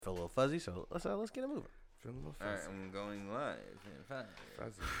Feel a little fuzzy, so let's get it moving. Feel a little fuzzy. All right, I'm going live in 5,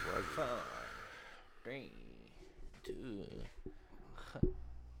 Fuzzy. 4, 3, 2.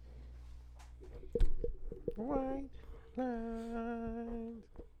 White lines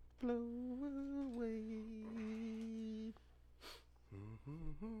blow away.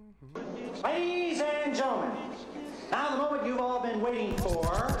 Ladies and gentlemen, now the moment you've all been waiting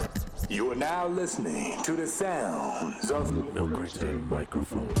for. You are now listening to the sounds of Milkcrates and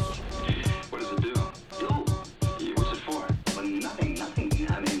microphones. What does it do? What's it for? Well, nothing. I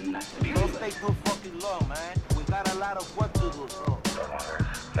mean, nothing. Don't stay too fucking long, man. We got a lot of work to do, so.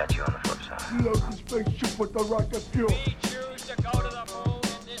 Catch you on the flip side. Load the spaceship with the rocket fuel. We choose to go to the moon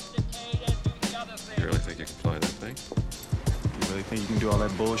in this decade and do the other thing. You really think you can fly that thing? You really think you can do all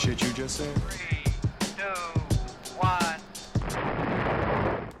that bullshit you just said? 3, 2, 1.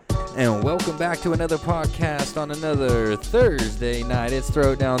 And welcome back to another podcast on another Thursday night. It's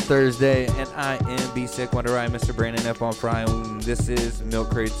Throwdown Thursday, and I am B-Sick Wonder Eye, Mr. Brandon F. on Fry, and this is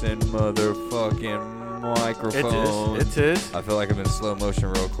Milkcrates and motherfucking microphones. It is. I feel like I'm in slow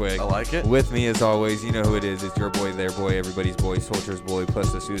motion real quick. I like it. With me, as always, you know who it is. It's your boy, their boy, everybody's boy, Soldier's boy,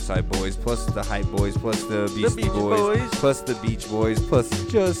 plus the Suicide Boys, plus the Hype Boys, plus the Beastie Beach Boys, plus the Beach Boys, plus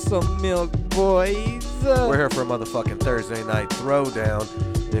just some Milk Boys. We're here for a motherfucking Thursday night throwdown.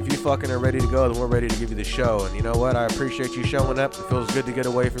 And if you fucking are ready to go, then we're ready to give you the show. And you know what? I appreciate you showing up. It feels good to get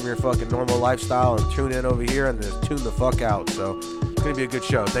away from your fucking normal lifestyle and tune in over here and just tune the fuck out. So it's going to be a good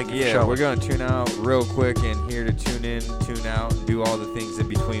show. Thank you for showing. We're going to tune out real quick and here to tune in, tune out, and do all the things in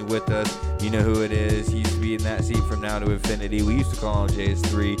between with us. You know who it is. He used to be in that seat from now to infinity. We used to call him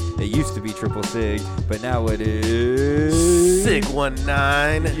JS3. It used to be Triple Sig, but now it is...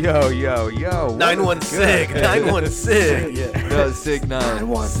 Sig19. Yo. 91 Sig. 91 Sig. Yeah. No, Sig9.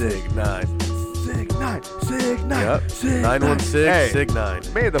 Sig9. Sig9. Yep. Sig9. 91 Sig. Hey.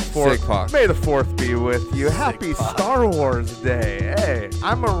 Sig9. May the Sigpox. May the 4th be with you. Happy Sigpox. Star Wars Day. Hey,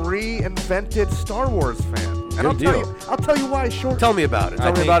 I'm a reinvented Star Wars fan. And I'll tell you why shortly. Tell me about it.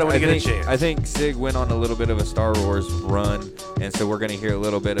 Tell me about it when you get a chance. I think Sig went on a little bit of a Star Wars run, and so we're going to hear a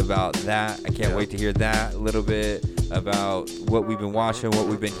little bit about that. I can't wait to hear that. A little bit about what we've been watching, what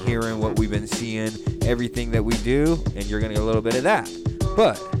we've been hearing, what we've been seeing, everything that we do, and you're going to get a little bit of that.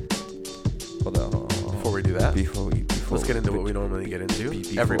 But, hold on. Before we do that, let's get into what we do. normally get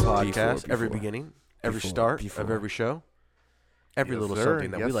into. Every podcast, every beginning, every start of every show, every little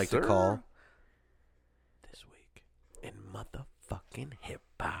something that we like to call This Week in Motherfucking Hip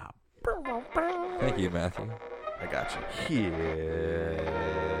Hop. Thank you, Matthew. I got you.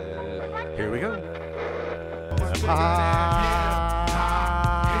 Here we go.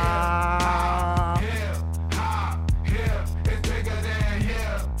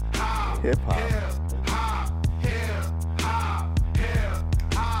 Hip hop.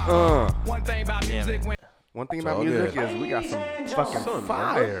 One thing about music when One thing It's about all music good. is we got some fucking Son,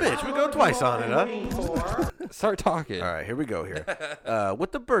 fire. bitch, we go twice on it, huh? Start talking. All right, here we go here.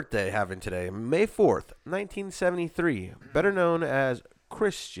 With the birthday having today, May 4th, 1973, better known as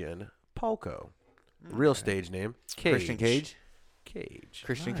Christian Polko. Real stage name, Cage. Christian Cage?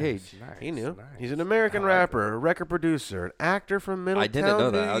 Christian Cage. Nice, He knew. nice. He's an American rapper, a record producer, an actor from Middletown, I didn't know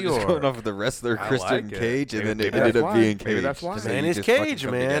that. I was New just York. going off of the wrestler I Christian like it. Cage, and Maybe- then it maybe ended that's up why. being Maybe Cage. that's why. Just Man saying, is just fucking Cage,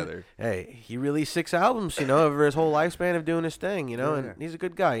 come man. together. Hey, he released 6 albums, over his whole lifespan of doing his thing, Yeah. and he's a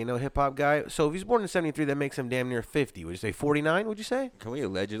good guy, hip hop guy. So if he's born in 73, that makes him damn near 50. Would you say 49, would you say? Can we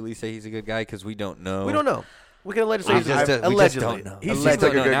allegedly say he's a good guy? Because we don't know. We don't know. We can allegedly say We he's just allegedly. don't know. He seems Allegedly.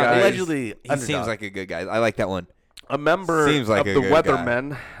 like a good guy. Allegedly, He underdog. seems like a good guy. I like that one. A member Seems like of a the good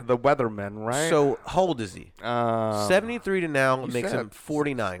Weathermen. The Weathermen, right? So how old is he? 73 to now you makes said him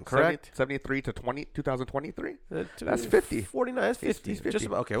 49, correct? 73 to 2023? That's That's 50. 49, that's 50. He's 50. Just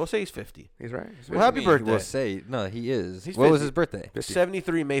about, okay, we'll say he's 50. He's right. Well, happy birthday. We'll say no. He is. He's What was 50. his birthday?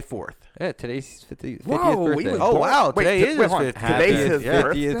 73, May 4th. Yeah, today's 50th Whoa, he birthday. was Oh, born- wow. Wait, Today is wait, his hold on. 50th. Today's his Yeah.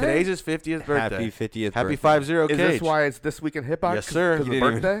 birthday? Today's his 50th birthday. Happy 50th Happy birthday. 50 Is Cage. this why it's This Week in Hip Hop? Yes, sir. Because of You the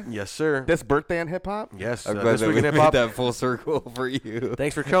didn't even- birthday? Yes, sir. This birthday in hip hop? Yes. I'm glad This that Week we in Hip made Hop. that full circle for you.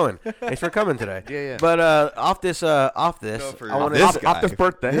 Thanks for coming. Thanks for coming today. Yeah. But off this, Go for I want this to guy. Off this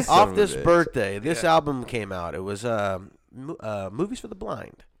birthday. This son off of a this bitch. birthday. This album came out. It was Movies for the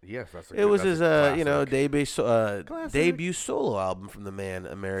Blind. Yes, that's a It was that's his a classic. Classic. debut solo album from the man,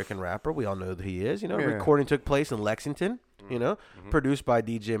 American rapper. We all know who he is. Yeah. Recording took place in Lexington. Produced by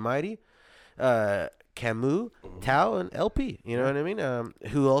DJ Mighty, Camus, Tao, and LP. You know what I mean?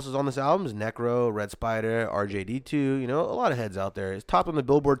 Who else is on this album? Is Necro, Red Spider, RJD2. A lot of heads out there. It's topped on the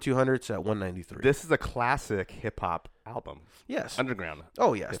Billboard 200. It's at 193. This is a classic hip hop album. Yes. Underground.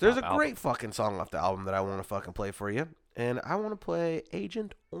 Oh, yes. hip-hop There's a album. great fucking song off the album that I want to fucking play for you. and I want to play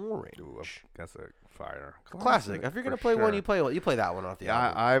Agent Orange. Ooh, that's a fire classic. If you're gonna play one, you play that one off the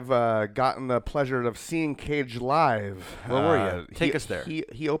album. I've gotten the pleasure of seeing Cage live. Where were you? Take us there.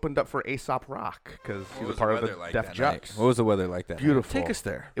 He opened up for Aesop Rock because he was a part of the Def Jux. What was the weather like that? Beautiful. Take us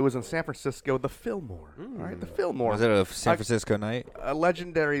there. It was in San Francisco, the Fillmore. All right, the Fillmore. Was it a San Francisco night? A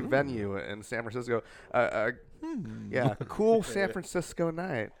legendary venue in San Francisco. Yeah, a cool San Francisco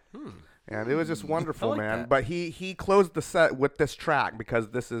night. And it was just wonderful, man. That. But he closed the set with this track because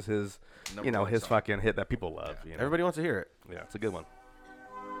this is his, his fucking hit that people love. Yeah. Everybody wants to hear it. Yeah, it's a good one.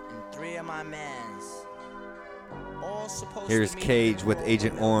 And 3 of my mans, all supposed Here's to Cage with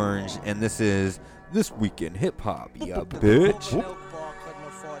Agent Orange, and this is This Week in Hip Hop, ya bitch. Milk bar couldn't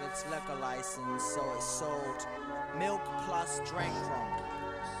afford its liquor license, so it sold milk plus drink rum,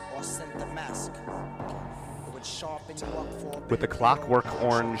 or sent the mask. Sharpen you up for with the Clockwork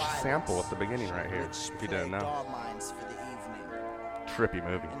Orange sample at the beginning right here, if you didn't know. Trippy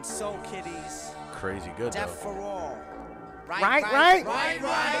movie. And so, kiddies, crazy good death though. for all. Right.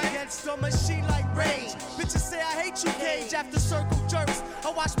 Against a machine like rage. Bitches say I hate you, Cage. After circle jerks,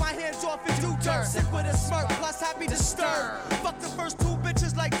 I wash my hands off and do dirt. Sick with a smirk, plus happy to stir. Fuck the first 2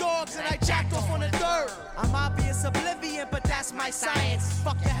 bitches like dogs, and I jacked off on the 3rd. I'm obvious oblivion, but that's my science.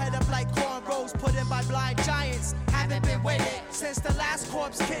 Fuck your head up like cornrows put in by blind giants. Haven't been with it since the last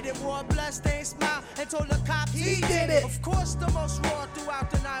corpse kidded. Wore a bloodstained smile and told the cops he did it. Of course, the most raw throughout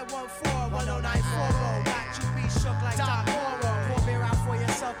the 914 10940. Got you be shook like Doc Moro. Pour beer out for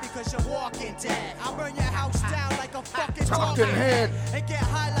yourself because you're walking dead. I'll burn your house down like a fucking talking head. And get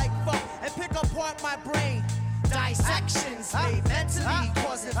high like fuck and pick apart my brain. Dissections made mentally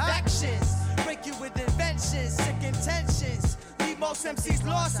cause infections. Break you with inventions, sick intentions. Leave most MCs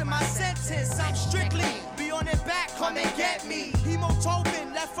lost in my sentence. I'm strictly be on it back, come and get me.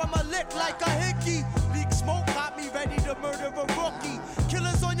 Hemoglobin left from a lick like a hickey. Leak smoke got me ready to murder a rookie.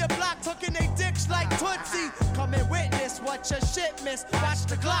 Killers on your block tucking they dicks like Tootsie. Come and witness what your shit miss. Watch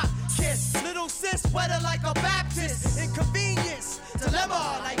the Glock kiss. Little sis wetter like a Baptist. Inconvenience,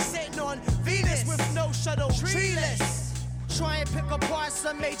 dilemma like sitting on Venus with no shuttle, treeless. Try and pick apart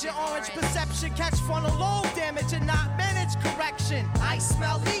some major orange perception. Catch frontal lobe damage and not manage correction. I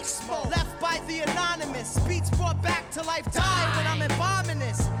smell leak smoke left by the anonymous. Beats brought back to life die when I'm embalming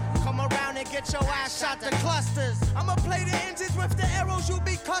this. Come around and get your ass shot to clusters. I'ma play the engines with the arrows, you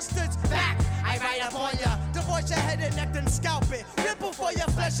be custards. Back, I ride up on ya. Divorce your head and neck, then scalp it. Ripple for your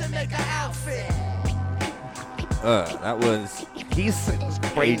flesh and make an outfit. That was his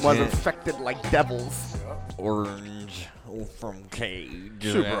brain was infected like devils. Orange from Cage.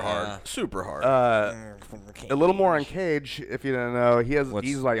 Super hard. A little more on Cage, if you didn't know.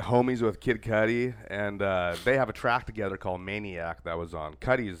 He's like homies with Kid Cudi, and they have a track together called Maniac that was on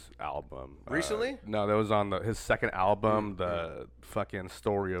Cudi's album. Recently? No, that was on his second album, the fucking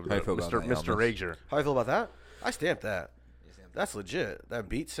story of Mr. Rager. How I feel about that? I stamped that. That's legit. That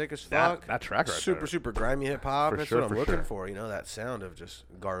beat's sick as fuck. That track right super, there. super grimy hip hop. That's what I'm looking sure. for. You know, that sound of just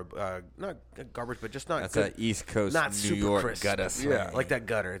not garbage, but just not. That's good. that East Coast, not New super York crisp. gutter. Yeah, like that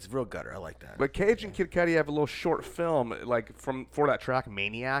gutter. It's real gutter. I like that. But Cage and Kid Cudi have a little short film, like for that track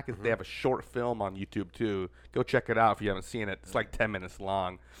Maniac. They have a short film on YouTube too. Go check it out if you haven't seen it. It's like 10 minutes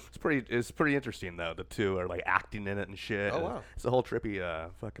long. It's pretty interesting though. The two are like acting in it and shit. Oh wow! It's a whole trippy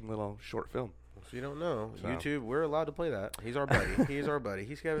fucking little short film. So you don't know. So. YouTube, we're allowed to play that. He's our buddy. He's our buddy.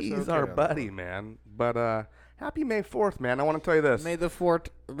 He's our buddy, man. But happy May 4th, man. I want to tell you this. May the 4th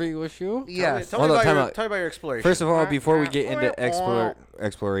be with you. Yes. Tell me about your exploration. First of all, before we get into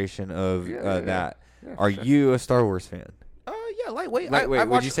exploration of that, are you a Star Wars fan? Yeah, lightweight.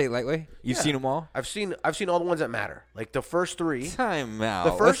 Would you say lightweight? You've seen them all? I've seen all the ones that matter. Like the first 3. Time out.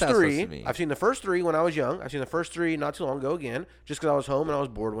 The first 3. I've seen the first 3 when I was young. I've seen the first 3 not too long ago again, just because I was home and I was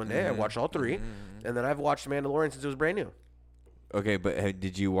bored one day. I watched all 3, and then I've watched Mandalorian since it was brand new. Okay, but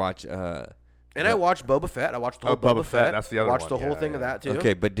did you watch? And I watched Boba Fett. I watched the whole Boba Fett. That's the other watched one. The whole thing of that too.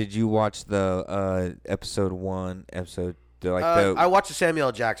 Okay, but did you watch the episode 1, episode? I watched the Samuel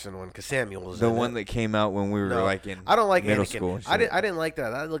L. Jackson one because Samuel was the one that came out when we were like in I don't like middle Anakin. school. I didn't like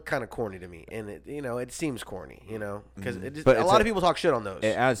that. That looked kind of corny to me, and it seems corny, because But a lot of people talk shit on those.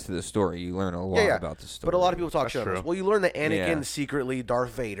 It adds to the story. You learn a lot about the story. But a lot of people talk shit on those. Well, you learn that Anakin secretly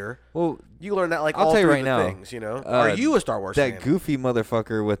Darth Vader. Well, you learn that I'll all tell you through right the now, things. Are you a Star Wars fan? That goofy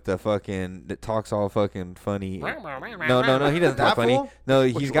motherfucker with the fucking that talks all fucking funny. No, he doesn't talk funny. No,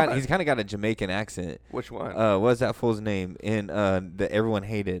 he's kind of got a Jamaican accent. Which one? What's that fool's name? name in that everyone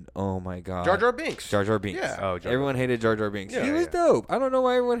hated? Oh my god. Jar Jar Binks. Jar Jar Binks. Yeah. Oh, Jar Everyone hated Jar Jar Binks. Yeah, He was dope. I don't know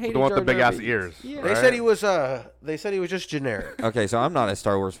why everyone hated The one Jar with the Jar big ass Binks. ears. Yeah. They said he was. They said he was just generic. Okay, so I'm not a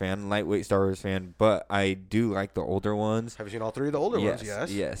Star Wars fan, lightweight Star Wars fan, but I do like the older ones. Have you seen all three of the older ones?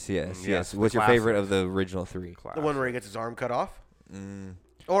 Yes. Yes, What's the your favorite classics. of the original 3? The one where he gets his arm cut off.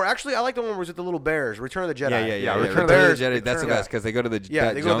 Or actually, I like the one where he's with the little bears. Return of the Jedi. Yeah. Return Return of of the the Jedi. That's the best because they go to the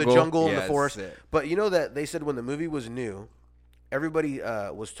they go to the jungle and the Yeah, forest. it's sick. But you know that they said when the movie was new, everybody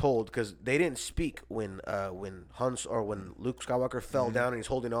was told because they didn't speak when when Luke Skywalker fell down and he's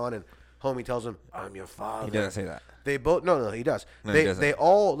holding on and homie tells him, "I'm your father." He doesn't say that. They both no, he does. No, he they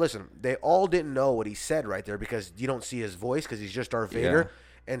all listen. They all didn't know what he said right there because you don't see his voice because he's just Darth Vader.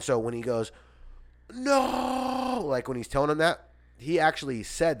 And so when he goes, "No," like when he's telling him that, he actually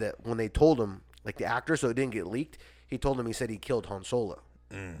said that when they told him, like the actor, so it didn't get leaked. He told him he said he killed Han Solo.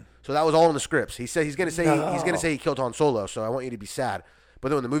 So that was all in the scripts. He said he's gonna say he killed Han Solo. So I want you to be sad. But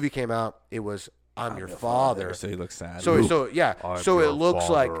then when the movie came out, it was I'm your father. So he looks sad. So yeah. I'm So it your looks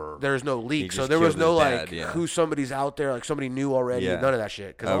father. like there's no leak. He So just there was killed no his like dad, who somebody's out there, like somebody knew already. Yeah. None of that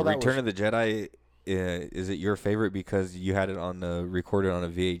shit. Because Return of the Jedi. Is it your favorite because you had it recorded on a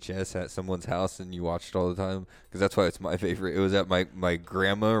VHS at someone's house and you watched it all the time? Because that's why it's my favorite. It was at my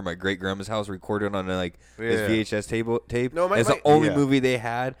grandma or my great grandma's house, recorded on this VHS tape. No, it's the only movie they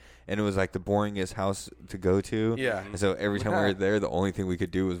had, and it was like the boringest house to go to. Yeah. And so every time we were there, the only thing we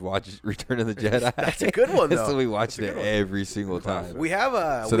could do was watch Return of the Jedi. That's a good one, though. So we watched it every single time. We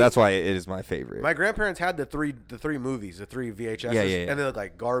have So that's why it is my favorite. My grandparents had the three movies, the 3 VHSs, Yeah. and they look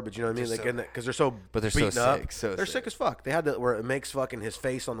like garbage. You know what I mean? Like, because they're so But they're so beaten up. sick, so they're sick. sick as fuck. They had where it makes fucking his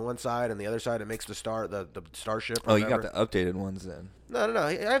face on the one side, and the other side it makes the starship. Oh, you got the updated ones then. No.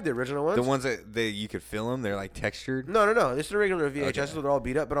 I have the original ones. The ones that you could feel them, they're like textured. No. It's the regular VHSs. They're all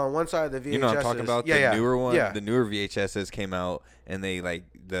beat up, but on one side of the VHS, You know what I'm talking about? Yeah, the newer one. Yeah. The newer VHSs came out and they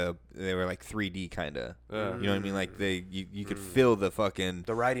were like 3D kind of. You know what I mean? Like you could feel the fucking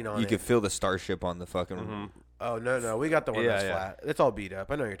the writing on it. You could feel the starship on the fucking. Oh no, we got the one that's flat. It's all beat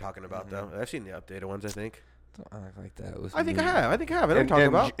up. I know what you're talking about though. I've seen the updated ones. I think. Don't act like that. I think I have. I know what I'm talking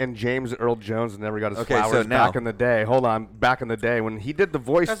about. And James Earl Jones never got his Okay, flowers so now- back in the day. Hold on, back in the day when he did the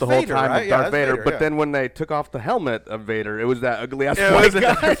voice That's the whole Vader, time right? of Yeah, Darth that's Vader, Vader, but yeah. then when they took off the helmet of Vader, it was that ugly ass It white was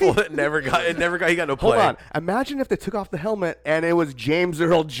guy. it never got. He got no play. Hold on. Imagine if they took off the helmet and it was James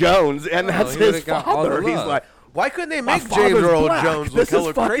Earl Jones, and that's he his would've got all the father. He's love. like, Why couldn't they My make James father's Earl black. Jones This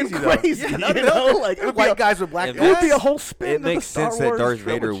look is hella fucking crazy? crazy, Though? you know? Like, it would be white a- guys with black. it it would be a hats? whole spin. It to the makes Star sense that Wars Darth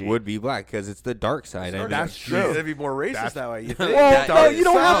Vader trilogy. would be black because it's the dark side. I mean. That's true. It'd be more racist that way. You think? Well, no, you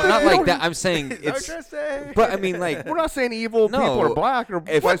don't have to. Not you like don't- that. I'm saying it's. Interesting. But I mean, like, We're not saying evil No. people are black or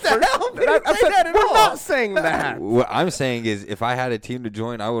If- vice What the versa. hell? We didn't I say said, that at we're all. not saying that. What I'm saying is, if I had a team to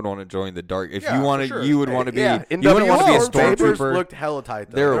join, I would want to join the dark. If Yeah, you want for to, sure. you would want to be. Yeah, You wouldn't want to be a NWO, Stormtroopers stormtrooper. looked hella tight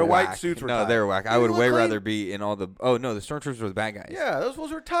though. They're Their whack. white suits were no, tight. they're whack. I They would look way clean. rather be in all the. Oh no, the stormtroopers were the bad guys. Yeah, those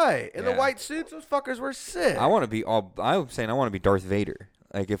fools were tight. And the Yeah. white suits, those fuckers were sick. I want to be all. I'm saying I want to be Darth Vader.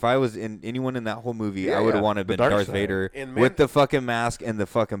 Like if I was in anyone in that whole movie, Yeah, I would yeah. have wanted to The been dark Darth side. Vader In with the fucking mask and the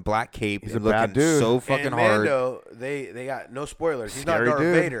fucking black cape. He's and a bad looking dude. so And fucking in hard. Mando, they got no spoilers. He's Scary not Darth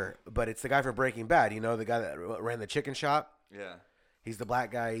dude. Vader, but it's the guy from Breaking Bad. You know, the guy that ran the chicken shop. Yeah. He's the black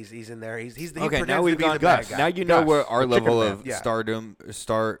guy. He's in there. He Okay, pretends now to we've be gone. the bad guy. Now you know Gus, where our the chicken level man. of Yeah. stardom,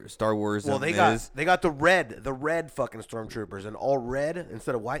 Star Wars Well, they is. got the red fucking stormtroopers, and all red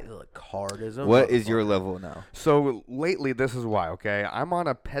instead of white. They look hard as a What is motherfucker. your level now? So lately, this is why. Okay, I'm on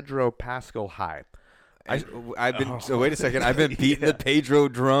a Pedro Pascal hype. I've been. So wait a second. I've been beating the Pedro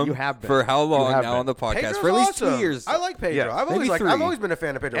drum. You have been. for how long have now been. on the podcast? Pedro's For at least awesome. 2 years. I like Pedro. Yeah, I've maybe always 3. I've always been a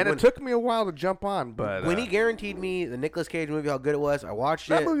fan of Pedro. And When- it took me a while to jump on, but when he guaranteed me the Nicolas Cage movie, how good it was, I watched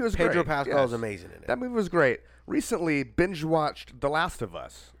that it. movie was Pedro great. Pascal Yes. is amazing in it. That movie was great. Recently, binge watched The Last of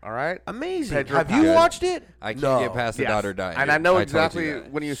Us. All right, Amazing. Pedro Have you Pascal. watched it? I can't No. get past the Yes. daughter dying. And I know told exactly you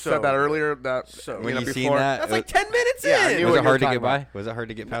that. when you So said that earlier. That So- When you before, seen that, That's like 10 minutes Yeah, I in. knew was what it you hard were to get talking by? about. Was it hard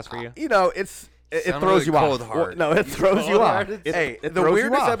to get past for you? You know, it Sounded throws really you cold off. hard. No, it throws you off. Hey, It the throws you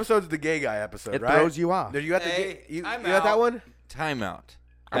weirdest off. episode's the gay guy episode, It right? throws you off. You got the Hey, you I'm got that out. one? Timeout.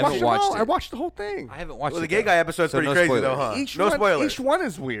 I I watched haven't it watched all. it. I watched the whole thing. I haven't watched Well, the it. gay though. guy episode's So pretty no crazy spoilers. though, huh? Each No one, spoilers. Each one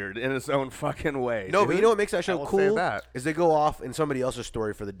is weird in its own fucking way. No, but dude. you know what makes that I show will say cool that. is they go off in somebody else's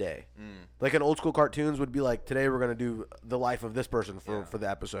story for the day. Like in old school cartoons would be like, today we're gonna do the life of this person for the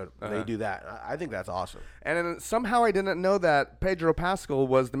episode. They do that. I think that's awesome. And then somehow I didn't know that Pedro Pascal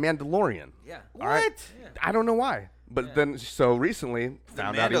was the Mandalorian. Yeah. What? I don't know why. But then, so recently, The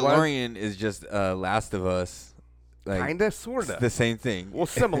found out he was. Mandalorian is just Last of Us Kinda, sorta. The same thing. Well,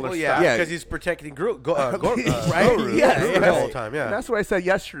 similar Well, stuff. yeah, because he's protecting right? Goru Yeah, the whole time. Yeah, And that's what I said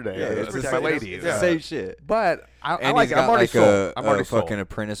yesterday. Yeah, It's just my protecting lady. us. Yeah. Same shit. But I And like he's it. I'm got already like sold. I'm already a fucking sold.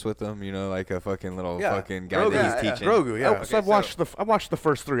 apprentice with him, like a fucking little Yeah. fucking guy Grogu. that he's Yeah, teaching. Grogu, yeah. So I've watched I watched the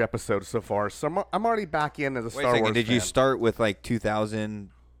first 3 episodes so far, so I'm already back in as a Wait Star a second, Wars did you fan. start with like 2000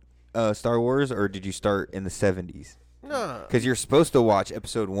 Star Wars, or did you start in the 70s? no, Because you're supposed to watch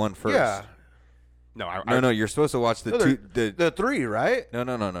episode 1 first. yeah, No, you're supposed to watch the No, two. the 3, right?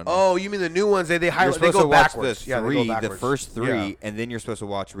 No. Oh, you mean the new ones? They You're highlight. They supposed go to watch backwards. the Yeah, they three, go the backwards. first 3, Yeah. and then you're supposed to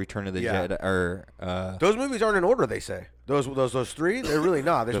watch Return of the Yeah. Jedi. Or Those movies aren't in order. They say those 3. They're really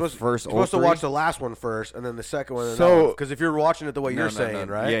not. They're The supposed first you're supposed to old watch 3? the last one first, and then the second one. So- Because if you're watching it the way No, you're no, saying,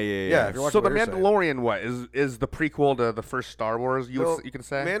 no. right? Yeah. If you're watching So the what you're saying. Mandalorian, what is the prequel to the first Star Wars? You can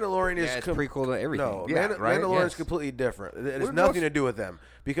say. Mandalorian is yeah, it's prequel to everything. No, Yeah, right? Mandalorian is Yes. completely different. It has Well, nothing no, to do with them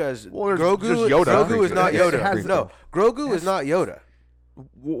because Well, there's Grogu just Yoda. Grogu is not It Yoda. has- No, Grogu is not Yoda.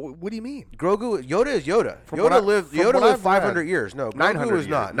 What do you mean? Yoda is Yoda. From what Yoda lived I've 500 read, years. No, Grogu 900 is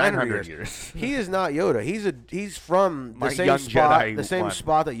not. years. 900 years. He is not Yoda. He's from My the same young spot. Jedi The same one.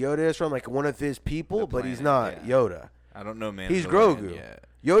 spot that Yoda is from, like one of his people, but he's not planet, yeah. Yoda. I don't know, man. He's Grogu.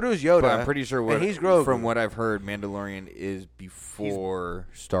 Yoda's Yoda. But I'm pretty sure and he's Grogu. from what I've heard, Mandalorian is before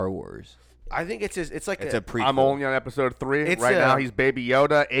Star Wars. I think it's like It's a prequel. I'm only on episode 3 It's, right now. He's Baby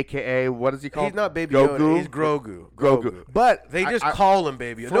Yoda, aka what is he called? He's not Baby Grogu? Yoda. He's Grogu. Grogu. But They just I- call him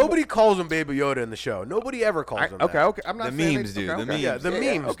Baby Yoda. from- Nobody calls him Baby Yoda in the show. Nobody ever calls him that. Okay. I'm not The saying memes they- do, okay, the okay. Yeah, the memes.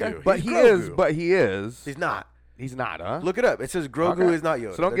 memes Okay. do. But He's he Grogu. is. He's not. He's not, huh? Look it up. It says Grogu Okay. is not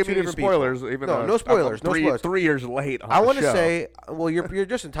Yoda. So don't They're give two me any different people. spoilers. Even No, though no spoilers. No spoilers. 3 years late. On I want to say, well, you're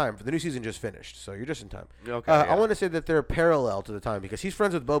just in time for the new season just finished, so you're just in time. Okay, I yeah. want to say that they're parallel to the time because he's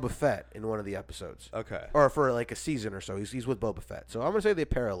friends with Boba Fett in one of the episodes. Okay. Or for like a season or so, he's with Boba Fett. So I'm gonna say they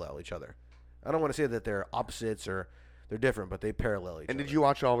parallel each other. I don't want to say that they're opposites or they're different, but they parallel each other. And did you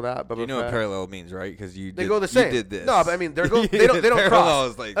watch all of that? You know what parallel means, right? Because They go the same. You did this. No, but I mean they don't Parallel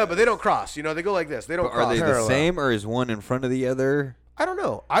cross. is like But they don't cross. You know, they go like this. They don't But cross. are they Parallel. the same, or is one in front of the other? I don't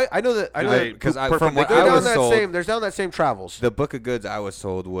know. I know that. I know that Because they're from what I down was that sold, same. There's down that same travels. the book of goods I was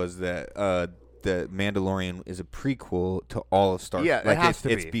sold was that the Mandalorian is a prequel to all of Star Wars. Yeah, it like has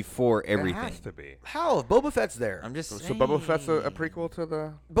to it's be. before It everything. has to be. How? If Boba Fett's there. I'm just So saying. Boba Fett's a prequel to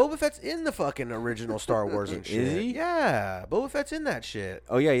the. Boba Fett's in the fucking original Star Wars and shit. Is he? Yeah, Boba Fett's in that shit.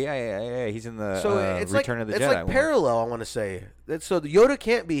 Oh yeah. He's in the So it's Return like of the it's Jedi like one. parallel. I want to say so the Yoda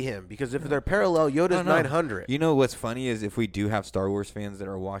can't be him because if they're parallel, Yoda's No. 900. You know what's funny is if we do have Star Wars fans that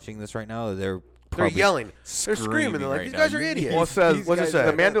are watching this right now, they're probably yelling. They're screaming. They're like, right these now. guys are idiots. Well, it says What's it say?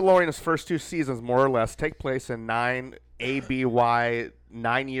 the Mandalorian's first 2 seasons, more or less, take place in 9 ABY,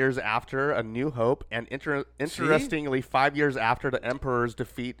 9 years after A New Hope, and interestingly, 5 years after the Emperor's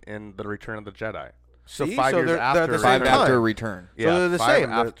defeat in the Return of the Jedi. So See? 5 So years they're after. the same Five time. after Return. So they're the 5 same.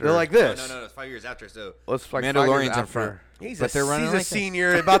 They're after. like this. No, it's 5 years after. So It's like 5 years Mandalorian's in after. front. He's But they're running he's like a this.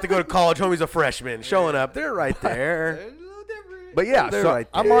 senior, about to go to college. Homie's a freshman, showing up. They're right there. But yeah, They're so right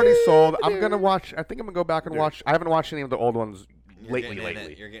I'm there. already sold. I'm gonna watch. I think I'm gonna go back and watch. I haven't watched any of the old ones lately.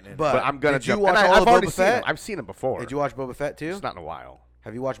 You're getting it. But I'm gonna did you jump. watch and all I've of already Boba seen Fett? him. I've seen him before. Did you watch Boba Fett too? It's not in a while.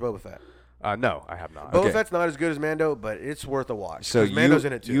 Have you watched Boba Fett? No, I have not. Boba Okay. Fett's not as good as Mando, but it's worth a watch. So 'cause Mando's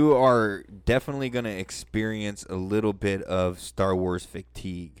in it too. you are definitely going to experience a little bit of Star Wars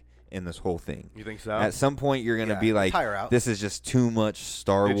fatigue in this whole thing. You think so? At some point, you're going to Yeah, be like, tire out. "This is just too much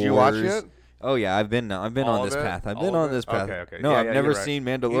Star Wars." Did you watch it? Oh yeah, I've been All on of this it? path. I've All been of on it? this path. Okay. No, Yeah, I've yeah, never you're right. seen You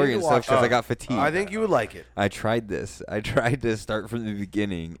need to Mandalorian stuff watch because it. I got fatigued. I think you would like it. I tried this. I tried to start from the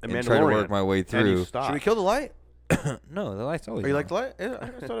beginning The and try to Mandalorian. work my way And you through. stopped. Should we kill the light? No, the light's always. Or you on. like the light? Yeah, I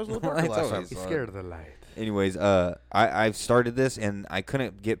thought it was a little darker Light's last time. always He's on. scared of the light. Anyways, I've started this and I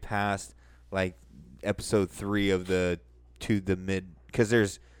couldn't get past like episode 3 of the mid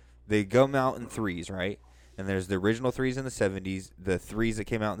because they come out in 3s, right? And there's the original 3s in the 70s, the 3s that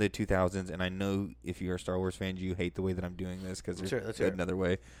came out in the 2000s, and I know if you're a Star Wars fan, you hate the way that I'm doing this because Let's hear there's it. another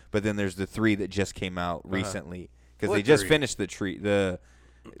way. But then there's the 3 that just came out recently because What they just 3? finished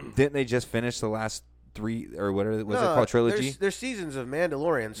didn't they just finish the last 3 or whatever was it called trilogy? There's seasons of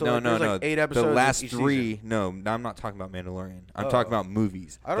Mandalorian. So No, like, no, there's no. like 8 episodes. The last each 3. season. No, I'm not talking about Mandalorian. I'm talking about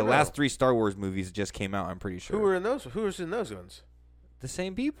movies. I don't the know. last 3 Star Wars movies just came out. I'm pretty sure. Who were in those? Who was in those ones? The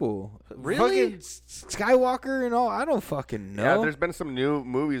same people. Really? Fucking Skywalker and all. I don't fucking know. Yeah, there's been some new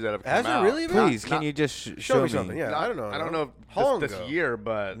movies that have come Has there out. really been? Please, can you just Show me something. Yeah, Not- I don't know. I don't know How long if this ago? year,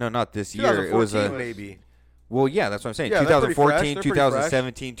 but No, not this year. It was 2014 maybe. Well, yeah, that's what I'm saying. Yeah, they're pretty fresh. 2014, They're pretty fresh.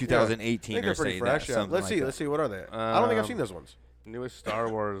 2017, 2018, I think or they're pretty say fresh. that. Yeah. Something Let's like see. that. Let's see. What are they? I don't think I've seen those ones. newest Star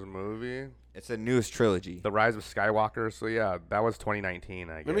Wars movie. It's the newest trilogy. The Rise of Skywalker. So yeah, that was 2019.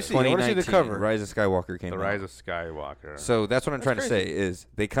 I guess. Let me see. I want to see the cover. Rise of Skywalker came out. The Rise of Skywalker. So that's what I'm trying crazy. to say is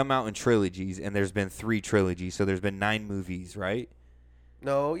they come out in trilogies, and there's been 3 trilogies. So there's been 9 movies, right?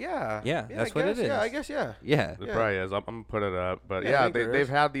 No, yeah. Yeah, that's what it is. Yeah, I guess, yeah. Yeah. It probably is. I'm gonna put it up, but Yeah, I think they've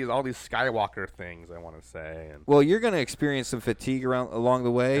had all these Skywalker things. I want to say. And Well, you're gonna experience some fatigue along the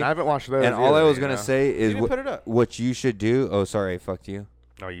way. and I haven't watched those. And all I either, was you gonna know? say is You didn't put it up. what you should do. Oh, sorry, I fucked you.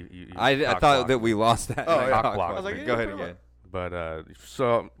 No, you I thought that we lost that. Oh, yeah. Cock block. I was like, me. you Go didn't ahead put it again. But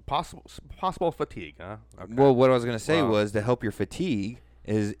so possible fatigue, huh? Okay. Well, what I was gonna say Wow. was to help your fatigue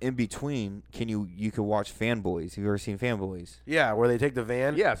is in between. You could watch Fanboys. Have you ever seen Fanboys? Yeah, where they take the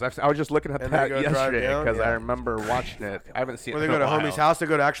van. Yes, I was just looking at And that they go drive yesterday down? because I Yeah. remember watching it. I haven't seen Where it they in go a to while. homie's house. They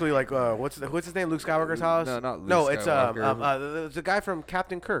go to actually like what's his name? Luke Skywalker's house. No, not Luke No, it's Skywalker. the guy from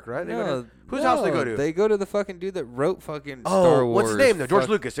Captain Kirk, right? They go No, to, whose house they go to? They go to the fucking dude that wrote fucking oh, Star Wars. what's his name though? George Fuck-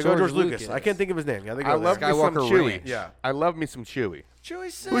 Lucas. They go to George Lucas. I can't think of his name. Yeah, they go I there. love me some Skywalker Chewie. Ranch. Yeah. I love me some Chewie.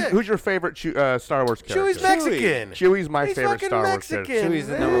 Chewie's sick. Who's your favorite Star Wars character? Chewie's Mexican. Chewie's my He's favorite fucking Star Wars Mexican. character. Chewie's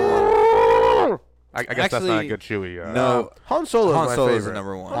the number one. I guess that's not a Actually, good Chewie. No, Han Solo's Han my Solo's favorite. the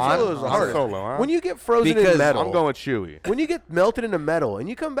number one. Han Solo's the Han hardest. Solo, huh? When you get frozen Because in metal, I'm going with Chewie. when you get melted into metal and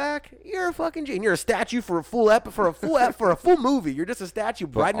you come back, you're a fucking G. And you're a statue for a full movie. You're just a statue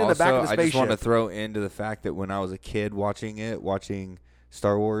But riding in the back of the also, I just want to spaceship. throw into the fact that when I was a kid watching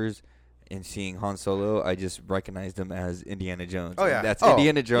Star Wars and seeing Han Solo, I just recognized him as Indiana Jones. Oh, yeah. And that's Oh,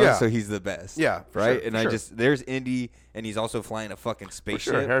 Indiana Jones, yeah. so he's the best. Yeah, for right. sure, And for I sure. there's Indy, and he's also flying a fucking For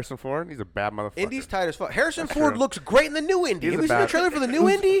spaceship. sure, Harrison Ford. He's a bad motherfucker. Indy's tight as fuck. Harrison That's Ford true. looks great in the new Indy. He's Have a you seen the bad- trailer for the new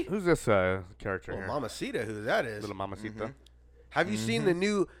Who's- Indy? Who's this character Oh, here? Mamacita, who that is. Little Mamacita. Have you seen the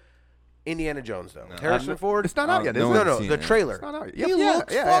new Indiana Jones though? No. Harrison Ford. It's not out yet, is no it? No, no, seen the it. trailer. It's not out yet. He Yeah,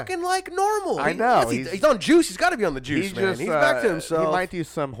 looks yeah, yeah. fucking like normal. I He- know, yes, he's- he's on juice. He's got to be on the juice, He's man. just, He's back to himself. He might do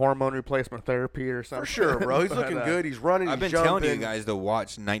some hormone replacement therapy or something. for sure, bro. He's But, looking good. He's running. I've been he's telling you jumping. guys to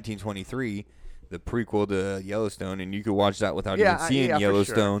watch 1923, the prequel to Yellowstone, and you could watch that without Yeah, even seeing yeah, for sure,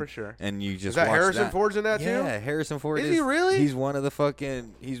 Yellowstone. for sure. And you just Is that watch Harrison that. Ford's in that too? Yeah, Harrison Ford Is he really? He's one of the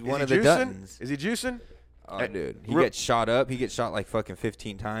fucking. He's Is one he of the juicing? Duttons. Is he juicing? Oh, dude, he real- gets shot up. He gets shot like fucking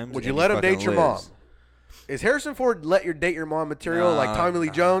 15 times. Would and you he let him fucking date your mom? lives. Is Harrison Ford let your date your mom material like Tommy Lee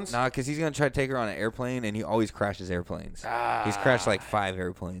Jones? Nah, because he's gonna try to take her on an airplane, and he always crashes airplanes. He's crashed like 5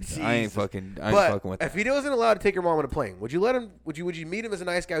 airplanes. I ain't Jesus. fucking. I ain't But fucking with if that. he wasn't allowed to take your mom on a plane, would you let him? Would you meet him as a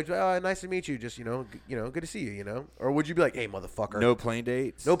nice guy? Would you be like, oh, nice to meet you. Just good to see you. Or would you be like, hey, motherfucker, No plane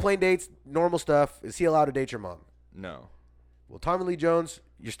dates. no plane dates, normal stuff. Is he allowed to date your mom? No. Well, Tommy Lee Jones,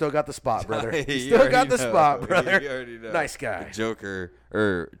 you still got the spot, brother. You You still already got the know. spot, brother. You already know. Nice guy. Joker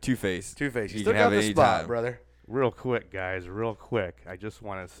or Two-Face. Two-Face, you You still can got have the any spot, time. brother. Real quick, guys, real quick. I just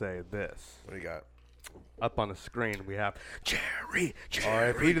want to say this. What do you got? Up on the screen, we have Jerry.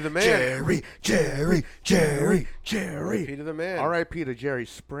 R.I.P. to the man. R.I.P. to the man. R.I.P. to Jerry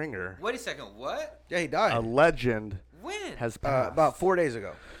Springer. Wait a second. What? Yeah, he died. A legend When? has passed. About 4 days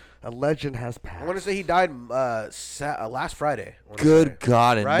ago. A legend has passed. I want to say he died last Friday. I wanna Good say.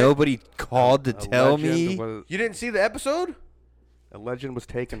 God! And Right? nobody called to A tell legend me. was- You didn't see the episode? a legend was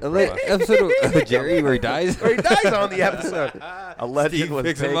taken A from le- us. episode of Jerry where he dies. Or he dies on the episode. A legend Steve was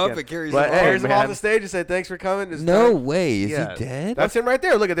picks taken. him up and carries But him hey, off. Carries him off man, the stage and said, thanks for coming. It's No time. way. Is Yeah. he dead? That's him right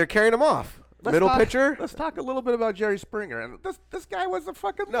there. Look at they're carrying him off. let's Middle talk- picture. Let's talk a little bit about Jerry Springer. And this guy was a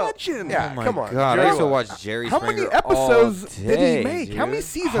fucking legend. Yeah, Oh my come on. God! Jerry I used to was. watch Jerry How Springer many episodes all did day, he make? How many dude.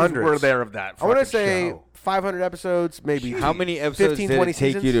 seasons Hundreds. were there of that? I want to fucking say show? 500 episodes, maybe. How many episodes 15, did 20 it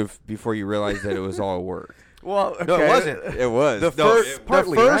take you seasons? to before you realized that it was all work? Well, No, it okay. wasn't. It was The first,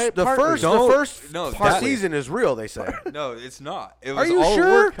 partly, the first, right? the Partly. first, Don't- the first no, part that- season is real. They say. No, it's not. It Are was you all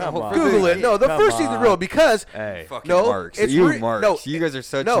sure? work. Come on. Google it. No, the Come first season is real on. because Hey. Fucking no, marks. it's You re- marks. no, You guys are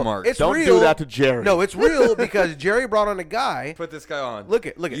such no, marks. It's Don't real. do that to Jerry. No, it's real because Jerry brought on a guy. Put this guy on. Look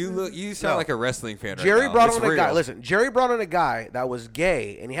at You sound No. like a wrestling fan. Right Jerry now. brought It's on a guy. real. Listen, Jerry brought on a guy that was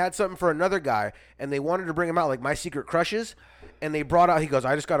gay, and he had something for another guy, and they wanted to bring him out like My Secret Crushes. And they brought out. He goes,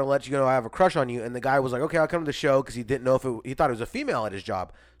 "I just got to let you know I have a crush on you." And the guy was like, "Okay, I'll come to the show," because he didn't know if he thought it was a female at his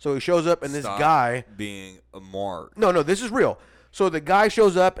job. So he shows up, and this Stop guy. being a mark. No, this is real. So the guy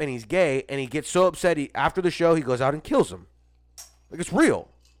shows up, and he's gay, and he gets so upset. After the show, he goes out and kills him. Like it's real.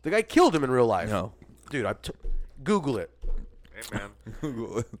 The guy killed him in real life. No. Dude, Google it. Hey, man.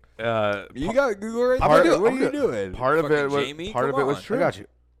 Google. Uh, You got Google right I'm there. gonna do it. What I'm are you gonna- doing? part of Fucking it was Jamie? part of Come it was on. true. I got you.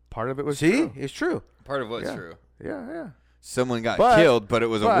 Part of it was See, true. it's true. Part of what's Yeah. true. Yeah. Someone got But- killed, but it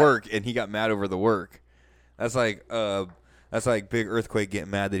was but- a work, and he got mad over the work. That's like That's like Big Earthquake getting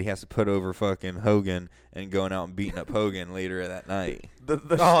mad that he has to put over fucking Hogan and going out and beating up Hogan later that night.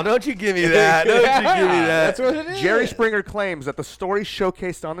 Oh, don't you give me that. Don't you give me that. That's what it is. Jerry Springer claims that the stories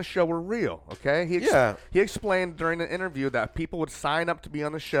showcased on the show were real, okay? He explained during an interview that people would sign up to be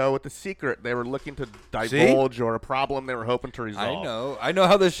on the show with a secret they were looking to divulge or a problem they were hoping to resolve. I know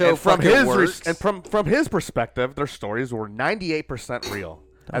how the show works. And from his perspective, their stories were 98% real.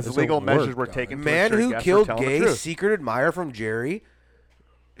 As legal measures were taken to Man ensure who guests killed were telling the gay truth. secret admirer from Jerry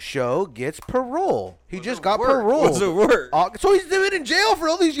show gets parole. He just got work? parole. What's it work? So he's been in jail for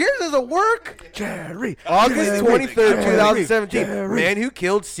all these years as a work. Jerry. August 23rd, 2017. Jerry. Man who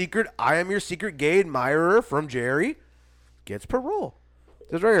killed I am your secret gay admirer from Jerry gets parole.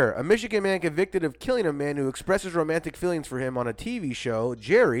 This right here. A Michigan man convicted of killing a man who expresses romantic feelings for him on a TV show,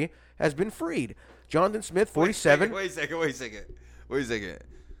 Jerry, has been freed. Jonathan Smith, 47. Wait a second.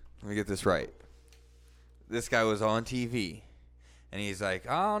 Let me get this right. This guy was on TV, and he's like,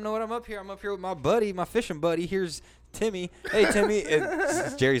 I don't know what I'm up here. I'm up here with my buddy, my fishing buddy. Here's Timmy. Hey, Timmy.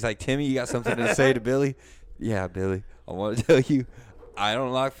 And Jerry's like, Timmy, you got something to say to Billy? Yeah, Billy. I want to tell you, I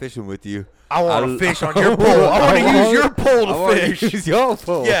don't like fishing with you. I want to fish on your pole. I want to use your pole to fish. Use your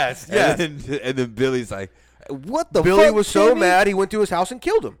pole. Yes. And then Billy's like, what the Billy fuck, was so Timmy? mad he went to his house and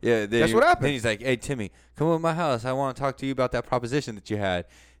killed him. Yeah, that's what happened. Then he's like, hey, Timmy, come over to my house. I want to talk to you about that proposition that you had.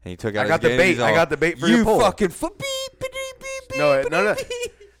 And he took out I got the his gun, bait. and he's all, I got the bait for your pole. You fucking beep. No.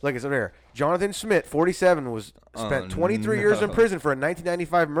 Look, it's over here. Jonathan Smith, 47, was spent 23 years in prison for a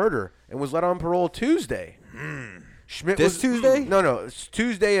 1995 murder and was let on parole Tuesday. Schmidt Tuesday? No, it's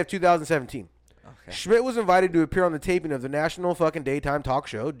Tuesday of 2017. Okay. Schmidt was invited to appear on the taping of the national fucking daytime talk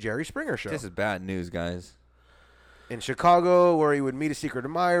show, Jerry Springer Show. This is bad news, guys. In Chicago, where he would meet a secret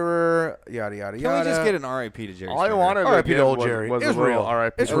admirer, yada, yada, Can yada. we just get an R.I.P. to Jerry All I Springer? wanted to R.I.P. give to old was, Jerry. was It's a little real.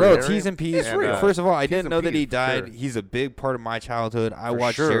 R.I.P. It's to real. Jerry. T's and P's. It's real. First of all, I T's didn't and know that he P's, died. sure. He's a big part of my childhood. I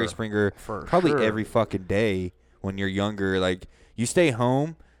watched sure. Jerry Springer probably every fucking day when you're younger. Like, you stay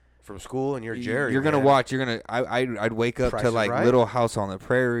home from school and you're Jerry. You're gonna watch. I'd wake up Price to is like Right. Little House on the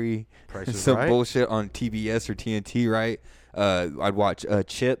Prairie, Price is some Right. bullshit on TBS or TNT, right? I'd watch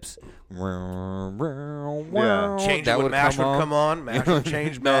Chips. Yeah. Change That it when would MASH come would on. come on. MASH would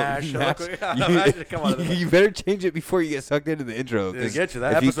change No, MASH. You better change it before you get sucked into the intro. It'll get you.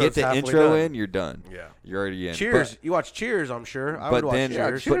 That if you get episode's the halfway intro done. in, you're done. Yeah. You're already in. Cheers. But, You watch Cheers, I'm sure. I but would watch then,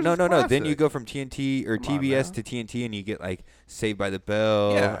 Cheers. but no. Then classic. you go from TNT or Come on, TBS man. to TNT, and you get like Saved by the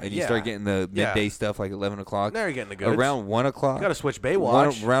Bell, Yeah, and you yeah. start getting the Yeah. midday stuff like 11 o'clock. Now you're getting the goods. Around 1 o'clock. You got to switch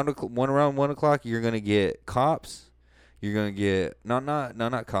Baywatch. Around 1 o'clock, you're gonna get Cops. You're gonna get not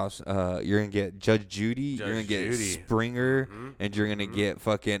Cops. You're gonna get Judge Judy. You're gonna get Judy. Springer, and you're gonna get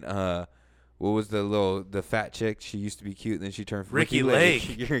fucking what was the fat chick? She used to be cute, and then she turned Ricky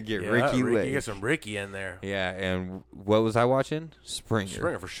Lake. You're gonna get Yeah, Ricky Lake. You get some Ricky in there. Yeah, and what was I watching? Springer.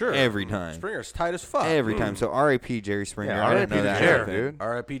 Springer for sure. Every time. Springer's tight as fuck. Every time. So R.I.P. Jerry Springer. Yeah, I didn't know R.I.P. that to Jerry, happened. dude.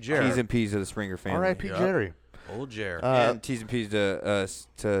 R.I.P. Jerry. T's and P's to the Springer family. R.I.P. Yep. Jerry. Old Jerry. And T's and P's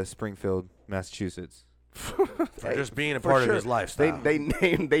to Springfield, Massachusetts. For just being a part of his lifestyle. They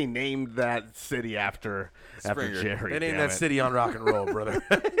named that city after Springer. Jerry. They named damn that it. city on rock and roll, brother.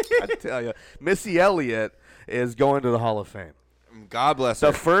 I tell you, Missy Elliott is going to the Hall of Fame. God bless her.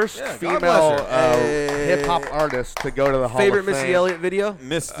 The first Yeah, God female bless her. hip hop artist to go to the Hall Favorite of Fame. Missy Elliott video?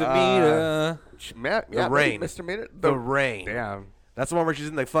 Misdemeanor. The Rain. Mr. Meter? The Rain. Yeah. That's the one where she's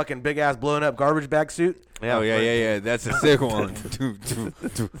in the fucking big ass blowing up garbage bag suit. Oh yeah. That's a sick one.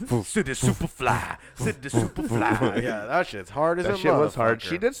 Sit the super fly. Sit the super fly. Yeah, that shit's hard as a That shit was hard. motherfucker.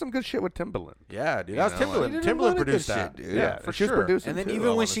 She did some good shit with Timbaland. Yeah, dude. You That was know, Timbaland. like- She did a Timbaland lot of good produced shit, that. dude. Yeah, for she was sure. producing And then too, even I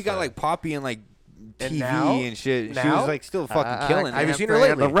when wanna she got say. like Poppy and like And TV now- and shit, she now- was like still fucking killing Have it. you seen her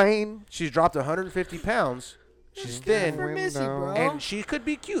lately? The Rain. She's dropped 150 pounds. She's thin. And she could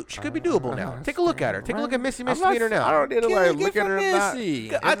be cute. She could be doable now. Take a look at her. Take a look at Missy Misdemeanor now. I don't need to like look at her in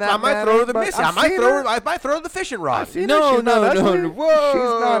that. I might throw her the Missy. I might throw her the fishing rod. No. She's not ugly.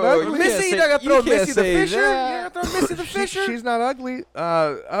 Missy, you gotta throw Missy the Fisher. You gotta throw Missy the Fisher. She's not ugly.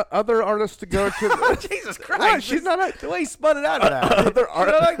 Other artists to go to. Jesus Christ. What? She's not ugly. The way he spun it out of that. Other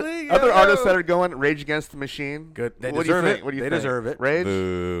Other artists that are going Rage Against the Machine. Good. They What do you deserve think? it. What do you They think? deserve it. Rage.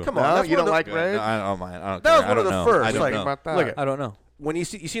 Boo. Come on. No, that's you one don't of the- like Rage. I don't mind. I don't That was care. one I of don't the know. first. I don't Like, know. about that. Look at I don't know. when you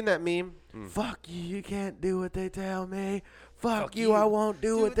seen that meme? Fuck you, you can't do what they tell me. Fuck you, I won't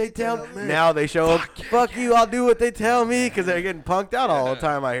do what they tell me. Now they show up. Fuck you, I'll do what they tell me because they're getting punked out all the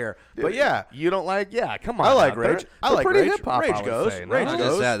time. I hear. But yeah, You don't like? Yeah, come on. I like now. They're- Rage. I they're like pretty Rage. hip-hop, Rage I would goes. say, no? Rage Not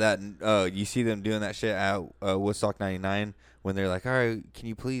goes. just that you see them doing that shit at Woodstock '99 when they're like, all right, can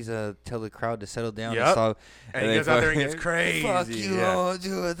you please tell the crowd to settle down? Yep. And he goes out there and gets crazy. Fuck you,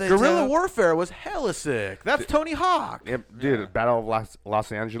 Guerrilla Warfare was hella sick. That's Tony Hawk. Yep, dude, Battle of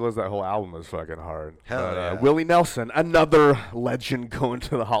Los Angeles, that whole album was fucking hard. Hell yeah. Willie Nelson, another legend going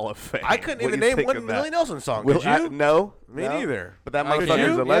to the Hall of Fame. I couldn't even name one Willie Nelson song. Could you? No. Me neither. But that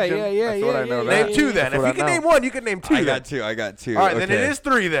motherfucker's a legend. Yeah, That's what I know. Name two then. If you can name one, you can name two. I got two. All right, then it is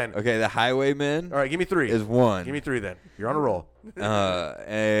three then. Okay, the Highwaymen. All right, give me three. Is one. Give me three then. You're on a roll.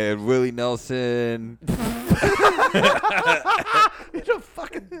 And Willie Nelson. You just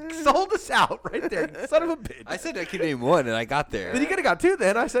fucking sold us out right there, you son of a bitch. I said I could name one, and I got there. Then you could have got two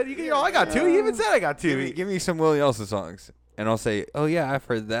then. I said, I got two. You even said I got two. Give me some Willie Nelson songs. And I'll say, oh, yeah, I've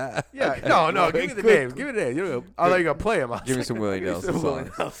heard that. Yeah, okay. No, give me the names. Give me the names. I thought you were going to play them. Give me some Willie Nelson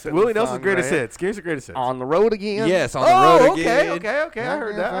songs. Willie Nelson's greatest hits. Give me some greatest hits. On the Road Again. Yes, On the Road Again. Okay. I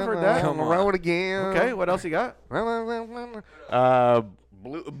heard that. On the Road Again. Okay, what else you got?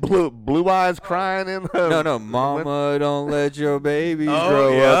 Blue Eyes Crying in the... No, Mama, don't let your babies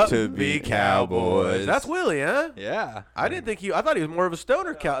grow up to be cowboys. That's Willie, huh? Yeah. I didn't think I thought he was more of a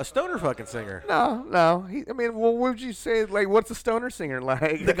stoner fucking singer. No. What would you say? Like, what's a stoner singer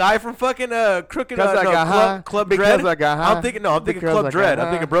like? The guy from fucking Crooked Club Because Dread. I got high. I'm thinking Club Dread. I'm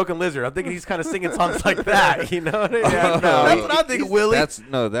thinking Broken Lizard. I'm thinking he's kind of singing songs like that. You know what I mean? That's what I'm thinking, Willie.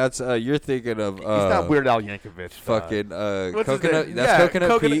 That's you're thinking of. He's not Weird Al Yankovic. Fucking Coconut. That's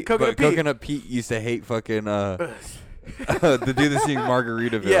Coconut Pete used to hate fucking the dude that sing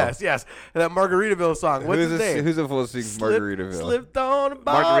Margaritaville. Yes. That Margaritaville song. What's his name? Who's the full sing Margaritaville? Slipped on a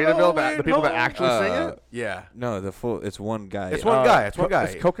bottle. Margaritaville, the people that actually sing it? Yeah. No, it's one guy. It's one guy.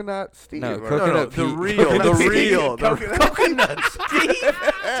 It's Coconut Steve. No, Coconut Pete. The Coconut Steve.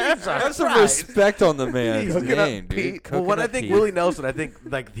 Have some respect on the man's name, dude. Well, when I think Willie Nelson, I think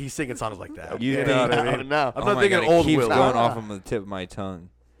like he's singing songs like that. You know what I mean? No. I'm not thinking old Willie. It keeps going off on the tip of my tongue.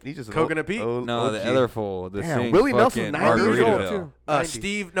 He's just Coconut Pete? No, the other fool. Willie Nelson, 90 years old too.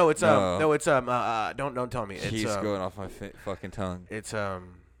 Steve. No, it's don't tell me. He's going off my fucking tongue. It's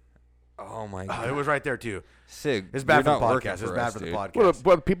Oh my god. It was right there too. Sig. It's bad for the podcast. It's bad for the podcast.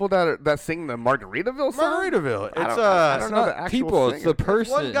 What people that sing the Margaritaville song? Margaritaville. It's I don't know the actual people. singer. It's the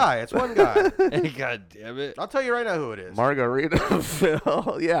person. It's one guy. God damn it! I'll tell you right now who it is.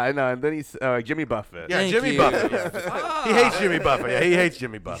 Margaritaville. Yeah, I know. And then he's Jimmy Buffett. Yeah, Jimmy Buffett. Yeah. He hates Jimmy Buffett. Yeah, he hates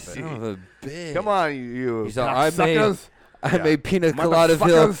Jimmy Buffett. Son of a bitch. Come on, you. He's all, I made Pina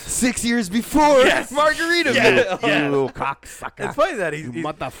Coladaville 6 years before Margaritaville. You little cocksucker. It's funny that he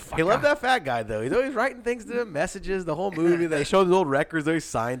motherfucker. He loved that fat guy though. He's always writing things to him, messages. The whole movie, they showed his old records. They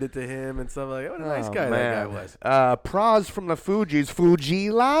signed it to him and stuff like that. What a nice guy that guy was. Praz from the Fugees,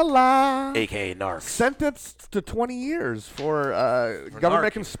 Fuji La La, a.k.a. Narc, sentenced to 20 years for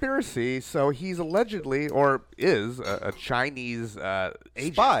government conspiracy. So he's allegedly, or is, a Chinese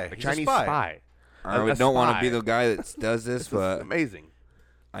agent, spy. A Chinese spy. I don't want to be the guy that does this, but amazing.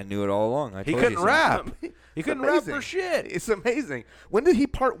 I knew it all along. He couldn't rap. He couldn't rap for shit. It's amazing. When did he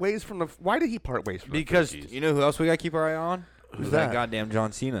part ways from the? Why did he part ways from because the Fugees? You know who else we got to keep our eye on? Who's that goddamn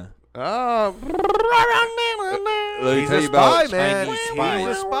John Cena. Oh, Let me tell you about Chinese spy. He's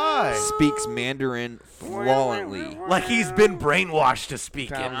a spy. Speaks Mandarin fluently. Like he's been brainwashed to speak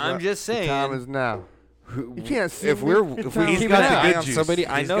it. I'm just saying. Time is now. You can't see if we keep an eye on somebody,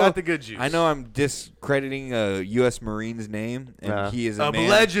 I know got the good juice. I know I'm discrediting a U.S. Marine's name, and he is a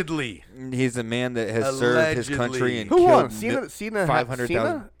allegedly. Man, he's a man that has served his country and who won? killed Cena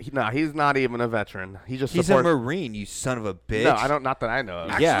 500,000. No, he's not even a veteran. He's a Marine. You son of a bitch. No, I don't. Not that I know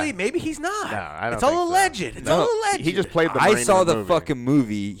of. Actually, maybe he's not. No, I don't. It's all alleged. It's all alleged. He just played the Marine. I saw in the the movie. fucking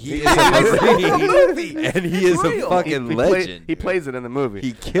movie. He is a Marine, and he is a fucking legend. He plays it in the movie.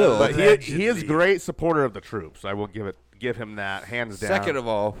 He killed. But he is great supporter of the troops. I will give him that hands down. Second of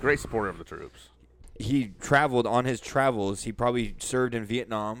all, great supporter of the troops. He traveled on his travels. He probably served in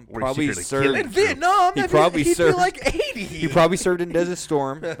Vietnam. Probably served in Vietnam. He probably served like 80. He probably served in Desert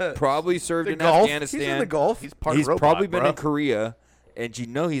Storm. Probably served in Afghanistan. He's in the Gulf. He's part He's robot, probably been bro. in Korea. And you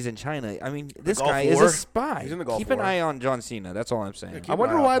know he's in China. I mean, this Gulf guy War. is a spy. He's in the Gulf Keep an War. eye on John Cena. That's all I'm saying. I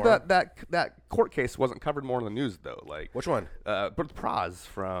wonder why that court case wasn't covered more in the news though. Like which one? But Praz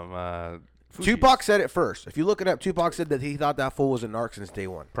from. Tupac said it first. If you look it up, Tupac said that he thought that fool was a narc since day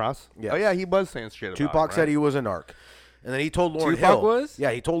one. Praz? Yeah. Oh, yeah, he was saying shit about Tupac him, said right? he was a narc. And then he told Lauryn Tupac Hill. was?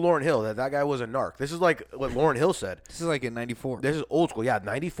 Yeah, he told Lauryn Hill that guy was a narc. This is like what Lauryn Hill said. This is like in 94. This is old school. Yeah,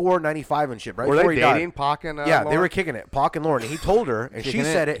 94, 95 and shit. Right Were before they he dating, died. Pac and yeah, they Lauryn? were kicking it. Pac and Lauryn. And he told her, and she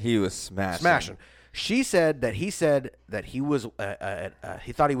said it. He was smashing. Smashing. She said that he said that he was,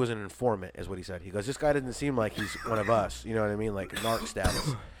 he thought he was an informant, is what he said. He goes, this guy doesn't seem like he's one of us. You know what I mean? Like narc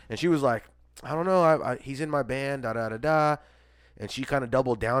status. And she was like, I don't know. He's in my band, da-da-da-da. and she kind of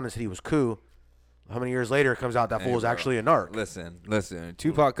doubled down and said he was cool. How many years later it comes out that fool was actually a narc? Listen.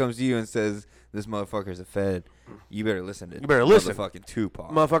 Tupac comes to you and says this motherfucker's a Fed. You better listen to. Fucking Tupac.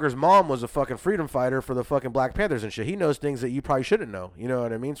 Motherfucker's mom was a fucking freedom fighter for the fucking Black Panthers and shit. He knows things that you probably shouldn't know. You know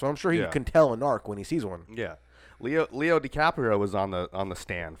what I mean? So I'm sure he can tell a narc when he sees one. Yeah. Leo DiCaprio was on the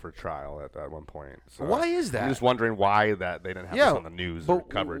stand for trial at one point. So why is that? I'm just wondering why that they didn't have this on the news or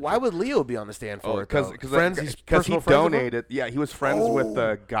coverage. Why would Leo be on the stand for it? Because he donated. Yeah, he was friends with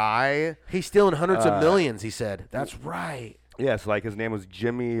the guy. He's stealing hundreds of millions. He said. That's right. Yes, like his name was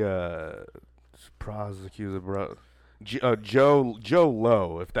Jimmy. Prosecutor, bro. Joe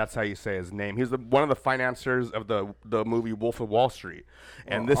Lowe, if that's how you say his name. He's one of the financiers of the movie Wolf of Wall Street,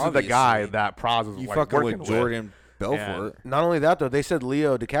 and this is the guy that Proz is fucking working with Jordan Belfort. Not only that, though, they said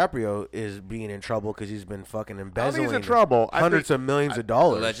Leo DiCaprio is being in trouble because he's been fucking embezzling. He's in trouble. Hundreds of millions of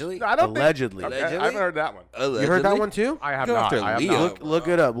dollars. Allegedly? Allegedly. I haven't heard that one. You heard that one too? I have not. Look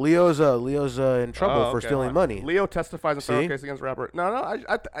it up. Leo's in trouble for stealing money. Leo testifies in federal case against rapper. No.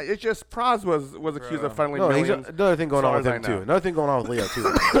 It's just Proz was accused of funneling millions. Another thing going on with him too. Another thing going on with Leo too.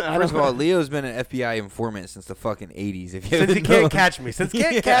 First of all, Leo's been an FBI informant since the fucking 80s. Since he can't catch me. Since he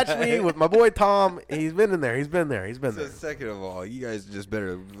can't catch me with my boy Tom, he's been in there. He's been there. Second of all, you guys just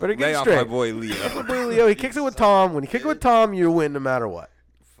better get lay off straight. my boy Leo. My boy Leo, he kicks it with Tom. When you kick it with Tom, you win no matter what.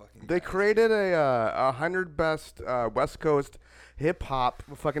 They created a 100 best West Coast hip hop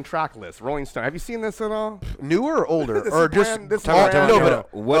fucking track list. Rolling Stone. Have you seen this at all? Newer or older, or just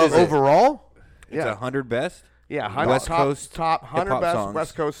what is it? Overall? It's 100 best. Yeah, 100 top 100 best songs.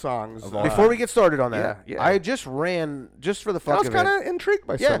 West Coast songs. Before we get started on that, yeah. I just ran just for the fuck of it. I was kind of intrigued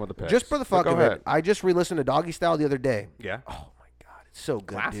by some of the picks. Just for the fuck of it. I just re-listened to Doggy Style the other day. Yeah. Oh my god, it's so good,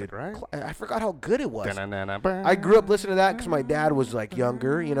 Classic, dude. right? I forgot how good it was. I grew up listening to that because my dad was like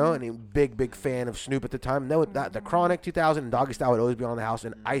younger, and a big fan of Snoop at the time. That the Chronic 2000 and Doggy Style would always be on the house,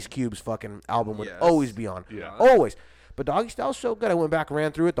 and Ice Cube's fucking album would always be on. Yeah. Always. But Doggy Style's so good. I went back and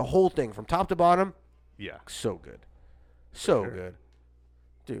ran through it, the whole thing from top to bottom. Yeah. So good. So good.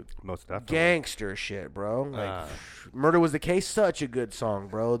 Dude. Most definitely. Gangster shit, bro. Like, Murder Was the Case, such a good song,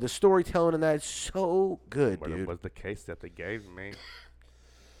 bro. The storytelling in that is so good, dude. Murder Was the Case that they gave me.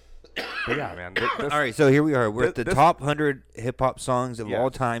 But yeah, man. All right, so here we are. We're at the top 100 hip-hop songs of all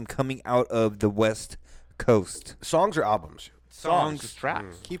time coming out of the West Coast. Songs or albums? Songs,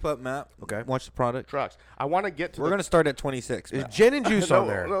 tracks. Keep up, Matt. Okay. Watch the product. Tracks. I want to get to We're going to start at 26. Is Gin and Juice on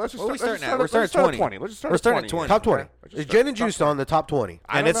there? Let's just We're starting at 20. Let's just start We're starting at 20. Top 20. Is Gin and Juice on the top 20?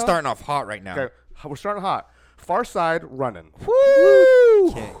 And it's starting off hot right now. Okay. We're starting hot. Far Side, Running.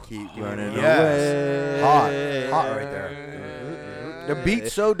 Woo! Can't keep running Yes. away. Hot right there. The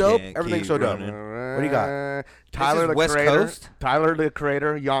beat's so dope. Everything's so dope. What do you got? Tyler the West Creator. Coast? Tyler the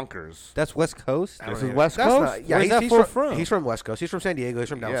Creator, Yonkers. That's West Coast? This is West That's Coast? not, yeah, Where's that fool from? He's from West Coast. He's from San Diego. He's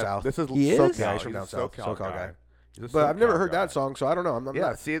from down south. This is He is? SoCal. Yeah, he's from down a south. SoCal guy. He's a But I've never SoCal heard guy. that song, so I don't know. I'm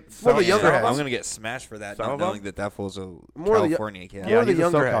not. See, it's More of the younger heads. I'm going to get smashed for that, Some not of them? knowing that fool's a More of the- California kid. More of the he's a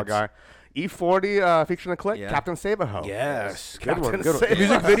younger SoCal heads. guy. E40 featuring the click, Yeah. Captain Save-A-Ho. Yes. Good Captain one. Good one. Save-A-Ho.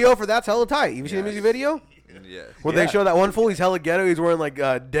 Music video for that's hella tight. You seen the music video? Yeah. Where they show that one fool, he's hella ghetto. He's wearing like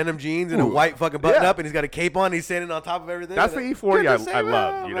denim jeans and a white fucking button up, and he's got a cape on. He's standing on top of everything. That's the E40 I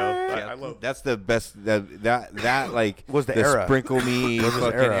love, you know. I love. That's the best. That like was the era. Sprinkle Me Was his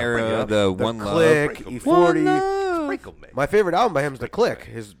fucking era. era. The One Click, Love. E40. Sprinkle Me. My favorite album by him is The Click.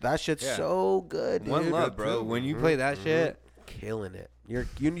 That shit's so good, dude. One Love, bro. When you play that shit, killing it. You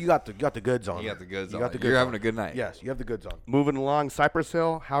got the goods on. you got the goods You on. got the goods You're on. having a good night. Yes, you have the goods on. Moving along, Cypress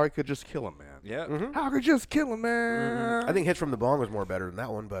Hill, How I Could Just Kill Him, man. Yeah. How I Could Just Kill Him, man. I think Hits from the Bong was more better than that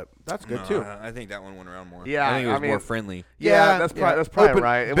one, but that's good too. I think that one went around more. Yeah, I think it was I mean- more friendly. Yeah, that's probably Open-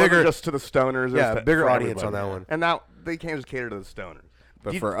 right. It bigger- wasn't just to the stoners. Yeah, it was bigger for audience on everybody. that one. And now they can't just cater to the stoners.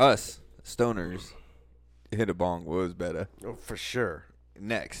 But for us, stoners, Hit a Bong was better. Oh, for sure.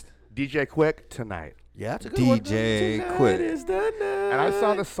 Next. DJ Quick, Tonight. Yeah, it's a good one. DJ Tonight Quick. is the night. And I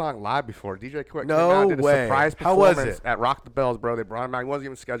saw this song live before. DJ Quick No came out, did a way. surprise How was performance it? at Rock the Bells, bro. They brought him out. He wasn't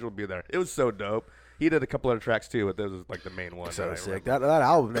even scheduled to be there. It was so dope. He did a couple other tracks too, but this was like the main one. So that I sick. remember. That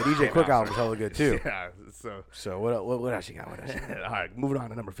album, that DJ Quick album, is hella good too. Yeah. So what else you got? What else you got? All right, moving on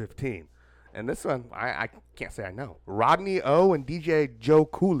to number 15. And this one, I can't say I know. Rodney O and DJ Joe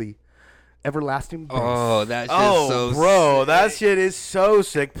Cooley, Everlasting Bass. Oh, that shit's so bro, sick. that shit is so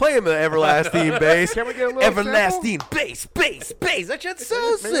sick. Play him the Everlasting Bass. Can we get a little Everlasting Bass. That shit's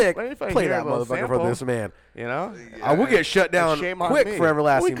so sick. maybe if I Play hear that a little motherfucker sample. for this man. You know? We'll get shut down Shame on quick me. for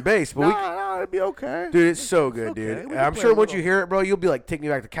Everlasting Bass, but No, it'd be okay. dude, it's so good, okay. dude. We And can I'm play sure a once little. you hear it, bro, you'll be like, take me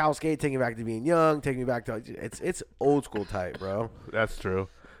back to Cowskate, take me back to being young, take me back to it's old school type, bro. That's true.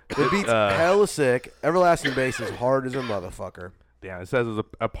 The beat's hella sick. Everlasting Bass is hard as a motherfucker. Yeah, it says it's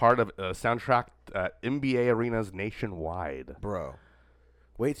a part of a soundtrack NBA arenas nationwide. Bro,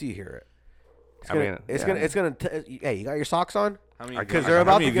 wait till you hear it. Hey, you got your socks on? How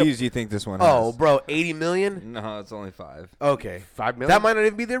many views do you think this one has? Oh, bro, 80 million? No, it's only 5. Okay. 5 million? That might not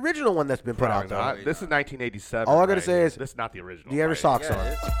even be the original one that's been put out, though. This is 1987. All I got to say is, this is not the original. Do you have your socks on?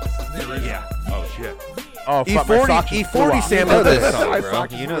 Yeah. Oh, shit. Oh, E40 sampled this song, bro.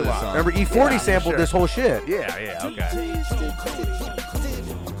 You know this song. Remember, E40 sampled this whole shit. Yeah, okay.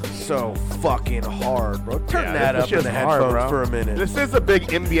 So fucking hard, bro. Turn that up in the headphones for a minute. This is a big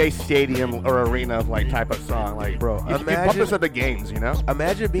NBA stadium or arena like type of song, like bro. You pump this at the games, you know.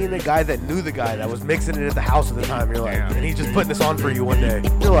 Imagine being the guy that knew the guy that was mixing it at the house at the time. You're like, and he's just putting this on for you one day.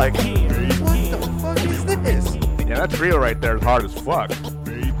 You're like, what the fuck is this? Yeah, that trio right there is hard as fuck.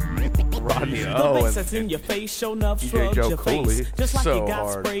 Rodney O and in your face, show enough DJ Joe Cooley. Just like so you got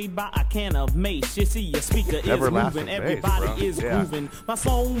hard. sprayed by a can of mace. You see your speaker is moving, everybody is grooving. My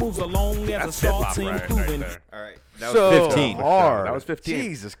song moves along as a starts improving. All right. That was 15. Hard. That was 15.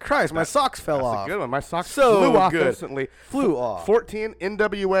 Jesus Christ, my socks fell off. That's a good one. My socks so flew off good. instantly. Flew off. 14,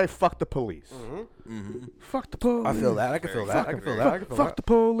 NWA, fuck the police. Fuck the police. I feel that. I can feel that. I can feel that. Fuck the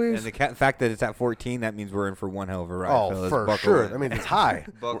police. And the fact that it's at 14, that means we're in for one hell of a ride. Oh, fellas. for Buckle sure. in. I mean, it's high.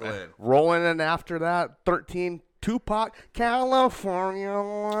 Buckle in. Rolling in after that, 13, Tupac, California.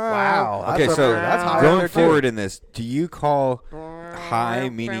 Wow. Okay, That's so that's high going there, too. forward in this, do you call high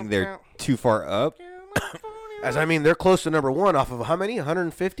meaning they're too far up? As I mean, they're close to number one off of how many?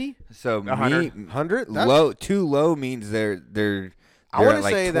 150? So 100? Low, too low means they're I wanna at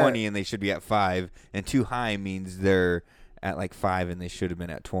like say 20 that- and they should be at 5, and too high means they're at like 5 and they should have been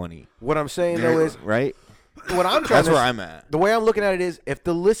at 20. What I'm saying, though, is right? what I'm trying That's where I'm at. The way I'm looking at it is if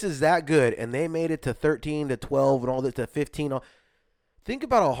the list is that good and they made it to 13 to 12 and all this to 15, think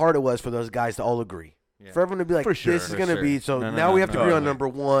about how hard it was for those guys to all agree. Yeah. For everyone to be like, For sure, this is for going to sure. be, so No, now we have to agree on totally. number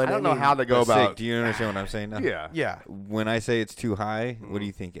one. I don't know how they go But about. Sig, do you understand what I'm saying now? Yeah. Yeah. When I say it's too high, what are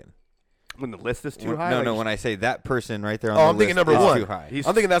you thinking? When the list is too When- high? No, like, no. When I say that person right there on Oh, the I'm thinking list number is one. too high. He's-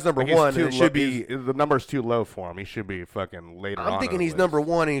 I'm thinking that's number like he's one. too And it low- should be. the number's too low for him. He should be fucking later on. I'm thinking on the he's list. number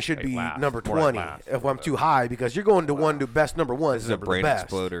one and he should Like be last, number more like 20 last. if I'm too high because you're going to one to best number one. This is a number brain the best.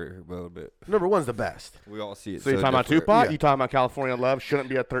 exploder a little bit. Number one's the best. We all see it. So you're talking about different. Tupac? Yeah. You talking about California Love? Shouldn't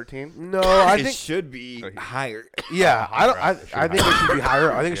be at 13? No, I It think. should be higher. Yeah, I don't. I think it should be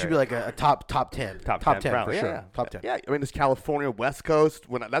higher. I think it Yeah. should be like a top 10. Top 10 probably. for sure. Yeah. Top 10. Yeah, I mean, this California West Coast,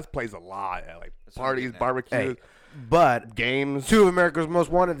 when that plays a lot. Like parties, barbecues, Hey, but games. two of America's Most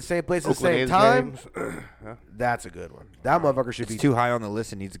Wanted, the same place at the Oakland same A's time. games. That's a good one. That motherfucker should It's be too high on the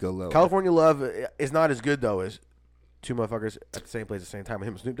list. It needs to go low. California Love is not as good though as two motherfuckers at the same place at the same time with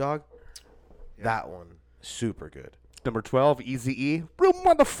him and Snoop Dogg. That one super good. Number 12, Eazy-E. Real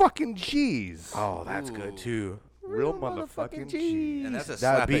motherfucking G's. Oh, that's good too. Real motherfucking G's. And that's a That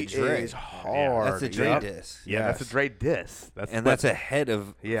slap beat at Dre. is hard. That's a Dre Yep. diss. Yeah, that's a Dre diss. That's ahead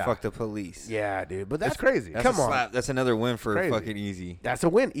of Yeah. Fuck the Police. Yeah, dude. But That's that's crazy. That's Come a on. slap. That's another win for Crazy. fucking Easy. That's a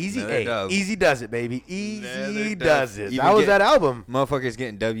win. Easy Another A. dub. Easy does it, baby. Easy Another does dub. it. Even That was get- that album. Motherfuckers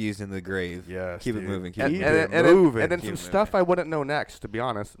getting W's in the grave. Yes, Keep it dude. moving. Keep And, it Keep moving. it and then moving. some Keep it stuff I wouldn't know next, to be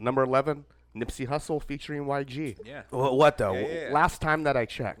honest. Number 11, Nipsey Hussle featuring YG. Yeah. What though? Yeah. Last time that I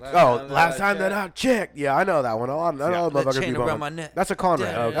checked. Last time that I checked. Yeah, I know that one. I know The motherfuckers chain be around my bumping. neck. That's a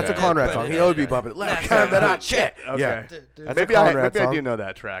Conrad. Okay. That's a Conrad song. He would be bumping. Last time that I checked. Okay. Yeah. That's Maybe a I Conrad maybe I song. do know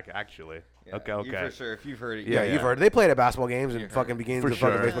that track actually. Yeah, Okay, You okay. for sure. If you've heard it. Yeah, you've heard it. They played at basketball games and fucking games For of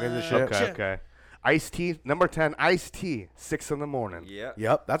fucking sure. baseball games and shit. Okay, okay. Ice-T, number 10, Ice-T, 6 in the morning. Yeah.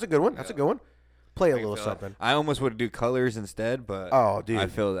 Yep, that's a good one. That's a good one. Play a little something. I almost would do Colors instead, but Oh, dude. I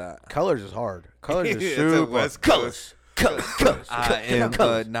feel that. Colors is hard. Colors is It's a super. West Colors. Colors. I am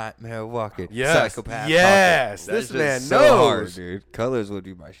a nightmare walking. Yes. Psychopath. Yes. talking. This That's man just so hard, knows. dude. Colors would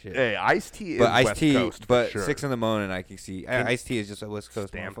be my shit. Hey, Ice-T is But West Ice-T, Coast, but for sure. 6 in the morning, I can see. Ice-T is just a West Coast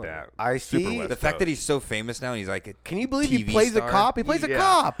Stamp motherfucker. that. Ice-T? Super West The fact that Coast. he's so famous now, and he's like a Can you believe he TV plays star. a cop? He plays a Yeah.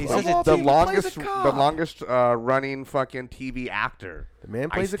 cop. He's Of such a- all the people, he plays longest, a cop. the longest running fucking TV actor. The man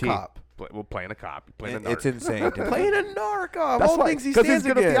plays Ice-T. a cop. Playing a cop. Playing a narc. It's insane. to me. Playing a narc. Of That's all why, things he 'cause stands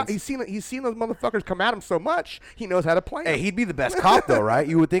he's good at against. he's seen those motherfuckers come at him so much, he knows how to play Hey, them. he'd be the best cop, though, right?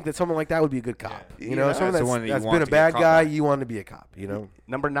 You would think that someone like that would be a good cop. You know, Yeah. someone That's the that's, one that you that's want been a to get bad caught guy, by. you want to be a cop, you know?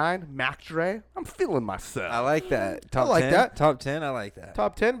 Number 9, Mac Dre. I'm feeling myself. I like that. Top like 10? that. Top 10, I like that.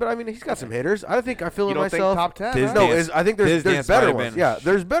 Top 10, but I mean, he's got some hitters. I think I feel You in don't think myself. top 10, This huh? No, dance- I think this there's dance better might have ones. been- Yeah,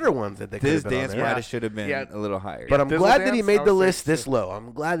 there's better ones that they could This have been dance on might there. have should have been Yeah. a little higher. But I'm Dizzle glad that he dance, made I the would say list this too. low.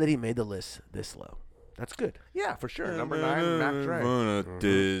 I'm glad that he made the list this low. That's good. Yeah, for sure. Number 9, Mac Dre.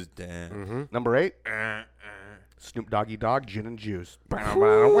 This dance. Number 8, Snoop Doggy Dogg, Gin and Juice.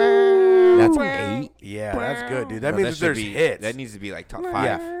 Now That's 8. Yeah, that's good, dude. That No, means that there's hits. That needs to be like top 5.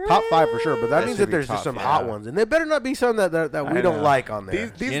 Yeah, top 5 for sure. But that means should that be there's top just some 5. hot ones, and they better not be some that we don't like on there.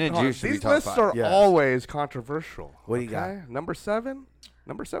 These lists are always controversial. What do you got? Number 7.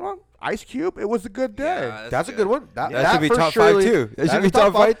 Number 7, Ice Cube. It was a good day. Yeah, that's a good one. That should be top 5 too. That should be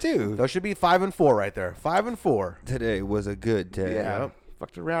top 5 too. Those should be 5 and 4 right there. 5 and 4. Today was a good day. Yeah.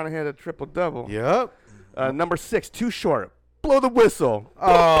 Fucked around and had a triple double. Yep. Number 6, Too Short. Blow the Whistle.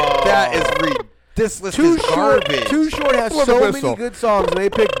 Oh, that is this list is garbage. Too Short has Blow the so Whistle. many good songs, and they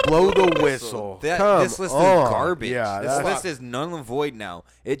picked Blow the Whistle. This list is garbage. Yeah, this list is null and void now.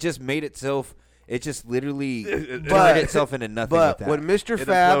 It just made itself. It just literally turned itself into nothing. But with that. when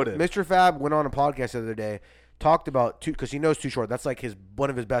Mr. Fab went on a podcast the other day, talked about because he knows Too Short. That's like one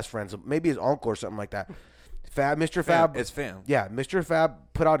of his best friends, maybe his uncle or something like that. Mr. Fab. It's fam. Yeah, Mr.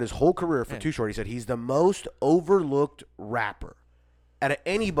 Fab put out his whole career for Too Short. He said he's the most overlooked rapper out of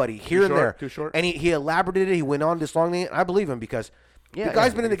anybody here and there. Too Short. And he elaborated it. He went on this long thing. I believe him because the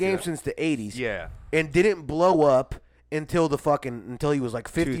guy's been in the game since the 80s. Yeah. And didn't blow up until he was like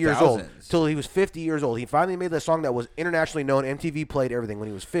 50 years old. Until he was 50 years old. He finally made the song that was internationally known. MTV played everything when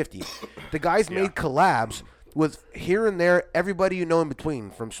he was 50. The guy's made collabs with here and there everybody you know in between,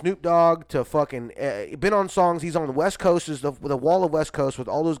 from Snoop Dogg to fucking been on songs. He's on the West Coast, the Wall of West Coast with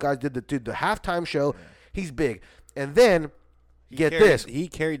all those guys. Did the halftime show. He's big. And then he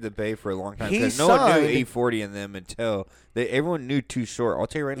carried the Bay for a long time because no one knew E40 and them until everyone knew Too Short. I'll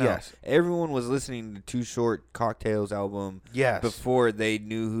tell you right now, everyone was listening to Too Short Cocktails album before they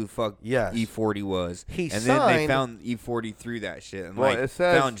knew who the fuck E40 was. Then they found E40 through that shit and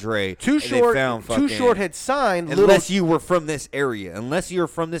found Dre. Too Short had signed. Unless you were from this area. Unless you're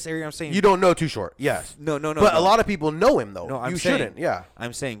from this area, I'm saying. You don't know Too Short. Yes. No. But a lot of people know him, though. No, you shouldn't. Yeah.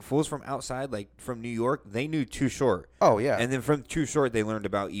 I'm saying fools from outside, like from New York, they knew Too Short. Oh, yeah. And then from Too Short, they learned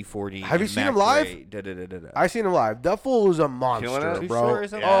about E40. Have you seen him live? I've seen him live. That fool is a monster, bro.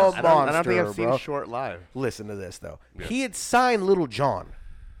 Monster, I don't think I've seen bro. Short live. Listen to this, though. Yeah. He had signed Little John.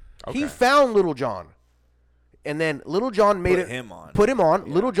 Okay. He found Little John. And then Little John put him on.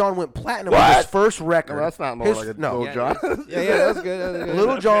 Yeah. Little John went platinum with his first record. No, that's not more like Little John. That's good.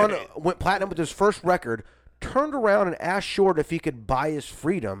 Little John went platinum with his first record, turned around and asked Short if he could buy his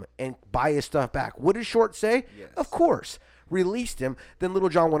freedom and buy his stuff back. What did Short say? Yes. Of course. Released him. Then Little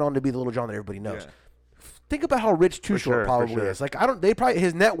John went on to be the Little John that everybody knows. Yeah. Think about how rich Too Short probably is. Like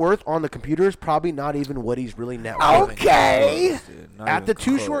his net worth on the computer is probably not even what he's really net worth. Okay. At the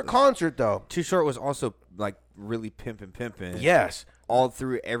Too Short concert though. Too Short was also like really pimping. Yes. All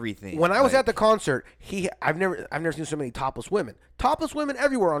through everything. When I was at the concert, I've never seen so many topless women. Topless women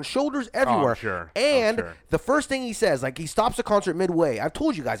everywhere, on shoulders everywhere. Oh, sure. And the first thing he says, like he stops the concert midway. I've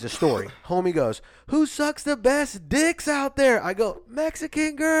told you guys this story. Homie goes, "Who sucks the best dicks out there?" I go,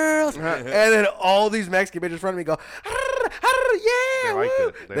 "Mexican girls." And then all these Mexican bitches in front of me go, "Yeah."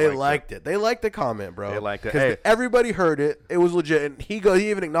 They liked it. They liked the comment, bro. They liked it. Because everybody heard it. It was legit. And he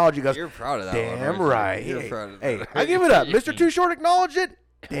even acknowledged it. He goes, "You're proud of that." Damn one, right. You're proud of that. Hey, I give it up. Mr. Too Short acknowledged it.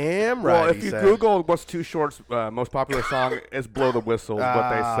 Damn right. Well, if you Google what's Too Short's most popular song, it's "Blow the Whistle" is what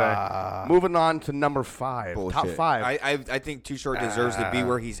they say. Moving on to number 5. Bullshit. Top 5. I think Too Short deserves to be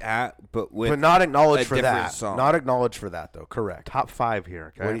where he's at, but not acknowledged a for different that. Song. Not acknowledged for that though. Correct. Top 5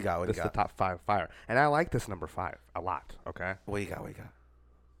 here. Okay? What do you got? This is the top 5 fire, and I like this number 5 a lot. Okay. What do you got?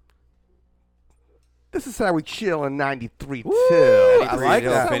 This is how we chill in 93 too. I like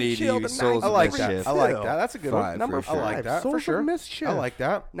that. I like that. I like that. That's a good one. Number 5. I like that for sure. Mischief. I like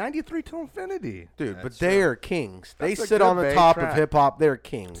that. 93 to infinity. Dude, but they are kings. They sit on the top of hip hop. They're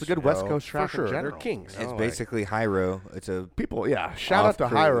kings. It's a good West Coast track for sure. in general. They're kings. It's basically Hyro. It's a people. Yeah. Shout out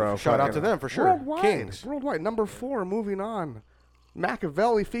to Hyro. Shout out to them for sure. Worldwide. Kings. Worldwide. Number 4. Moving on.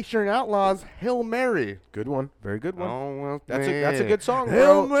 Machiavelli featuring Outlaws, Hail Mary. Good one. Very good one. Oh, well, that's a good song, bro.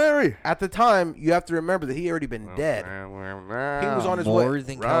 Hail Mary. At the time, you have to remember that he already been dead. He was on his way. More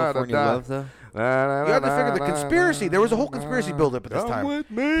than California Love, though? You have to figure the conspiracy. There was a whole conspiracy build-up at this time.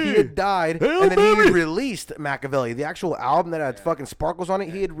 With me. He had died, Hail and then Mary. he had released Machiavelli, the actual album that had fucking sparkles on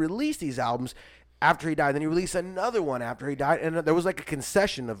it. He had released these albums after he died. Then he released another one after he died, and there was like a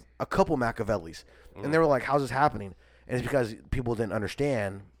concession of a couple Machiavellis. And they were like, how's this happening? And it's because people didn't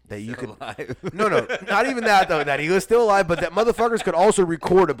understand that you could. No, not even that though. That he was still alive, but that motherfuckers could also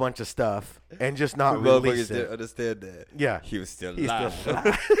record a bunch of stuff and just not release it. Didn't understand that. Yeah, he was still alive.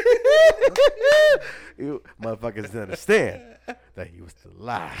 You motherfuckers didn't understand that he was still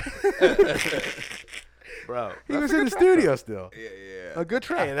alive. Bro, he was in the studio still. Yeah. A good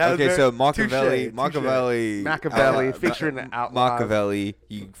track. Okay, so Machiavelli, featuring the Outlaws. Machiavelli,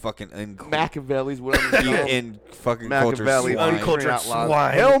 you fucking Machiavelli's whatever you in fucking Machiavelli, culture uncultured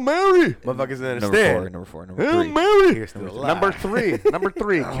swine. Hail Mary. Motherfuckers didn't understand. Number four. Hail Mary. Number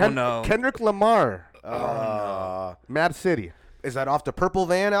three. No. Kendrick Lamar. No. Mad City. Is that off the Purple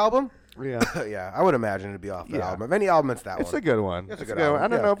Van album? Yeah. Yeah, I would imagine it'd be off that album. If any album, it's that one. It's a good one. It's a good album. I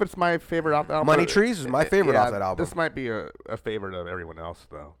don't know if it's my favorite off the album. Money Trees is my favorite off that album. This might be a favorite of everyone else,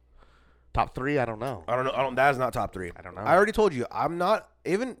 though. Top 3? I don't know. That is not top 3. I don't know. I already told you. I'm not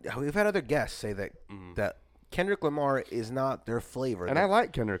even. We've had other guests say that that Kendrick Lamar is not their flavor. And I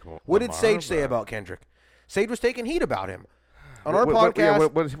like Kendrick Lamar. What did Sage say about Kendrick? Sage was taking heat about him. On our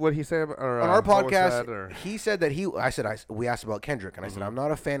podcast, what did he say about, on our podcast, he said that we asked about Kendrick, and I said I'm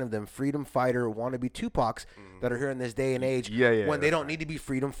not a fan of them freedom fighter wannabe Tupacs that are here in this day and age when they don't need to be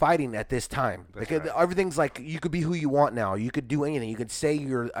freedom fighting at this time. Because everything's like you could be who you want now. You could do anything. You could say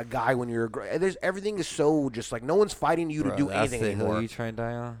you're a guy when you're everything is so just like no one's fighting you to do anything anymore. Hill you trying to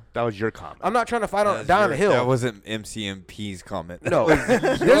die on? That was your comment. I'm not trying to die on a hill. That wasn't MCMP's comment. No,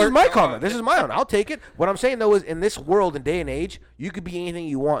 this is my comment. This is my own. I'll take it. What I'm saying though is in this world and day and age, you could be anything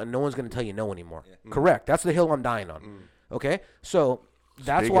you want, and no one's going to tell you no anymore. Yeah. Correct. That's the hill I'm dying on. Okay, so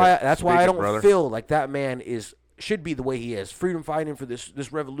that's why I don't feel like that man should be the way he is. Freedom fighting for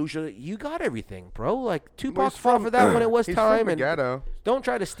this revolution. You got everything, bro. Like Tupac fought for that when it was time, and don't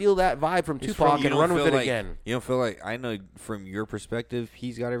try to steal that vibe from Tupac and run with it again. You don't feel like I know from your perspective,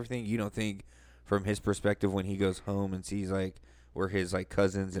 he's got everything. You don't think from his perspective when he goes home and sees like where his like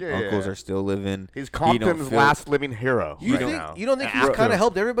cousins and uncles are still living. He's Compton's last living hero. You don't think he's kind of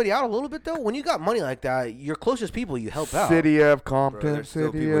helped everybody out a little bit though? When you got money like that, your closest people you help out. City of Compton. Bro, there's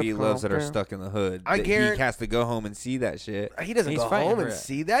still people he loves that are stuck in the hood. He has to go home and see that shit. He doesn't go home and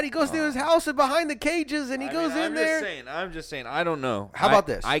see that. He goes to his house and behind the cages and he goes in there. I'm just saying. I don't know. How about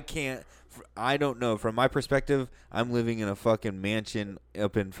this? I don't know. From my perspective, I'm living in a fucking mansion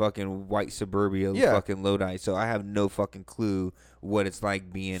up in fucking white suburbia, fucking Lodi. So I have no fucking clue what it's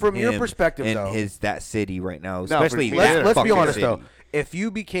like being from your perspective in though. That city right now. Especially let's be honest though. If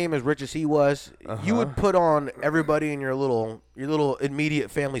you became as rich as he was, you would put on everybody in your little immediate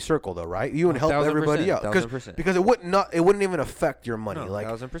family circle though, right? You would help everybody out because it wouldn't even affect your money. No,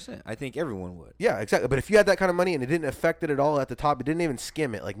 1,000%. I think everyone would. Yeah, exactly. But if you had that kind of money and it didn't affect it at all at the top, it didn't even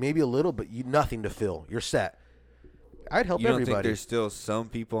skim it, like maybe a little, but nothing to fill. You're set. I'd help everybody. You don't think there's still some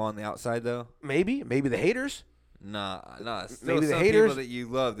people on the outside though? Maybe the haters. Nah. Still maybe the some haters people that you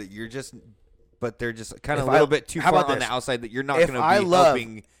love that you're just. But they're just kind of a little bit too far on the outside that you're not going to be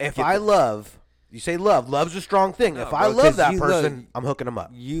helping. You say love's a strong thing. No, if I love that person, I'm hooking them up.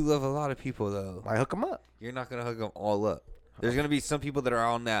 You love a lot of people, though. I hook them up. You're not going to hook them all up. There's going to be some people that are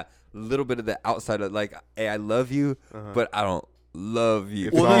on that little bit of the outside of like, hey, I love you, but I don't love you.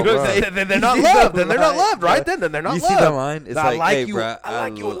 Well, then they're not loved. Then they're not loved, right? Then they're not loved. You see that line? It's I like hey, you. Bro, I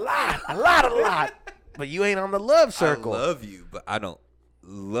like you a lot. But you ain't on the love circle. I love you, but I don't.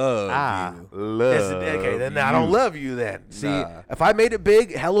 Love you. Okay, then I don't love you then. See, if I made it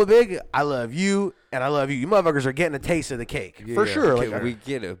big, hella big, I love you and I love you. You motherfuckers are getting a taste of the cake. For sure. Okay, we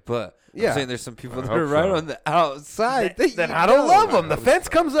get it, but I'm saying there's some people that are right on the outside. Then I don't love them. The fence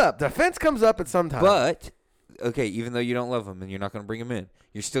comes up. The fence comes up at some time. But, okay, even though you don't love them and you're not going to bring them in,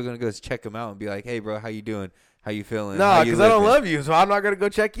 you're still going to go check them out and be like, hey, bro, how you doing? How you feeling? No, because I don't love you, so I'm not going to go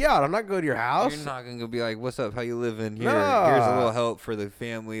check you out. I'm not going to go to your house. You're not going to be like, what's up? How you living? Here's a little help for the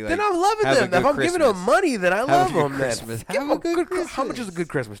family. Like, then I'm loving them. If I'm giving them money, then I love them. Christmas. Have a good Christmas. How much is a good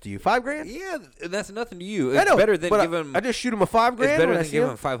Christmas to you? $5,000? Yeah, that's nothing to you. It's better than giving. I just shoot them a $5,000. It's better than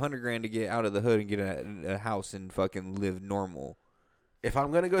giving $500,000 to get out of the hood and get a house and fucking live normal. If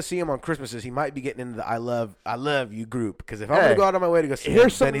I'm going to go see him on Christmases, he might be getting into the I love you group. Because if I'm going to go out on my way to go see him,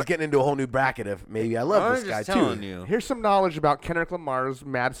 then he's getting into a whole new bracket of maybe I love this guy too. Here's some knowledge about Kendrick Lamar's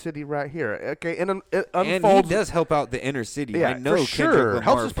Mad City right here. Okay, and it unfolds. And he does help out the inner city. Yeah, I know for sure. Kendrick Lamar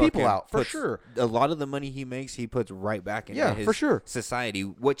helps his people out, for sure. A lot of the money he makes, he puts right back into his society,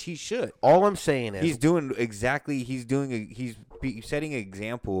 which he should. All I'm saying is he's setting an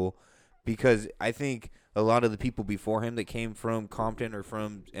example because I think a lot of the people before him that came from Compton or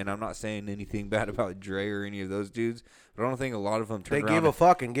from, and I'm not saying anything bad about Dre or any of those dudes, but I don't think a lot of them turned around. They gave a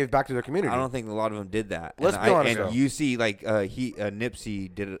fuck and gave back to their community. I don't think a lot of them did that. Let's be honest. And you see, like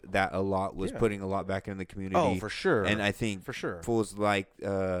Nipsey did that a lot. Was putting a lot back in the community. Oh, for sure. And I think for sure fools like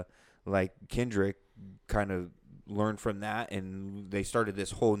Kendrick kind of learned from that, and they started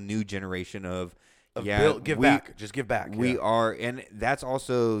this whole new generation of, Give back. Just give back. We are, and that's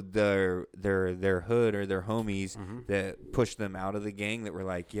also their hood or their homies that pushed them out of the gang. That were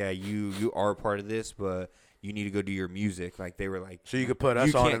like, yeah, you are part of this, but you need to go do your music. Like they were like, so you could put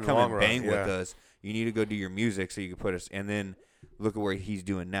us on in the long run. You can't come and bang with us. You need to go do your music so you can put us. And then look at where he's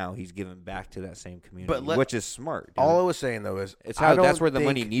doing now. He's giving back to that same community, which is smart. Dude. All I was saying though is that's where the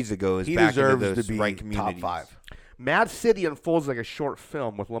money needs to go. Is back into those right communities. Top 5. Mad City unfolds like a short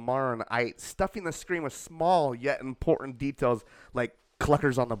film with Lamar and Ike stuffing the screen with small yet important details like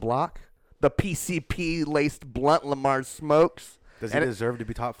cluckers on the block, the PCP-laced blunt Lamar smokes. Does he deserve to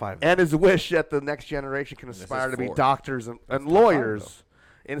be top 5? And his wish that the next generation can aspire to be doctors and lawyers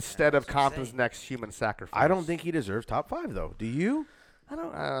instead of Compton's next human sacrifice. I don't think he deserves top 5 though. Do you? I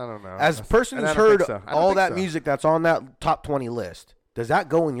don't know. As a person who's heard all that music that's on that top 20 list, does that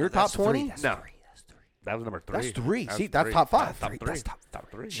go in your top 20? No. That was number 3. That's 3. See, that's top 5. That's top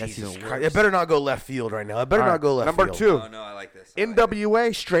 3. Jesus Christ. It better not go left field right now. It better not go left number field. Number 2. Oh, no, I like this.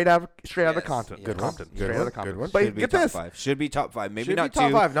 NWA, straight out of Compton. Good Compton. Straight out of Compton. One. But get this. Should be top 5. Maybe should not be top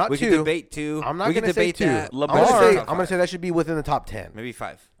 2. Five, not we 2. can debate 2. I'm not going to say 2. That. I'm going to say that should be within the top 10. Maybe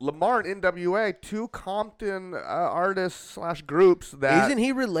 5. Lamar and NWA, 2 Compton artists / groups that. Isn't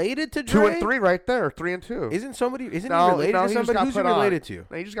he related to Dre? 2 and 3 right there. 3 and 2. Isn't he related to somebody? Who's he related to?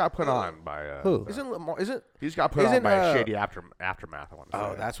 No, he just got put on by. Who? Isn't Lamar? He just got put on by Shady Aftermath. I want to say.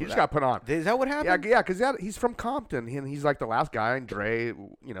 Oh, that's he what just got put on. Is that what happened? Yeah, because he's from Compton, and he's like the last guy. And Dre,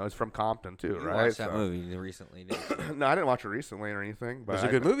 is from Compton too, you right? Watched that movie recently? No, I didn't watch it recently or anything. But it's a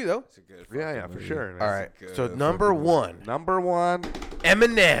good movie though. It's a good. Yeah, movie. for sure. All right. So number 1. Number 1.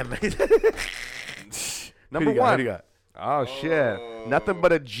 Eminem. Number 1. Who do you got? Oh shit! Nothing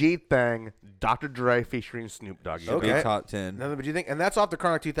but a G thing. Dr. Dre featuring Snoop Dogg. Should be top 10. Nothing but you think, and that's off the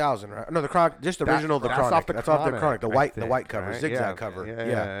Chronic 2000, right? No, the Chronic, just the original, the Chronic. Off the that's Chronic, off the Chronic, the white cover, right? zigzag cover.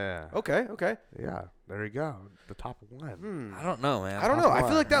 Yeah. Okay. Yeah, there you go. The top 1. I don't know, man. I don't know. I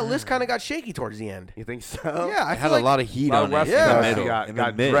feel like that list kind of got shaky towards the end. You think so? Yeah, I it had feel a lot of heat on it. Yeah. In the middle. Got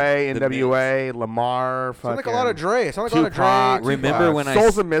Dre, NWA, Lamar. Sounds like a lot of Dre. Sounds like a lot of Dre. Remember when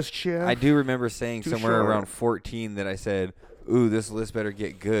Souls of Mischief? I do remember saying somewhere around 14 that I said, ooh, this list better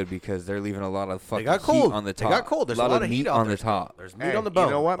get good because they're leaving a lot of fucking heat on the top. They got cold. There's a lot of meat on the top. There's meat on the bone.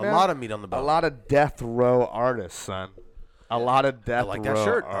 You know what, man? A lot of meat on the bone. A lot of death row artists, son. A lot of death row I like that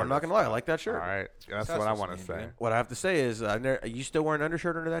shirt. artists. I'm not going to lie. I like that shirt. All right. That's what I want to say. What I have to say is, you still wearing an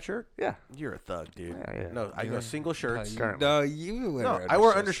undershirt under that shirt? Yeah. You're a thug, dude. Yeah. No, I go single shirts. No, you wear No, I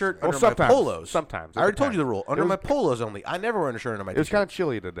wear undershirt under my polos. Sometimes. I already told you the rule. Under my polos only. I never wear an undershirt under my It was t-shirt. kind of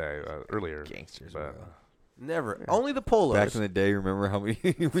chilly today, earlier. Gangsters, but, Never. Yeah. Only the polos. Back in the day, remember how we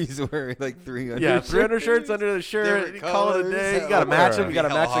used to wear like 3 undershirts? Yeah, 3 undershirts under the shirt. Call it a day. You got to match them. You got to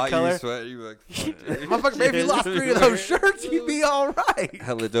match the color. You sweat. You like, motherfucker, maybe you lost 3 of those shirts, you'd be all right.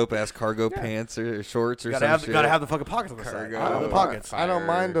 Hella dope ass cargo pants or shorts or gotta something. Gotta have the fucking pockets on the side. The pockets. I don't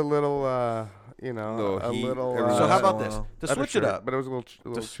mind a little, a little. So how about this? To switch it up. But it was a little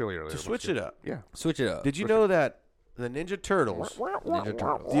chilly earlier. To switch it up. Yeah. Switch it up. Did you know that the Ninja Turtles,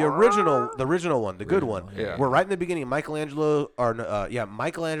 the original one, the good one, were right in the beginning. Michelangelo's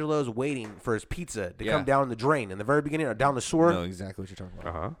waiting for his pizza to come down the drain in the very beginning, or down the sewer. I know exactly what you're talking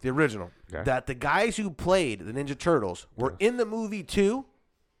about. The original. Okay. That the guys who played the Ninja Turtles were in the movie too.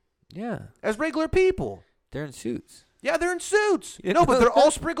 Yeah. As regular people. They're in suits. Yeah, they're in suits. No, but they're all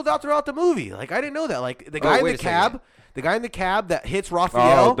sprinkled out throughout the movie. Like, I didn't know that. Like, the guy in the cab. The guy in the cab that hits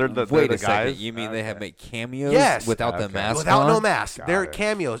Raphael. Oh, they're the Wait a guys. Second. You mean they have made cameos? Yes. Without the mask Without on? no mask. They're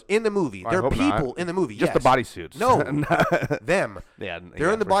cameos in the movie. They're people in the movie. Just the bodysuits. No. Them. Yeah,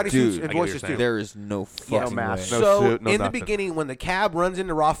 they're in the bodysuits and voices too. There is no fucking mask, way. no suit, no in nothing. the beginning, when the cab runs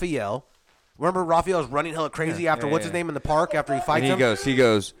into Raphael, remember Raphael's running hella crazy after what's his name in the park after he fights him? He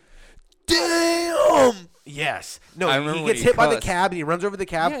goes, damn! Yes. No, I he gets hit by the cab and he runs over the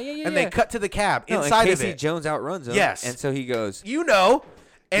cab and they cut to the cab inside and of Casey it. Jones outruns him. Yes. And so he goes. You know.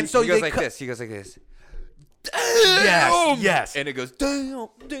 And so he goes they like this. He goes like this. Damn! Yes. And it goes, damn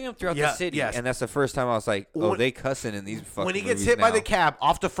throughout the city. Yes. And that's the first time I was like, oh, they cussing in these fucking when he gets movies hit by now. the cab,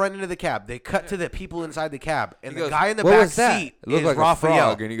 off the front end of the cab, they cut to the people inside the cab. And He the goes, guy in the what back was that? seat It looked is like Raphael. a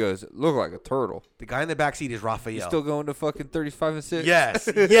frog. And he goes, look like a turtle. The guy in the back seat is Raphael. You still going to fucking 35 and 6? Yes.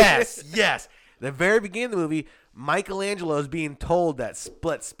 Yes. The very beginning of the movie, Michelangelo is being told that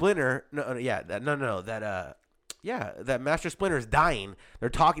Splinter, that Master Splinter is dying. They're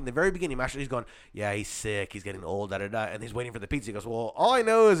talking the very beginning. He's going, yeah, he's sick. He's getting old, and he's waiting for the pizza. He goes, well, all I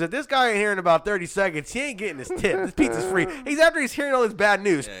know is that this guy ain't here in about 30 seconds. He ain't getting his tip. This pizza's free. He's hearing all this bad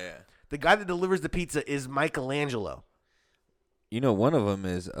news. Yeah. The guy that delivers the pizza is Michelangelo. You know, one of them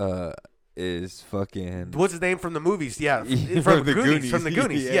is fucking. What's his name from the movies? Yeah, from the Goonies. From the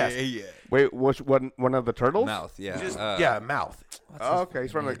Goonies. Yes. Yeah. Wait, which one of the turtles? Mouth. Yeah. Mouth. Oh, okay.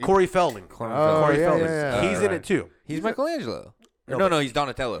 He's from the Corey Feldman. Corey Feldman. Yeah. He's in it too. He's Michelangelo. No, he's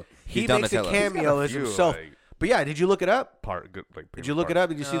Donatello. He makes a cameo as himself. But yeah, did you look it up? Did you look it up?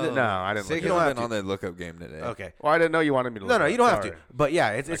 Did you see that? No, I didn't. You don't have on the lookup game today. Okay. Well, I didn't know you wanted me to. No, you don't have to. But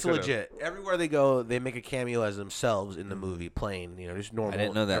yeah, it's legit. Everywhere they go, they make a cameo as themselves in the movie, playing. Just normal. I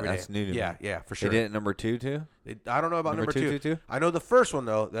didn't know that. Everyday. That's new to me. Yeah, for sure. They did it number 2 too. I don't know about number two. Two? I know the first one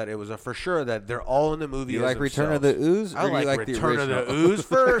though, that it was for sure that they're all in the movie. You as like Return of themselves. the Ooze? I like Return of the Ooze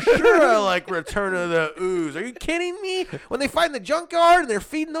for sure. I like Return of the Ooze. Are you kidding me? When they find the junkyard and they're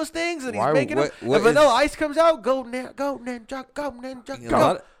feeding those things and he's making them, and Vanilla Ice comes out. Go ninja, go.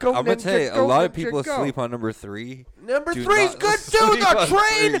 I'm gonna tell you, a lot of people sleep on number 3. Number 3's good too.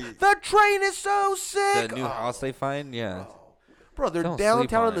 The train is so sick. The new house they find, yeah. Bro, they're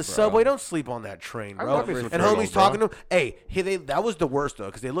downtown on the subway. Don't sleep on that train, bro. And homie's talking to him. Hey, that was the worst, though,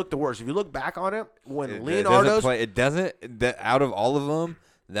 because they look the worst. If you look back on it, when Leonardo's... Out of all of them,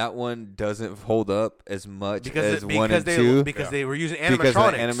 that one doesn't hold up as much as 1 and 2. Because they were using animatronics.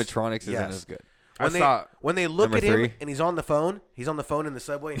 Because the animatronics isn't as good. When they look at him and he's on the phone in the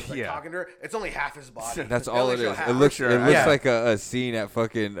subway and he's talking to her, it's only half his body. That's all it is. It looks like a scene at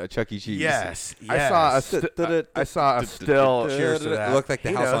fucking Chuck E. Cheese. Yes. I saw a still. Cheers to that. It looked like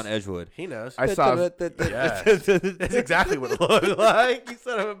the house on Edgewood. He knows. I saw. That's exactly what it looked like. You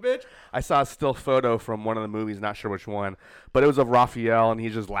son of a bitch. I saw a still photo from one of the movies, not sure which one, but it was of Raphael, and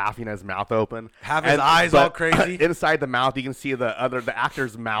he's just laughing, his mouth open. Have his eyes all crazy. Inside the mouth, you can see the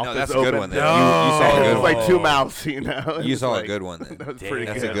actor's mouth is that's open. A good one. Then. You saw a good one. Like 2 mouths, You saw a good one then.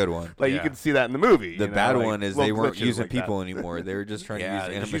 That's a good one. Like you can see that in the movie. The bad one is they weren't using people anymore. They were just trying to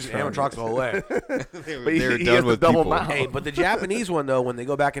use animatronics the whole way. They were done with people. Hey, but the Japanese one though, when they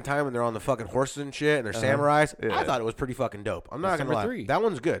go back in time and they're on the fucking horses and shit and they're samurais, I thought it was pretty fucking dope. I'm not gonna lie. 3. That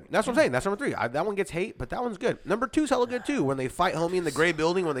one's good. That's what I'm saying. That's number 3. That one gets hate, but that one's good. Number 2's hella good too. When they fight homie in the gray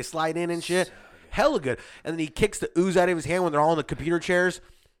building, when they slide in and shit, hella good. And then he kicks the ooze out of his hand when they're all in the computer chairs.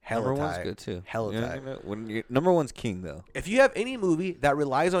 Hella number tight. 1's good too. Hella tight. Number 1's king though. If you have any movie that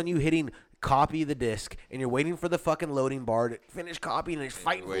relies on you hitting copy the disc and you're waiting for the fucking loading bar to finish copying and it's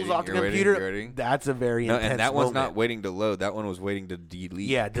fighting fools off the computer, that's a very intense and that one's moment. not waiting to load. That one was waiting to delete.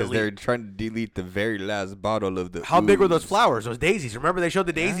 Yeah, because they're trying to delete the very last bottle of the. How big were those flowers? Those daisies? Remember they showed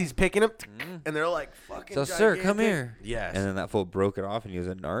the daisies picking them, and they're like fucking. So sir, come here. Yes. And then that fool broke it off and he was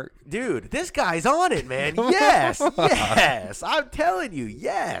a narc. Dude, this guy's on it, man. Yes, yes. I'm telling you,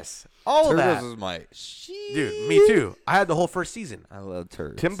 yes. All of that. Turtles is my dude. Me too. I had the whole first season. I love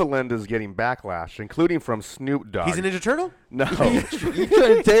turtles. Timbaland is getting backlash, including from Snoop Dogg. He's a Ninja Turtle? No. you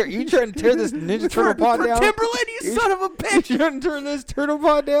trying to tear this Ninja Turtle pod down? Timberland, you son of a bitch! You trying to turn this turtle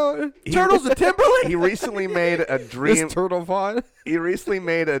pod down? Turtles a Timberland? He recently made a dream. This turtle pod. He recently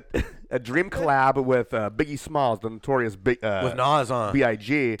made a dream collab with Biggie Smalls, the notorious with Nas on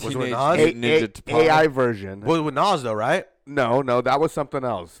B.I.G. Was with Nas? AI version. Was with Nas though, right? No, that was something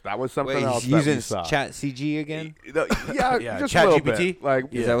else. That was something else. He's using Chat CG again? Yeah, just Chat a little GPT. bit.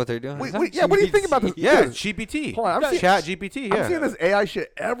 Like, is that what they're doing? What do you think about this? Yeah, GPT. Hold on, Chat GPT. Yeah, I'm seeing this AI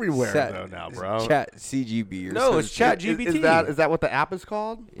shit everywhere though now, bro. Chat CGB. No, it's Chat GPT. Is that what the app is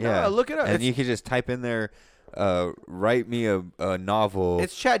called? Yeah, look it up. And you can just type in there. Write me a novel.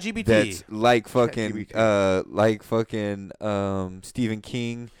 It's Chat GPT. That's like fucking Stephen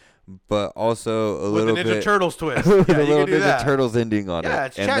King, but also a little bit Ninja with Turtles twist. With a little Ninja Turtles ending on it. Yeah,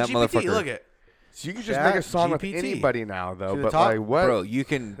 it's and Chat that GPT. Look it. So you can just make a song with anybody now, though. But top? like what? Bro, you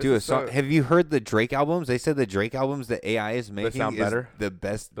can do a song. Have you heard the Drake albums? They said the Drake albums that AI is making is the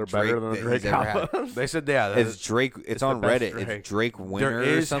best. They're better than the Drake albums. They said it's Drake. It's on Reddit. It's Drake Winner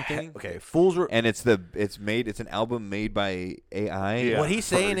or something. Okay, fools. And it's an album made by AI. Yeah. What he's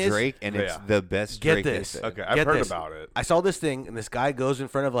saying is Drake, and it's the best. Get Drake this. Okay, I've heard about it. I saw this thing, and this guy goes in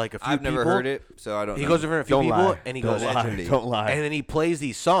front of like a few people. I've never heard it, so I don't. He goes in front of a few people, and he goes, "Don't lie." And then he plays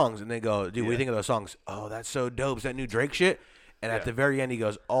these songs, and they go, "Dude, what do you think of those songs?" Oh, that's so dope. Is that new Drake shit? And at the very end, he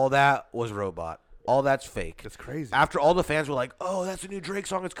goes, all that was robot. All that's fake. That's crazy. After all the fans were like, oh, that's a new Drake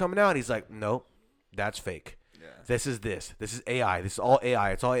song that's coming out. He's like, nope, that's fake. Yeah. This is AI. This is all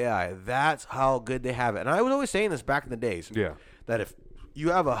AI. It's all AI. That's how good they have it. And I was always saying this back in the days. Yeah. That if you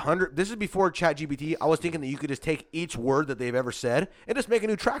have 100, this is before ChatGPT, I was thinking that you could just take each word that they've ever said and just make a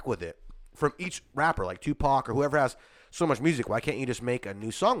new track with it from each rapper, like Tupac or whoever has so much music. Why can't you just make a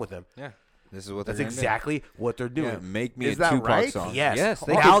new song with them? Yeah. This is what That's exactly what they're doing. Yeah, make me is a Tupac right? song. Yes.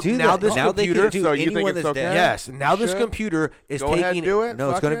 They now, can do now that. this Now computer. they can do so you anyone think it's that's okay? dead. Yes. Now this computer is Go taking. ahead and do it. No,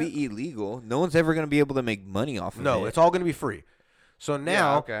 it's Fuck going to it. be illegal. No one's ever going to be able to make money off of it. No, it's all going to be free. So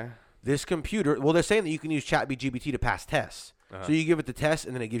now, this computer. Well, they're saying that you can use ChatGPT to pass tests. So you give it the test,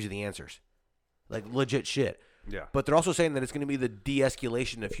 and then it gives you the answers, like legit shit. Yeah. But they're also saying that it's going to be the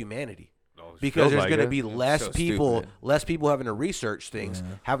de-escalation of humanity. Because there's going to be less people having to research things,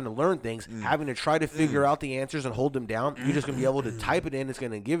 having to learn things, having to try to figure out the answers and hold them down. You're just going to be able to type it in. It's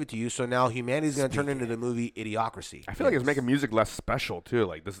going to give it to you. So now humanity's going to turn into the movie Idiocracy. I feel like it's making music less special too.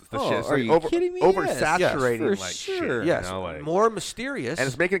 Like this shit. Are you kidding me? Oversaturating, yes, like sure. shit. Yes, You know, like, more mysterious, and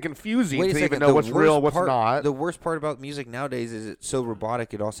it's making it confusing Wait a to second, even know what's real, what's not. The worst part about music nowadays is it's so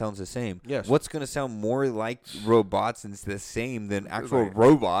robotic. It all sounds the same. Yes. What's going to sound more like robots and the same than actual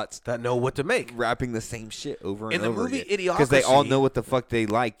robots that know what to make, rapping the same shit over and in the over movie again. Idiocracy, because they all know what the fuck they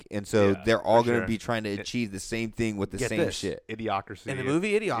like, and so they're all going to sure. be trying to achieve the same thing with the same shit. Idiocracy. In the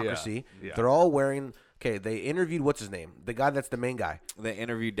movie Idiocracy, they're all wearing. Okay, they interviewed what's his name, the guy that's the main guy. They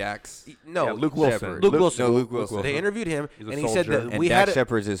interviewed Dax. No, Luke Wilson. Luke Wilson. No, Luke Wilson. They interviewed him, He's a and he said soldier. that And we Dax had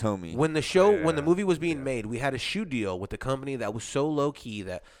Shepard's his homie. when the movie was being made, we had a shoe deal with the company that was so low key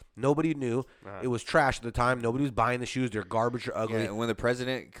that nobody knew. It was trash at the time. Nobody was buying the shoes. They're garbage or ugly. Yeah, and when the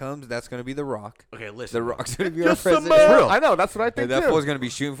president comes, that's going to be The Rock. Okay, listen. The Rock's going to be our Just president. some, real. I know. That's what I think And that too. fool's going to be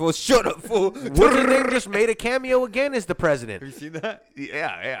shooting fools. Shut up, fool. What's his name just made a cameo again as the president. Have you seen that?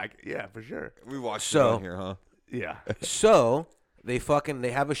 Yeah, for sure. We watched So- it on here, huh? Yeah. So they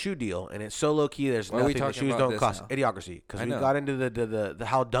have a shoe deal, and it's so low key. There's Why are we nothing. The talking shoes about don't this cost. now? Idiocracy, because I we know. got into the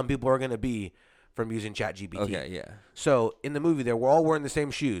how dumb people are going to be from using ChatGPT. Okay, yeah. So in the movie, they were all wearing the same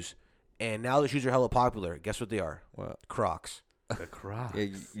shoes, and now the shoes are hella popular. Guess what they are? What? Crocs. The Crocs. Yeah,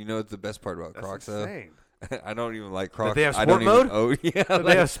 you know what's the best part about That's Crocs, insane. though? I don't even like Crocs. they have I sport don't mode? Even, oh, yeah. Do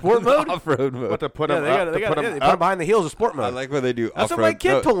they have sport mode? Off-road mode. What to put Yeah, them they up? got they put put them them behind the heels of sport mode. I like when they do That's off-road. what my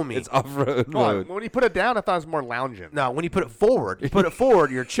kid told me. It's off-road Come on, mode. when you put it down, I thought it was more lounging. No, when you put it forward,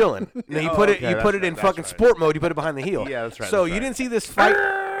 you're chilling. Then you Oh, put it, okay, you that's put it right, in that's fucking right. sport mode. You put it behind the heel. Yeah, that's right, So that's you right. didn't see this fight?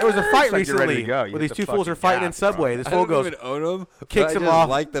 There was a fight It's like you're ready to recently go. You where hit these the two fools are fucking fighting in gas, bro. Subway. This I fool don't goes, even own them. kicks but him I just off,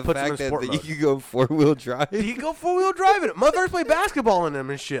 like the puts him fact in that sport you mode. can go 4-wheel drive. you can go 4-wheel driving it. Motherfuckers play basketball in them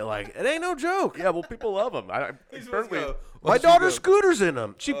and shit. Like, it ain't no joke. Yeah, well, people love them. My daughter scooters in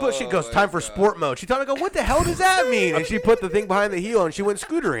them. She goes, time for sport mode. She told me, I go, what the hell does that mean? And she put the thing behind the heel and she went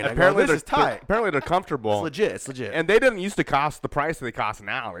scootering. Apparently, this is tight. Apparently, they're comfortable. It's legit. And they didn't used to cost the price that they cost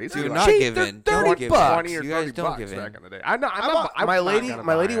now. They used to Do be not like give they're in. 30 Don't give bucks. in. 20 or You guys 30 don't bucks give in. back in the day. I know.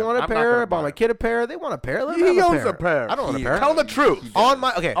 my lady wanted a pair. I bought my kid a pair. They want a pair. Let them He have owns a pair. I don't want a pair. Tell the truth. On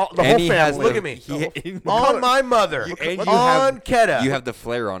my the whole And he has family. Look the- at me. he- On my mother. And you on Keta. You have the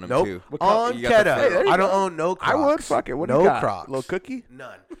flare on them, Nope. too. On You got the Keta. flare. there you I don't go. own no Crocs. I would. Fuck it. What do no you got? Crocs. Little cookie?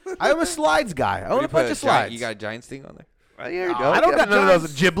 None. I'm a slides guy. I own You a bunch put of slides. You got a giant sting on there? Here you go. I don't Get got a none of those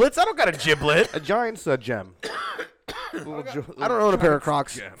Giants- giblets. I don't got a giblet. A Giants gem. I don't own a pair of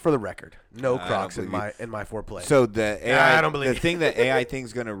Crocs for the record. No I Crocs don't in believe my foreplay. So the AI, I don't believe the you. thing that AI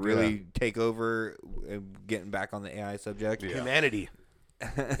thing's going to really take over, getting back on the AI subject, humanity.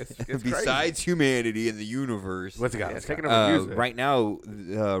 It's besides humanity in the universe. What's it got? Yeah, Let's it's taking go. over music. Right now,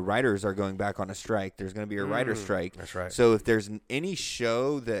 writers are going back on a strike. There's going to be a writer's strike. That's right. So if there's any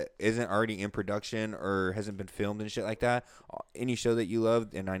show that isn't already in production or hasn't been filmed and shit like that, any show that you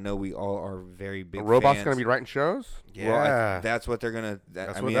loved, and I know we all are very big A robot's fans. going to be writing shows? Yeah. That's what they're gonna.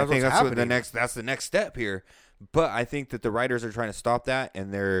 That's I what- mean, that's I think what's that's what the happening. next. That's the next step here. But I think that the writers are trying to stop that,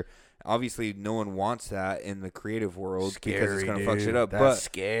 and they're obviously no one wants that in the creative world because it's gonna fuck shit up. That's but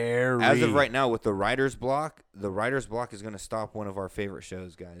scary. as of right now, with the writer's block is gonna stop one of our favorite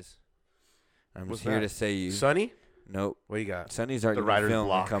shows, guys. I'm What's just here that? to say you. Sunny? Nope. What do you got? Sunny's already The writer's filmed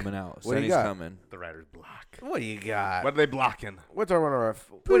block. and coming out. What do you Sunny's got? coming. The writer's block. What do you got? What are they blocking? What's our one of our?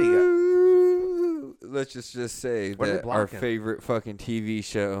 What do you Let's just say What are they that our blocking? favorite fucking TV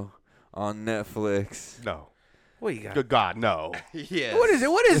show on Netflix. No. got? What do you got? Good God, no. Yes. What is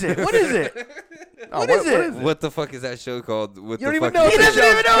it? What is it? What is it? What is it? What the fuck is that show called? With You don't the even fucking know He the doesn't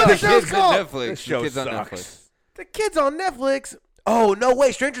even know what the show's kids called. on Netflix. This show The kids on sucks. Netflix. The kids on Netflix. Oh no!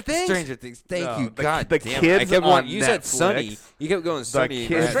 Wait, Stranger Things. Stranger Things. Thank No, you. the- God the damn it. kids I kept on going. You said Netflix. Sunny. You kept going Sunny.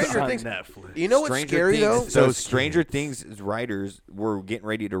 kids and I- Stranger on Things. Netflix. You know what's Stranger scary Things, though? So Those Stranger Things writers were getting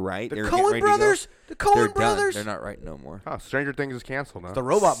ready to write. The They were getting Coen ready to go. brothers. The They're Coen done. brothers. They're not writing no more. Oh, Stranger Things is canceled now. The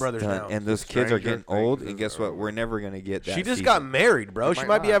Robot Brothers Done. now. And those kids are Stranger getting old. Things And is guess what? over. We're never gonna get that. She just season. got married, bro. She might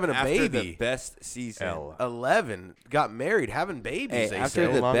might be not. having a After baby. the best season. 11 got married, having babies. Hey, they after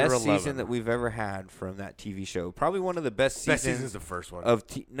say. the longer best 11. season that we've ever had from that TV show, probably one of the best Best seasons season's the first one. of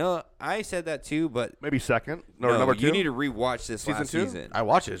no, I said that too, but Maybe second. no, number two. you need to rewatch this Season last two? season. I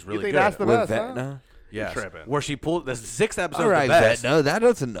watch it. It's really think good. that's the With best, huh? Vecna. Yes. tripping. Where she pulled the 6th episode. All right, the best. no,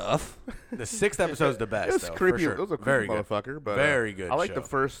 that's enough. The 6th episode is the best. It's though, creepy. For sure. It was a very creepy good. motherfucker, but very good. I like show. the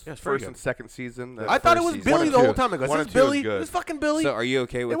first and second season. I thought it was Billy the whole time. I go, is this Billy? This fucking Billy? So are you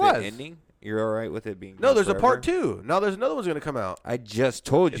okay with it ending? You're all right with it being No, there's forever? a part 2. Now there's another one's going to come out. I just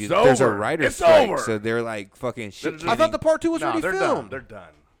told you It's there's a over. writer's It's strike, over. so they're like fucking shit. I thought the part 2 was already they're filmed. Done. They're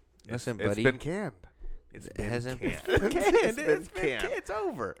done. Listen, It's buddy. been canned. It hasn't It's canned. It's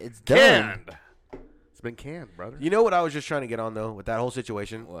over. It's done. Canned. It's been canned, brother. You know what I was just trying to get on, though, with that whole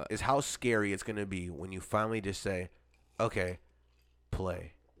situation? What? Is how scary it's going to be when you finally just say, okay,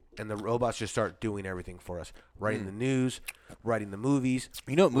 play. And the robots just start doing everything for us. Writing the news, writing the movies.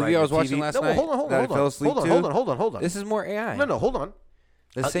 You know what movie writing I was the watching TV. last No, night? hold on. that I fell asleep to? Hold on. This is more AI. No, hold on.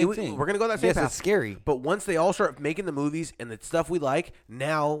 The same thing. We're going to go that same yes, path. it's scary. But once they all start making the movies and the stuff we like,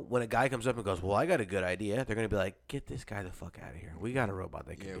 now when a guy comes up and goes, well, I got a good idea, they're going to be like, get this guy the fuck out of here. We got a robot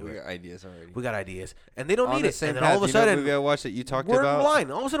that can do we it. got ideas already. We got ideas. And they don't On need the it. same And then path, all of a you know sudden, movie I watched that you talked we're about? in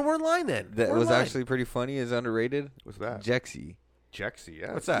line. All of a sudden, we're in line then. That We're in was line. actually pretty funny. Is underrated. What's that? Jexy. Jexy,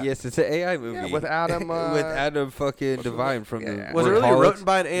 yeah. What's that? Yes, it's an AI movie. Yeah, with Adam. with Adam fucking Devine from the. Was it really Workaholics. written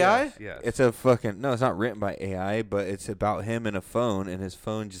by an AI? Yes. It's a fucking no. It's not written by AI, but it's about him and a phone, and his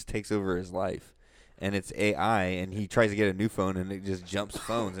phone just takes over his life, and it's AI, and he tries to get a new phone, and it just jumps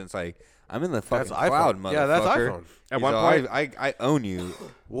phones, and it's like I'm in the fucking That's cloud, iPhone. motherfucker. Yeah, that's iPhone. At He's one all, point- I own you.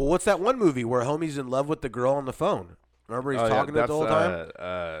 Well, what's that one movie where homie's in love with the girl on the phone? Remember he's talking to it the whole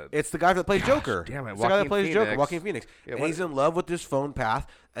time? It's the guy that plays Joker. Damn it, It's the guy that Joaquin plays Joker, Phoenix. Joaquin Phoenix. Yeah, and what- he's in love with this phone path,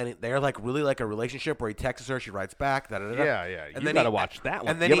 and they're like really like a relationship where he texts her, she writes back. Da, da, da, da. Yeah. And You then gotta he- watch that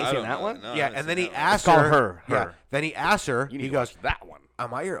one. And then You he, haven't seen that one? No, I yeah, haven't and then seen he that one. asks It's called her. Her. Yeah, then he asks her. You need He to goes, watch that one.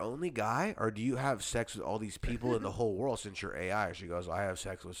 am I your only guy, or do you have sex with all these people in the whole world since you're AI? She goes, I have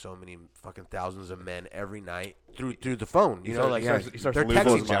sex with so many fucking thousands of men every night through the phone. You know, like He starts they're losing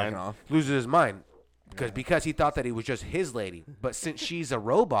texting his back. mind. Loses his mind because he thought that he was just his lady. But since she's a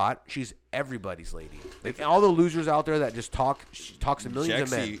robot, she's everybody's lady. Like all the losers out there that just she talks to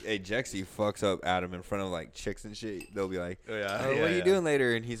millions of men. Hey, Jexy fucks up Adam in front of like chicks and shit. They'll be like, Oh, yeah. what are you doing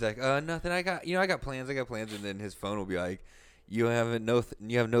later? And he's like, nothing. I got plans. And then his phone will be like, you have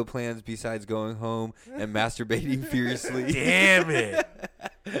no plans besides going home and masturbating furiously. Damn it!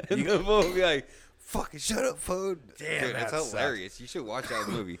 And the phone will be like, fucking shut up, phone. Damn, Dude, that's that sucks. hilarious. You should watch that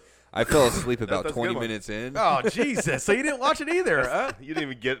movie. I fell asleep about That's a 20 good one. minutes in. Oh Jesus! So you didn't watch it either, huh? You didn't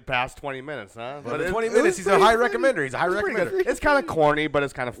even get past 20 minutes, huh? But it- 20 it minutes, was he's a pretty- high recommender. He's a high it's pretty recommender. good. It's kind of corny, but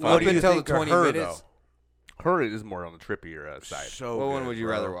it's kind of fun. What do you tell think the of 20 her, minutes? Her is more on the trippier side. So What one good, would you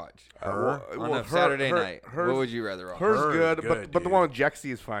bro. rather watch? Her? On a Saturday night. hers- What would you rather watch? Hers Her's good, good, but the dude. one with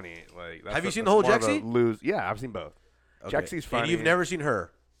Jexy is funny. Like, Have you seen the whole Jexy? Yeah, I've seen both. Okay. Jexy's funny. And you've never seen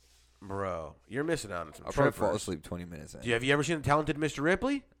her, bro. You're missing out on some. I'll probably fall trippers. asleep 20 minutes in. Have you ever seen the Talented Mr.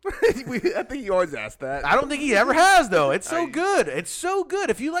 Ripley? I think you always ask that. I don't think he ever has though. It's so good. It's so good.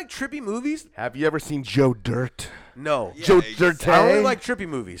 If you like trippy movies, Have you ever seen Joe Dirt? no. Yeah, Joe exactly. Dirt. I don't really like trippy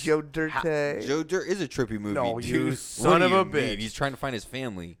movies. Joe Dirt. Joe Dirt is a trippy movie. No, dude. you What son do of you a mean? bitch. He's trying to find his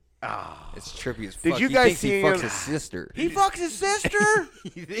family. Ah. It's trippy as fuck. Did you He guys thinks see he any fucks of- his sister? He fucks his sister.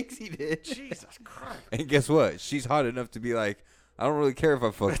 He thinks he did. Jesus Christ. And guess what? She's hot enough to be like, I don't really care if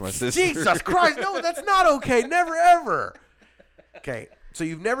I fucked my sister. Jesus Christ. No, that's not okay. Never ever. Okay. So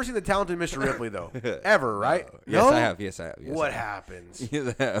you've never seen the Talented Mr. Ripley though, ever, right? Yes, No? I have. Yes, I have. Yes, What I have. happens?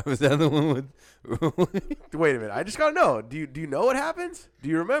 Was that the one with? Wait a minute. I just gotta know. Do you know what happens? Do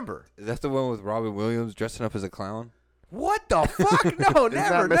you remember? Is that the one with Robin Williams dressing up as a clown? What the fuck? No, Isn't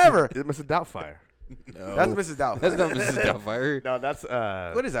never, that never. Mrs. Doubtfire. No, That's Mrs. Doubtfire. That's not Mrs. Doubtfire. No, that's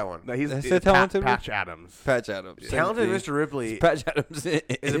What is that one? No, he's That's it's the Talented Patch Adams. Patch Adams. Same Talented thing. Mr. Ripley Patch Adams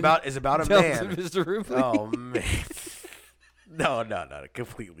is about a Talented man. Mr. Ripley. Oh man. No,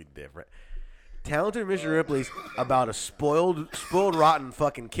 completely different. Talented Mr. Ripley's about a spoiled, rotten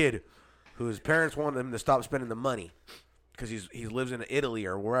fucking kid whose parents wanted him to stop spending the money because he lives in Italy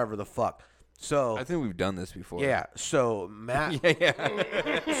or wherever the fuck. So I think we've done this before. yeah. So Matt.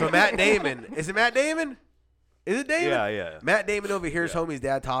 yeah. So Matt Damon. Is it Matt Damon? Is it Damon? Yeah. Matt Damon overhears homie's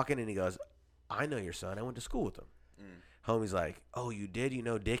dad talking, and he goes, I know your son. I went to school with him. Homie's like, oh, you did? You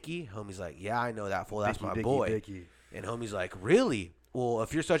know Dickie? Homie's like, yeah, I know that fool. That's my boy. Dickie. And homie's like, really? Well,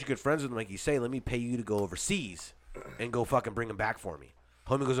 if you're such good friends with him like you say, let me pay you to go overseas and go fucking bring him back for me.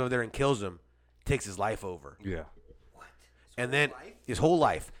 Homie goes over there and kills him, takes his life over. Yeah. And then his whole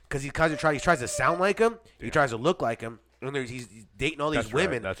life, because he tries to sound like him, he tries to look like him, and he's dating all these That's right,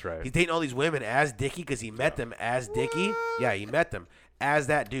 women. that's right. He's dating all these women as Dickie because he met them as Dickie. Yeah, he met them as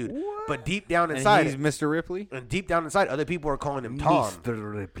that dude. But deep down inside, And he's Mr. Ripley? and deep down inside, other people are calling him Tom.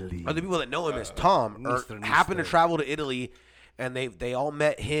 Mr. Ripley. Other people that know him as Tom or Mr. happen to travel to Italy and they all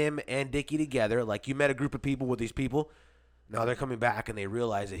met him and Dickie together. Like, you met a group of people with these people. Now they're coming back, and they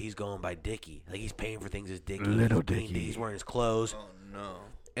realize that he's going by Dickie. Like, he's paying for things as Dickie. Little Dickie. He's wearing his clothes. Oh, no.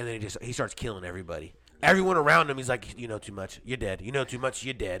 And then he starts killing everybody. Everyone around him, he's like, you know too much, you're dead. You know too much,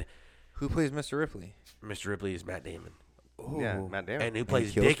 you're dead. Who plays Mr. Ripley? Mr. Ripley is Matt Damon. Ooh. Yeah, Matt Damon. And who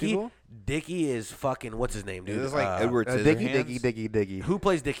plays kills Dickie? people? Dickie is fucking, what's his name, dude? It's like Edward Scissorhands. Dickie. Who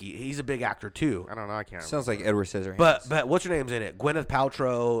plays Dickie? He's a big actor, too. I don't know. I can't Sounds like Edward Scissorhands. But what's your name's in it? Gwyneth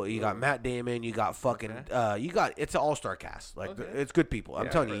Paltrow. You got Matt Damon. You got fucking. It's an all-star cast. Like it's good people. I'm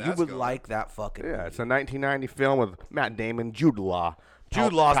telling you, you would like that fucking. Yeah, it's a 1990 film with Matt Damon, Jude Law.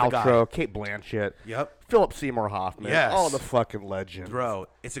 Jude Law's the guy. Kate Blanchett. Yep. Philip Seymour Hoffman. Yes. All the fucking legends. Bro,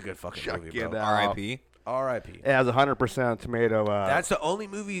 it's a good fucking movie, bro. R.I.P. R.I.P. It has 100% tomato. That's the only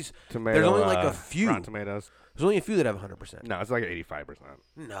movies. Tomato, there's only like a few. Rotten Tomatoes. There's only a few that have 100%. No, it's like 85%.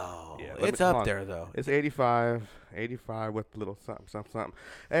 No, Yeah, it's up there though. It's 85 with a little something.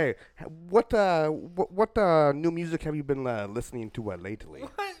 Hey, what new music have you been listening to lately?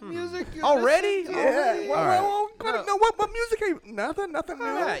 What music? Already? Yeah. What music? Have you, nothing new.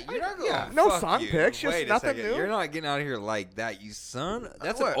 Right, you're not going. No song picks. Just Wait nothing a second. new. You're not getting out of here like that, you son.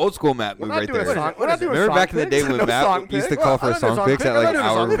 That's What? an old school Matt We're move not right doing there. a song. We're not doing Remember song back in the day picks? when No song Matt used to pick? call for I'm a song picks at like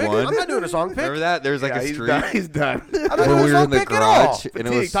hour I'm 1? not doing a song pick. Remember that? There was like a street. He's done. When we were in the garage and it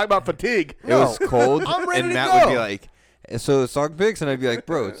Fatigue. was Talk about fatigue. it was cold, I'm ready and to Matt go. would be like, "So song picks," and I'd be like,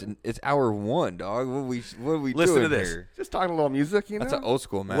 "Bro, it's hour 1, dog. What are we Listen doing to this. here?" Just talking a little music, you know. That's an old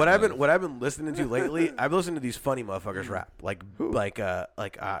school Matt. What I've move. been listening to lately, I've listened to these funny motherfuckers rap.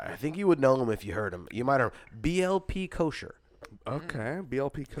 I think you would know him if you heard him. You might have heard BLP Kosher. Okay,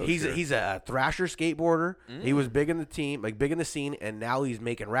 BLP Kosher. He's a thrasher skateboarder. He was big in the team, like big in the scene, and now he's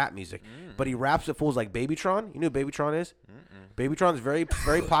making rap music. But he raps at fools like Babytron. You know who Babytron is? Babytron's very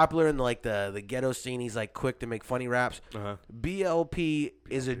popular in like the ghetto scene. He's like quick to make funny raps. BLP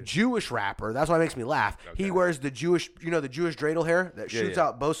is a Jewish rapper. That's why it makes me laugh. Okay. He wears the Jewish dreidel hair that shoots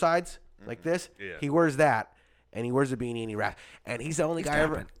out both sides like this. Yeah. He wears that, and he wears a beanie and he raps. And he's the only guy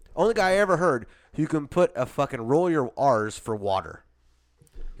I ever heard who can put a fucking roll your R's for water.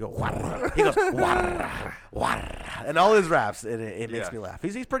 He goes water, and all his raps, and it makes me laugh.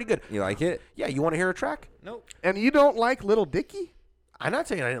 He's pretty good. You like it? Yeah, you want to hear a track? Nope. And you don't like Little Dicky? I'm not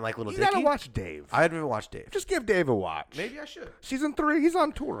saying I didn't like Little Dicky. You gotta watch Dave. I haven't even watched Dave. Just give Dave a watch. Maybe I should. Season 3, he's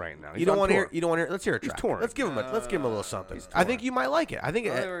on tour right now. You don't want to hear? Let's hear a track. He's touring. Let's give him a little something. I think you might like it. I think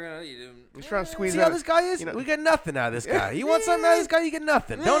he's trying to squeeze see out. how this guy is? We get nothing out of this guy. You want something out of this guy? You get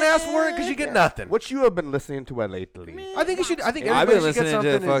nothing. Don't ask for it because you get nothing. What you have been listening to lately? I think you should. I think I've been everybody should get listening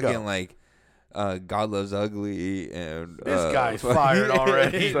to something fucking like God Loves Ugly and this guy's fired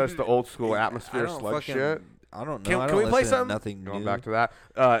already. That's the old school atmosphere slug shit. I don't know. Can we play something? Nothing Going new. back to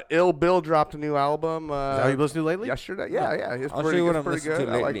that. Ill Bill dropped a new album. Is that what you listened to lately? Yesterday. Yeah. It's I'll pretty, show you what it's I'm pretty listening good.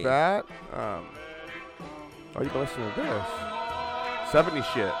 to I like lately. that. You've been listening to this. 70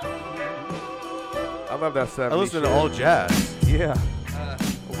 shit. I love that 70 I listen shit. to all jazz. Yeah.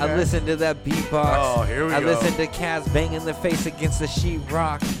 I listen to that beatbox. Oh, here we I go. listen to cats banging their face against the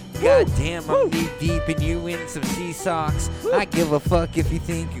sheetrock. God damn, I'm knee deep and you in some sea socks. I give a fuck if you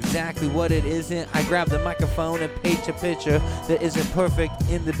think exactly what it isn't. I grab the microphone and paint a picture that isn't perfect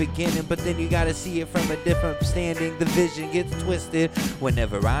in the beginning, but then you gotta see it from a different standing. The vision gets twisted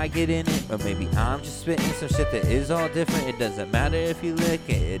whenever I get in it, or maybe I'm just spitting some shit that is all different. It doesn't matter if you lick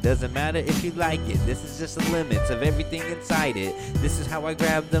it, it doesn't matter if you like it. This is just the limits of everything inside it. This is how I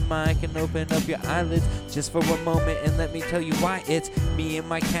grab the mic and open up your eyelids just for a moment and let me tell you why it's me and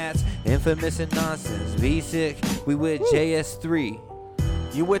my cats. Infamous and nonsense. Be sick. We with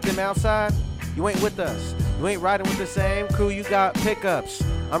JS3. You with them outside? You ain't with us. You ain't riding with the same crew. You got pickups.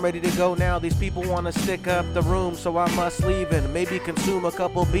 I'm ready to go now. These people want to stick up the room, so I must leave and maybe consume a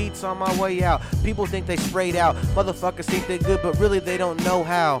couple beats on my way out. People think they sprayed out. Motherfuckers think they're good, but really they don't know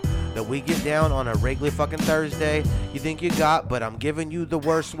how. That we get down on a regular fucking Thursday. You think you got, but I'm giving you the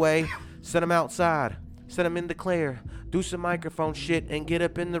worst way. Send them outside. Send them in the clear. Do some microphone shit and get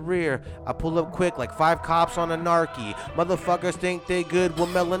up in the rear. I pull up quick like 5 cops on a narky. Motherfuckers think they good, will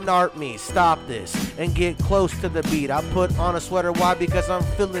melanart me. Stop this and get close to the beat. I put on a sweater, why? Because I'm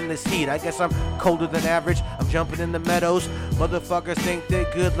feeling this heat. I guess I'm colder than average. I'm jumping in the meadows. Motherfuckers think they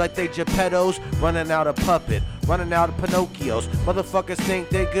good like they Geppettos. Running out of puppet, running out of Pinocchios. Motherfuckers think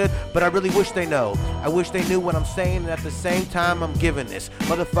they good, but I really wish they know. I wish they knew what I'm saying, and at the same time I'm giving this.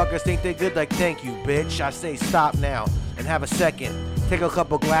 Motherfuckers think they good like thank you, bitch. I say stop now and have a second. Take a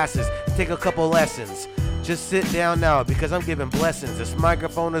couple glasses, take a couple lessons. Just sit down now because I'm giving blessings. This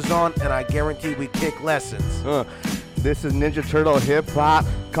microphone is on and I guarantee we kick lessons. This is Ninja Turtle hip hop.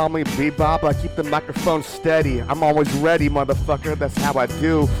 Call me Bebop. I keep the microphone steady. I'm always ready, motherfucker. That's how I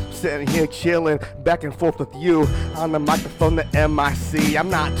do. Sitting here chilling, back and forth with you. On the microphone, the MIC. I'm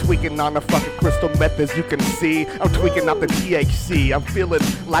not tweaking on the fucking crystal methods you can see. I'm tweaking out the THC. I'm feeling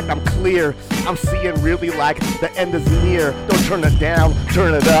like I'm clear. I'm seeing really like the end is near. Don't turn it down,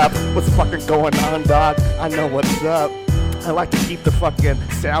 turn it up. What's fucking going on, dog? I know what's up. I like to keep the fucking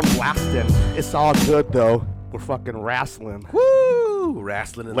sound blasting. It's all good though. We're fucking wrestling. Woo!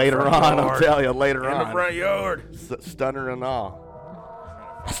 Wrestling in later the front on, yard. I'll tell you later in on. In the front yard. Stunner and all.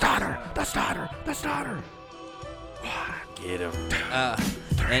 The starter. Get him.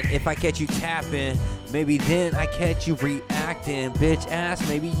 And if I catch you tapping, maybe then I catch you reacting. Bitch ass,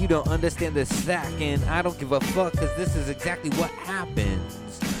 maybe you don't understand the sacking. I don't give a fuck, cause this is exactly what happens.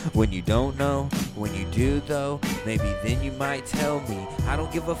 When you don't know, when you do though, maybe then you might tell me. I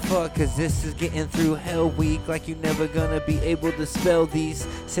don't give a fuck, cause this is getting through hell week. Like you never gonna be able to spell these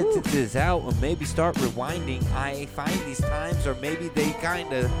sentences out. Or maybe start rewinding. I find these times, or maybe they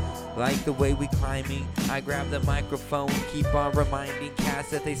kinda like the way we climbing. I grab the microphone, keep on reminding cats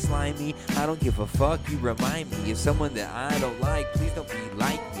that they slimy. I don't give a fuck, you remind me of someone that I don't like. Please don't be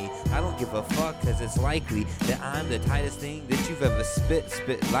like me. I don't give a fuck, cause it's likely that I'm the tightest thing that you've ever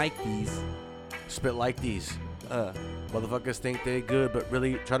spit like these. Spit like these. Motherfuckers think they good, but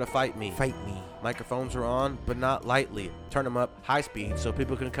really try to fight me. Microphones are on, but not lightly. Turn them up high speed so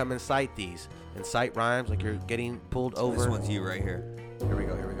people can come and cite these. And cite rhymes like you're getting pulled over. This one's you right here. Here we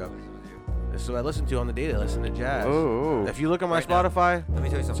go. This is what I listen to on the daily. I listen to jazz. Ooh. If you look on my Right now, Spotify, let me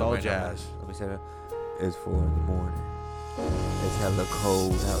tell you something. it's all right jazz. Now, let me say that. It's 4 in the morning. It's hella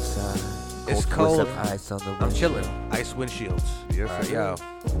cold outside. It's With cold. some ice on the windshield. I'm chilling. Ice windshields. Yes, All right, sir. yo.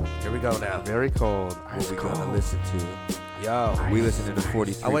 Here we go now. Very cold. What we gonna listen to? Yo. We listen to the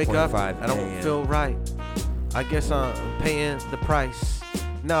 43.5. I wake up. I don't AM. feel right. I guess I'm paying the price.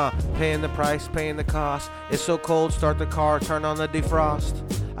 Nah, paying the price, paying the cost. It's so cold, start the car, turn on the defrost.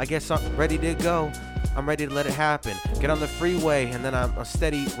 I guess I'm ready to go. I'm ready to let it happen. Get on the freeway and then I'm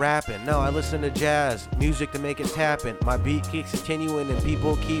steady rapping. No, I listen to jazz, music to make it tapping. My beat keeps continuing and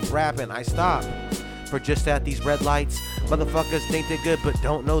people keep rapping. I stop for just at these red lights. Motherfuckers think they're good but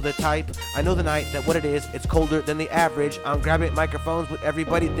don't know the type. I know the night that what it is, it's colder than the average. I'm grabbing microphones but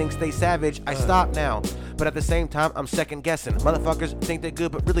everybody thinks they savage. I stop now, but at the same time I'm second guessing. Motherfuckers think they're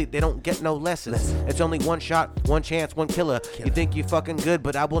good but really they don't get no lessons. It's only one shot, one chance, one killer. You think you fucking good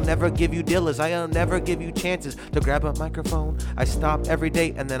but I will never give you dealers. I'll never give you chances to grab a microphone. I stop every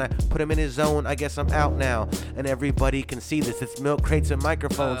day and then I put him in his zone. I guess I'm out now and everybody can see this. It's Milkcrates and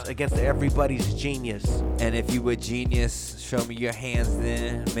microphones against everybody's genius. And if you a genius, show me your hands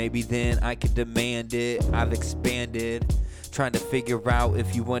then. Maybe then I could demand it. I've expanded. Trying to figure out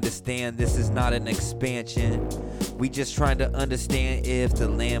if you understand this is not an expansion. We just trying to understand if the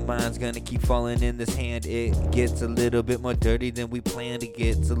landmine's gonna keep falling in this hand. It gets a little bit more dirty than we planned. It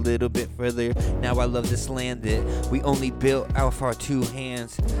gets a little bit further. Now I love this land that we only built off our 2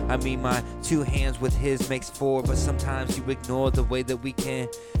 hands. I mean my 2 hands with his makes 4, but sometimes you ignore the way that we can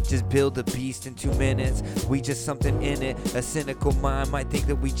just build a beast in 2 minutes. We just something in it. A cynical mind might think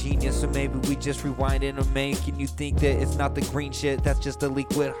that we genius, or maybe we just rewinding or making you think that it's not the green shit, that's just the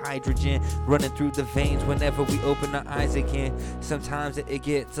liquid hydrogen running through the veins whenever we open our eyes again. Sometimes it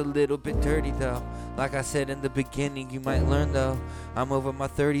gets a little bit dirty though. Like I said in the beginning, you might learn though. I'm over my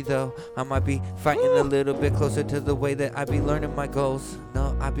 30 though. I might be fighting a little bit closer to the way that I be learning my goals.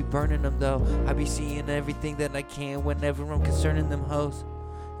 No, I be burning them though. I be seeing everything that I can whenever I'm concerning them hoes.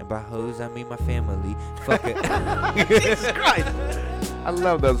 And by hoes, I mean my family. Fuck it. Jesus Christ. I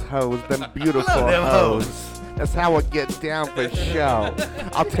love those hoes, them beautiful hoes. That's how I get down for show.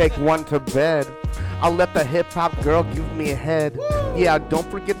 I'll take one to bed. I'll let the hip-hop girl give me a head. Yeah, don't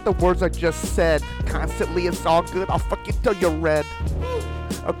forget the words I just said. Constantly, it's all good. I'll fuck you till you're red.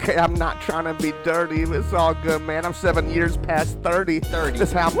 Okay, I'm not trying to be dirty. It's all good, man. I'm 7 years past 30.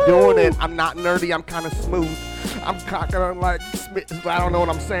 That's how I'm doing it. I'm not nerdy. I'm kind of smooth. I'm cocking like smitten. I don't know what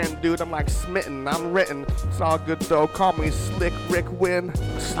I'm saying, dude. I'm like smitten. I'm written. It's all good, though. Call me Slick Rick Win.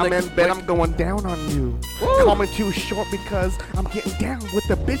 I'm in bed. I'm going down on you. Woo. Call me Too Short because I'm getting down with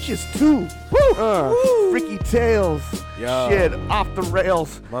the bitches, too. Woo. Freaky tales. Yo. Shit, off the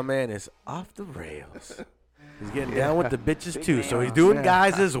rails. My man is off the rails. He's getting down with the bitches too, so he's doing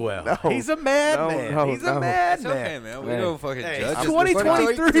guys as well. No. He's a madman. He's a madman. It's okay, man. We don't fucking judge. It's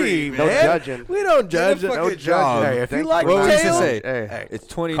 2023, man. No judging. We don't judge. No judging. Hey, if you like what we used to tail, say, hey, it's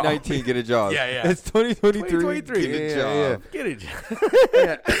 2019, get a job. Yeah. It's 2023, get a job. Get a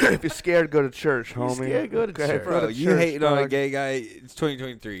job. If you're scared, go to church, homie. Scared, go to church. Bro, you hating on a gay guy, it's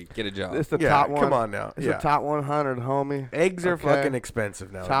 2023, get a job. It's the top one. Come on now. It's the top 100, homie. Eggs are fucking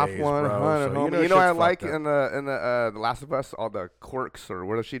expensive nowadays, top 100, bro. So homie. You know what I like in the Last of Us? All the quirks, or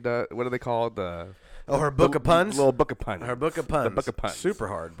what does she do? What do they call it? Her book of puns? Little book of puns. Her book of puns. The book of puns. Super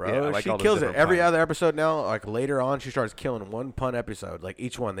hard, bro. Yeah, I like she all those kills it. different Every puns. other episode now, like later on, she starts killing one pun episode. Like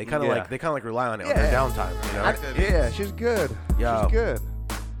each one. They kind of rely on it on their downtime. You know? She's good. Yo. She's good.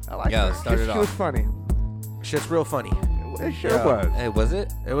 I like her. She was funny. Shit's real funny. It sure was. Hey, was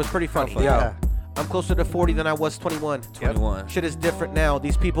it? It was pretty funny. Yeah. I'm closer to 40 than I was 21. 21. Shit is different now.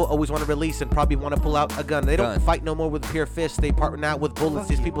 These people always want to release and probably want to pull out a gun. They don't fight no more with pure fists. They partner out with bullets.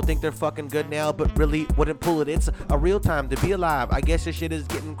 These people think they're fucking good now, but really wouldn't pull it. It's a real time to be alive. I guess this shit is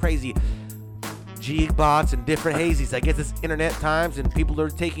getting crazy. G-bots and different hazies. I guess it's internet times and people are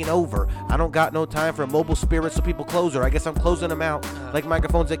taking over. I don't got no time for mobile spirits, so people close her. I guess I'm closing them out. Like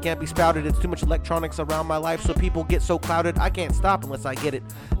microphones that can't be spouted. It's too much electronics around my life, so people get so clouded. I can't stop unless I get it.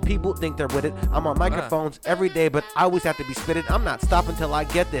 People think they're with it. I'm on microphones every day, but I always have to be spitted. I'm not stopping till I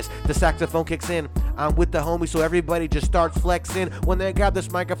get this. The saxophone kicks in. I'm with the homies, so everybody just starts flexing. When they grab this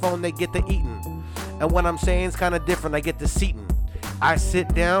microphone, they get the eating. And what I'm saying is kind of different. I get the seating. I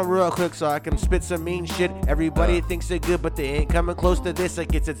sit down real quick so I can spit some mean shit. Everybody thinks they're good, but they ain't coming close to this. It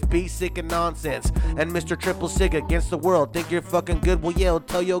gets its basic and nonsense. And Mr. Triple Sig against the world. Think you're fucking good? Well, yeah,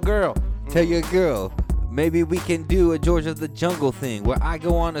 tell your girl. Tell your girl. Maybe we can do a George of the Jungle thing where I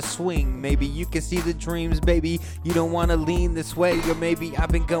go on a swing. Maybe you can see the dreams, baby. You don't want to lean this way. Or maybe I've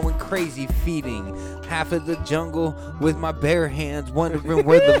been going crazy feeding half of the jungle with my bare hands, wondering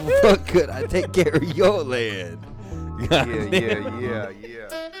where the fuck could I take care of your land. Yeah.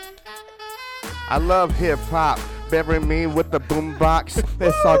 I love hip hop. Bury me with the boombox.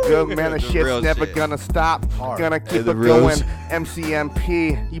 It's all good, man. The shit's never gonna stop. Gonna keep it going.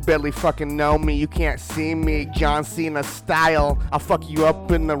 MCMP, you barely fucking know me. You can't see me. John Cena style. I'll fuck you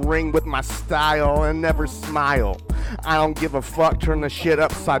up in the ring with my style and never smile. I don't give a fuck. Turn the shit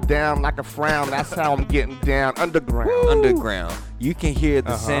upside down like a frown. That's how I'm getting down. Underground. Underground. You can hear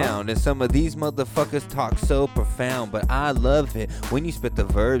the sound, and some of these motherfuckers talk so profound, but I love it when you spit the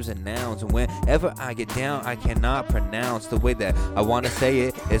verbs and nouns, and whenever I get down, I cannot pronounce the way that I want to say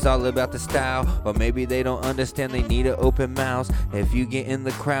it. It's all about the style, or maybe they don't understand, they need an open mouth. If you get in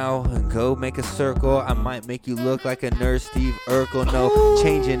the crowd and go make a circle, I might make you look like a nerd Steve Urkel. No,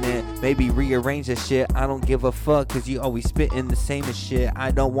 changing it, maybe rearrange the shit. I don't give a fuck, cause you always spitting the same as shit. I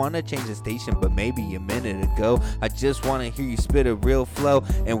don't want to change the station, but maybe a minute ago, I just want to hear you spit a real flow.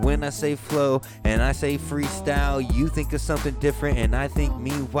 And when I say flow and I say freestyle, you think of something different, and I think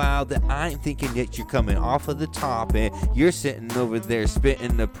meanwhile that I'm thinking that you're coming off of the top and you're sitting over there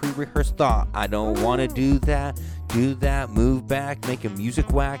spitting a pre-rehearsed thought. I don't want to do that, move back, making music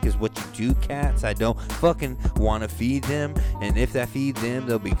whack is what you do, cats. I don't fucking want to feed them, and if that feed them,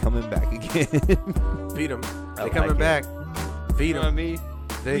 they'll be coming back again. Feed them. They coming back. Feed them. Me.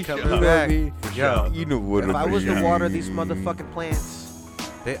 They coming back. Yo, you know what if I was to water these motherfucking plants,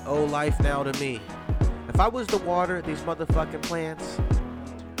 they owe life now to me. If I was to water these motherfucking plants,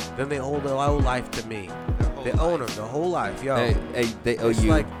 then they owe life to me. They own them the whole life, yo. Hey, they owe it's you.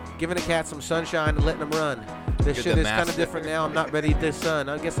 Like giving a cat some sunshine and letting them run. This shit is kind of different now. I'm not ready to sun.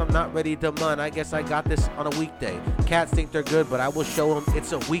 I guess I'm not ready to mun. I guess I got this on a weekday. Cats think they're good, but I will show them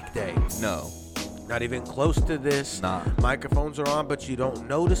it's a weekday. No. Not even close to this. Nah. Microphones are on, but you don't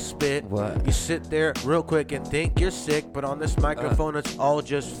know to spit. What? You sit there real quick and think you're sick, but on this microphone, it's all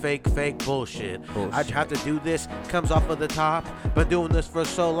just fake bullshit. I have to do this, comes off of the top. Been doing this for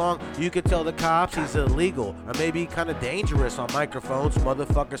so long, you could tell the cops he's illegal or maybe kind of dangerous on microphones.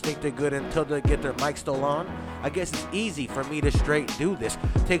 Motherfuckers think they're good until they get their mic still on. I guess it's easy for me to straight do this.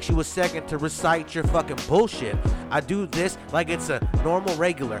 Takes you a second to recite your fucking bullshit. I do this like it's a normal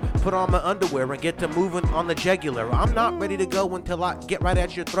regular. Put on my underwear and get to moving on the jugular. I'm not ready to go until I get right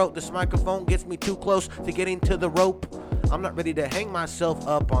at your throat. This microphone gets me too close to getting to the rope. I'm not ready to hang myself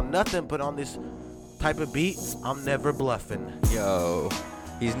up on nothing, but on this type of beat, I'm never bluffing. Yo.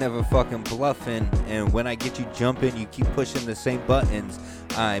 He's never fucking bluffing. And when I get you jumping, you keep pushing the same buttons.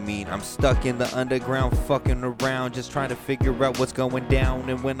 I mean, I'm stuck in the underground, fucking around, just trying to figure out what's going down.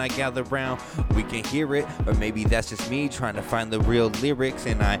 And when I gather round, we can hear it. Or maybe that's just me trying to find the real lyrics.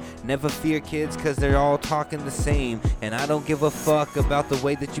 And I never fear kids, cause they're all talking the same. And I don't give a fuck about the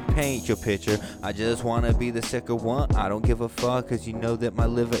way that you paint your picture. I just wanna be the sicker one. I don't give a fuck, cause you know that my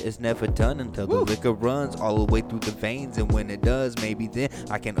liver is never done until the liquor runs all the way through the veins. And when it does, maybe then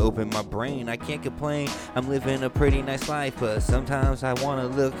I can open my brain. I can't complain, I'm living a pretty nice life, but sometimes I wanna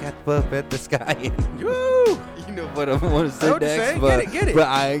look up at the sky and woo! You know what I want to say next, get it. But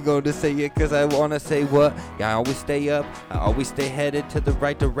I ain't going to say it because I want to say what. Yeah, I always stay up, I always stay headed to the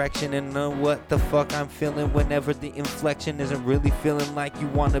right direction and know what the fuck I'm feeling whenever the inflection isn't really feeling like you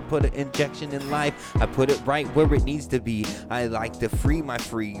want to put an injection in life. I put it right where it needs to be. I like to free my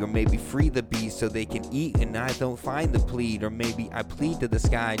free, or maybe free the beast so they can eat and I don't find the plead, or maybe I plead to the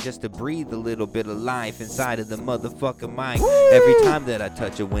sky just to breathe a little bit of life inside of the motherfucking mic. Every time that I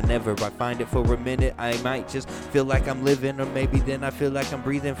touch it, whenever I find it for a minute, I might just feel like I'm living, or maybe then I feel like I'm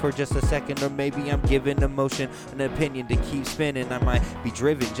breathing for just a second, or maybe I'm giving emotion an opinion to keep spinning. I might be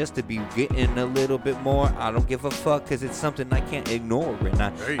driven just to be getting a little bit more. I don't give a fuck because it's something I can't ignore, and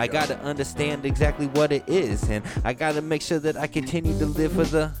I gotta understand exactly what it is, and I gotta make sure that I continue to live for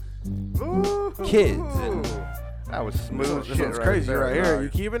the kids. And that was smooth shit. That's crazy right here. You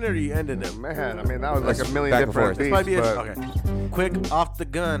keeping it or you ending it? Man, I mean, that was like a million different beats. Might be okay. Quick, off the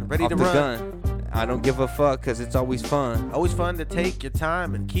gun, ready to run. Gun. I don't give a fuck because it's always fun. Always fun to take your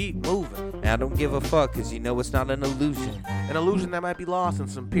time and keep moving. And I don't give a fuck because you know it's not an illusion. An illusion that might be lost in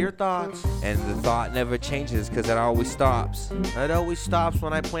some pure thoughts. And the thought never changes because it always stops. It always stops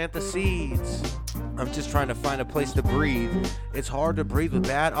when I plant the seeds. I'm just trying to find a place to breathe. It's hard to breathe with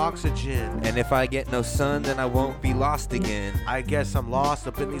bad oxygen. And if I get no sun, then I won't be lost again. I guess I'm lost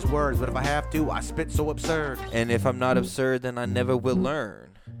up in these words, but if I have to, I spit so absurd. And if I'm not absurd, then I never will learn.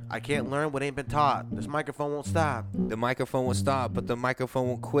 I can't learn what ain't been taught. This microphone won't stop. The microphone won't stop, but the microphone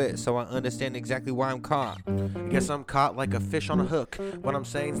won't quit, so I understand exactly why I'm caught. Guess I'm caught like a fish on a hook. What I'm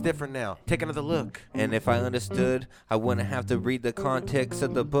saying's different now. Take another look. And if I understood, I wouldn't have to read the context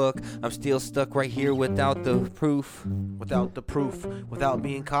of the book. I'm still stuck right here without the proof. Without the proof. Without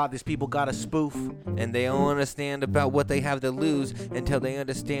being caught, these people got a spoof. And they don't understand about what they have to lose until they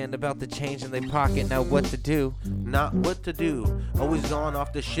understand about the change in their pocket. Now what to do? Not what to do. Always gone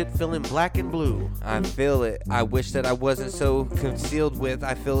off the shit feeling black and blue. I feel it. I wish that I wasn't so concealed with.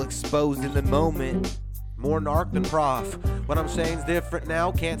 I feel exposed in the moment. More narc than prof. What I'm saying's different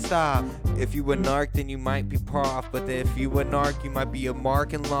now, can't stop. If you were narc, then you might be prof. But if you were narc, you might be a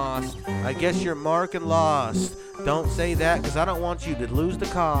mark and lost. I guess you're mark and lost. Don't say that, cause I don't want you to lose the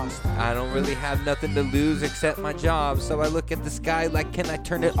cost. I don't really have nothing to lose except my job. So I look at the sky like, can I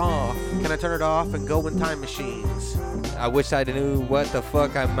turn it off? Can I turn it off and go in time machines? I wish I knew what the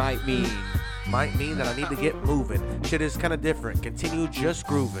fuck I might mean. Might mean that I need to get moving. Shit is kinda different. Continue just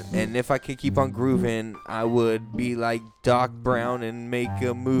grooving. And if I could keep on grooving, I would be like Doc Brown and make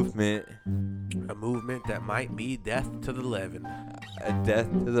a movement. A movement that might be death to the 11. A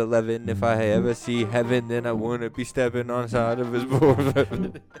death to the 11. If I ever see heaven, then I wouldn't be stepping on side of his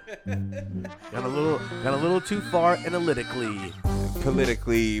board. Got a little too far analytically.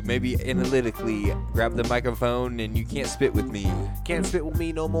 Politically, maybe analytically. Grab the microphone and you can't spit with me. Can't spit with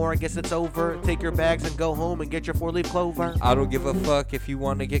me no more. I guess it's over. Take your bags and go home and get your 4-leaf clover. I don't give a fuck if you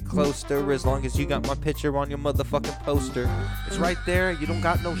want to get closer, as long as you got my picture on your motherfucking poster. It's right there. You don't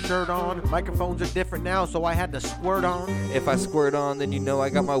got no shirt on. Microphones are different now, so I had to squirt on. If I squirt on, then you know I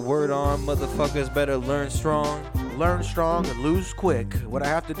got my word on. Motherfuckers better learn strong. Learn strong and lose quick. What I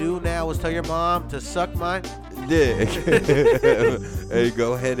have to do now is tell your mom to suck my dick. Hey,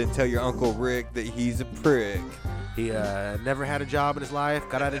 go ahead and tell your Uncle Rick that he's a prick. He never had a job in his life.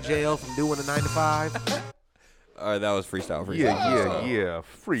 Got out of jail from doing a 9 to 5. All right, that was freestyle. Yeah.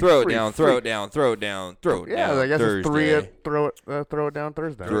 Throw it down. Yeah, I guess it's three. Throw it down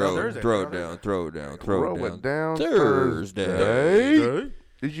Thursday. Throw it down Thursday.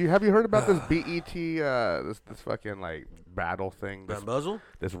 Have you heard about this BET this fucking like battle thing?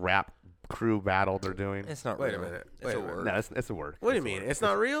 This rap crew battle they're doing. It's not Wait real. a minute. It's a word. No, it's a word. What do you mean? It's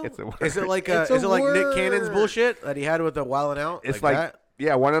not real? It's a word. Is it like Nick Cannon's bullshit that he had with the Wildin' Out? It's like that?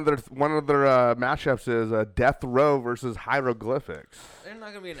 Yeah, one of their matchups is Death Row versus Hieroglyphics. There's not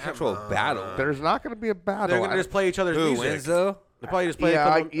gonna be an actual battle. There's not gonna be a battle. They're gonna just play each other's Who music. wins though? They probably just play.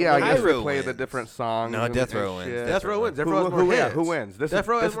 I guess they Row play wins. the different songs. No, and- Death and Row wins. shit. Death Row wins. Death Row has more hits. Who wins? Death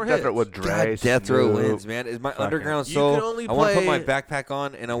Row has more Death Row hits. with Dre. God, Death Row Snoop. wins, man. Is my underground You soul? can only I want to put play- my backpack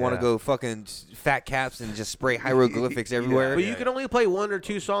on and I want to go fucking fat caps and just spray hieroglyphics everywhere. But you can only play 1 or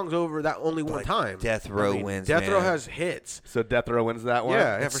 2 songs over that only one time. Death Row wins. Death man. Row has hits. So Death Row wins that one.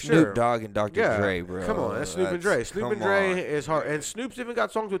 Yeah, That's for Snoop sure. Dogg and Dr. Dre, bro. Come on, that's Snoop and Dre. Snoop and come Dre on. is hard, and Snoop's even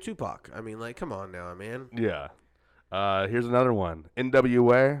got songs with Tupac. I mean, like, come on now, man. Yeah. Here's another one: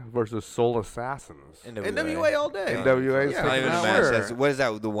 NWA versus Soul Assassins. NWA all day. NWA. Yeah, Not even a for match. sure. That's- What is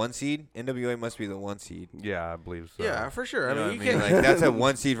that? The 1 seed? NWA must be the 1 seed. Yeah, I believe so. Yeah, for sure. You know I what mean, you can't. Like, that's a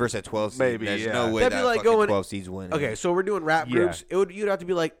 1 seed versus a 12 seed. Maybe, There's yeah. no way That'd be that like fucking going- 12 seeds win. Okay, so we're doing rap Yeah. groups. You'd have to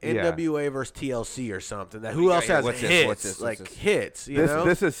be like NWA versus TLC or something. That who else has what's this? hits? What's this? Like What's this? hits. You know.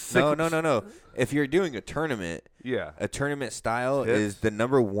 This is sick. No. If you're doing a tournament, Yeah. a tournament style Hits. is the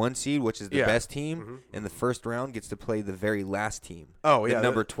number 1 seed, which is the Yeah. best team, in the first round gets to play the very last team. Oh, yeah, the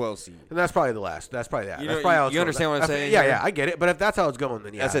number 12 seed. And that's probably the last. That's probably that. You That's know- probably how it's you going. understand what I'm saying Yeah, here? yeah, I get it. But if that's how it's going,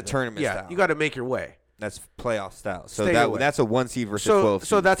 then yeah, That's a then- tournament yeah, style. you got to make your way. That's playoff style. So Stay away. that's a 1 seed versus 12 seed.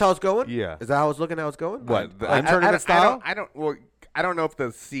 So that's how it's going. Yeah. Is that how it's looking? How it's going? What? Like tournament style? I don't know if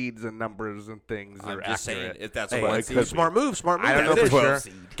the seeds and numbers and things I'm are just accurate. saying, if that's Hey, a 1 like, seed. smart move. Smart move. I don't know That's for it. sure.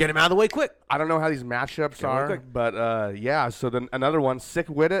 seed. Get him out of the way quick. I don't know how these matchups real are, quick. but yeah. So then another one: Sick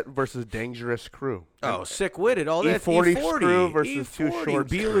With It versus Dangerous Crew. Oh, sick with it. All that E40 Screw versus Too E40, Short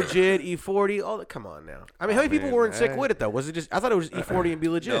Be Screw. Legit. E40. All that. Come on now. I mean, how many people were in Sick hey. with it though? Was it just? I thought it was E40 and Be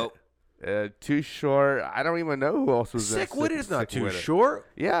Legit. Nope. Too Short. I don't even know who else was in Sick with it is not Sick too With It. short.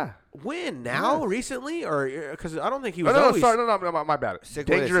 Yeah. When now? Recently or because I don't think he was. No, always... sorry, no, my bad. Sick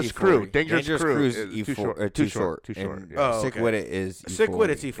With It's Dangerous E40. Crew. Dangerous Crew Crew's is E4, too short. too short. Too short. And Yeah. Oh, Sick okay. With It is E40. Sick with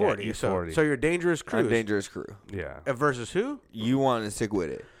it's E40. Yeah, E40. So you're Dangerous Crew. I'm Dangerous Crew. Yeah. Versus who? You want to Sick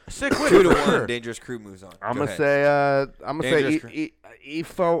With It. Sick with 2 it. to for 1. sure. Dangerous Crew moves on. I'm Go gonna ahead. say Dangerous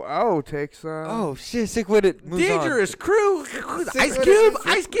E4O takes. Oh shit! Sick With It moves Dangerous Crew. Sick Ice with Cube. it.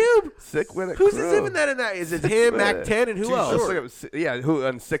 Ice Cube. Sick With It. Who's Crew. even that in that? Is it him, Mac With 10, and who Too else? short. Yeah, who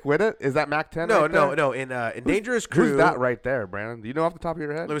and Sick With It? Is that Mac 10? No, right no, there? no. In Dangerous Crew. Who's that right there, On. Do you know off the top of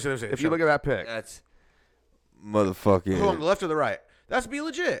your head? Let me see. If you look at that pic, That's motherfucking. Who on the left or the right? That's Be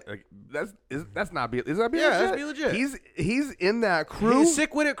Legit. like, that's not be. Is that be Yeah, legit? that's Be Legit. He's in that crew. His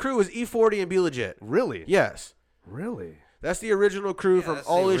Sick With It crew is E40 and Be Legit. Really? Yes. Really? That's the original crew from that's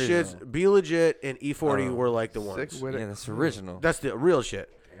all the his shits. original. Be Legit and E40 were like the Sick ones. With Yeah, It. that's original. That's the real shit.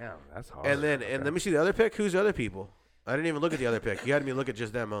 Damn, that's hard. And then let me see the other pick. Who's the other people? I didn't even look at the other pick. You had me look at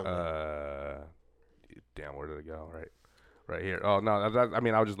just them only. Damn, where did it go? Right here. Oh no, I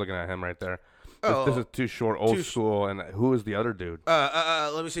mean, I was just looking at him right there. This is Too Short, old school, and who is the other dude?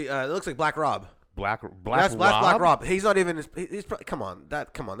 Let me see. It looks like Black Rob. Black That's Black Rob. He's not even. He's probably, come on.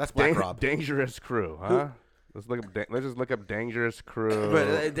 That's Black Rob. Dangerous Crew, huh? Let's just look up Dangerous Crew.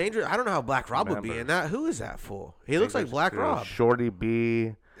 But Dangerous. I don't know how Black Rob would be in that. Who is that fool? He looks like Black Crew. Rob. Shorty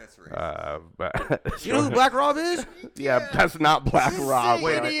B. That's right. You know who Black Rob is? Yeah, that's not Black Rob.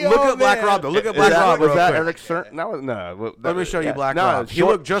 Wait, look up Black Rob. Though. Look at Black Rob. Was real that quick. Eric Cern? No. Let me show you Black no, Rob. He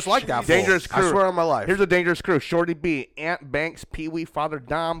looked just like that fool. Dangerous Crew. I swear on my life. Here's a Dangerous Crew: Shorty B, Ant Banks, Pee Wee, Father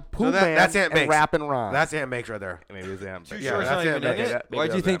Dom, Pooh So Man, that's Ant and Banks. Rappin' Ron. That's Ant Banks right there. Maybe it's Ant Banks. Short's that's not even Ant in Banks. it.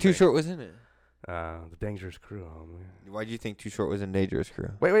 Why'd you think Too Short was in it? The Dangerous Crew. Why'd you think Too Short was in Dangerous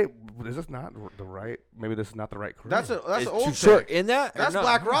Crew? Wait. Is this not the right? Maybe this is not the right crew. That's an old Too Short pick. in that? That's Or not?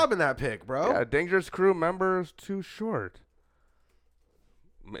 Black Rob in that pick, bro. yeah. Dangerous Crew members Too Short.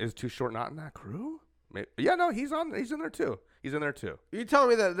 Is Too Short not in that crew? Yeah, no, he's in there too. He's in there too. You telling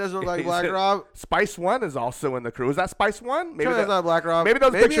me that doesn't look like He's Black in- Rob? Spice One is also in the crew. Is that Spice One? Maybe that's not Black Rob. Maybe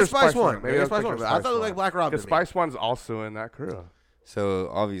those maybe pictures it's Spice One. One. Maybe it's Spice One. pictures I thought it looked One. like Black Rob. Because Spice One's also in that crew. So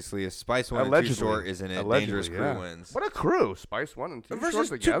obviously, if Spice One and Too Allegedly. Short is in it, Allegedly, Dangerous Crew yeah. wins. What a crew! Spice One and Too Short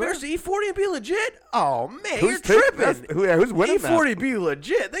together. Versus E40 and Be Legit. Oh man, Who's you're taking- tripping. who's winning that? E40 Be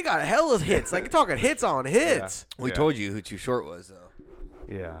Legit. They got hella hits. Like you're talking hits on hits. We told you who Too Short was, though.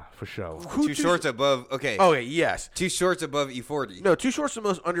 Yeah, for sure. Too Short's above. Okay. Okay, yes. Too Short's above E40. No, Too Short's the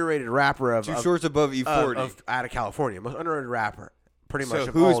most underrated rapper of Too Short's above E40. out of California. Most underrated rapper, pretty much. So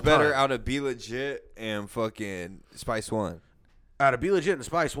of who's all better time. out of Be Legit and fucking Spice One? Out of Be Legit and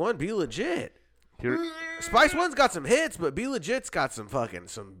Spice One? Be Legit. Spice One's got some hits, but Be Legit's got some fucking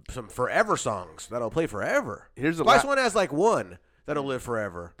some forever songs that'll play forever. Spice One has like one that'll live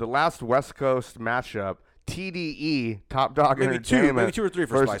forever. The last West Coast matchup: TDE, Top Dog Maybe Entertainment, two or three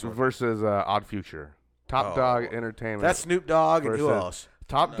for Spice One. versus Odd Future. Top Dog Entertainment. That's Snoop Dogg and who versus- else?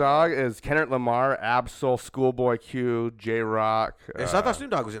 Top Dog is Kendrick Lamar, Absol, Schoolboy Q, J Rock. So I thought Snoop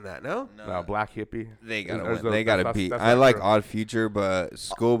Dogg was in that. No. No, Black Hippie. They gotta There's win. They gotta beat. that's I the like crew. Odd Future, but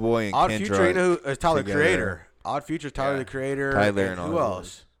Schoolboy and Odd Kendrick Future, you know who is Tyler together. Creator. Odd Future's Tyler the Creator. Tyler and all who those.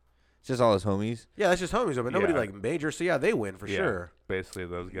 else? It's just all his homies. Yeah, that's just homies, but nobody like major. So yeah, they win for sure. Basically,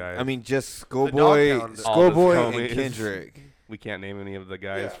 those guys. I mean, just Schoolboy and Kendrick. We can't name any of the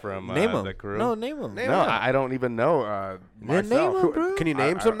guys from the crew. No, name them. I don't even know. Name them, bro. Can you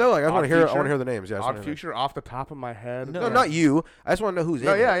name some though? Like I want to hear. I want to hear the names. Yeah, Odd Future off the top of my head. No, not you. I just want to know who's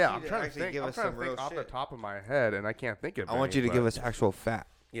in. Yeah. I'm trying to think. I'm trying to think off the top of my head, and I can't think of. I want you to give us actual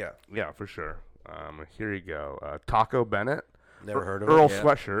fact. Yeah, for sure. Here you go. Taco Bennett. Never heard of Earl him.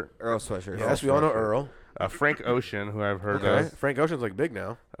 Sweatshirt. Earl Sweatshirt. Yes, we all know Earl. Frank Ocean, who I've heard of. Frank Ocean's like big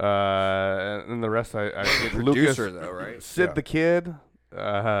now. And the rest I Lucas, Lucas, though, right? Sid the Kid.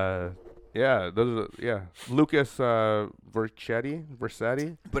 Those are Lucas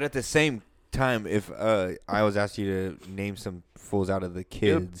Versetti. But at the same time, if I was asked you to name some fools out of the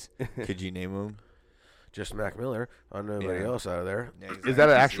kids, could you name them? Just Mac Miller. I don't know anybody else out of there. Yeah, exactly. Is that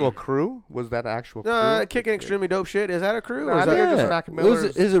an actual crew? Was that an actual crew? Kicking extremely dope shit. Is that a crew? No, or is that just Mac Miller's? It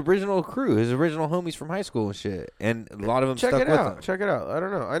was his original crew, his original homies from high school and shit. And a lot of them stuck with him. Check it out. I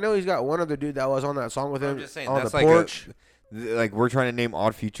don't know. I know he's got one other dude that was on that song with him. I'm just saying, on that's the like porch. Like we're trying to name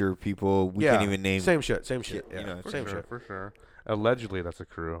Odd Future people. We can't even name. Same shit. Yeah, same shit. For sure. Allegedly, that's a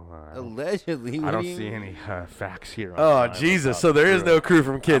crew. Allegedly, I don't see any facts here. Oh Jesus! So there is no crew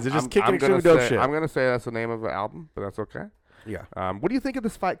from kids. They're just kicking extremely dope shit. I'm gonna say that's the name of the album, but that's okay. Yeah. What do you think of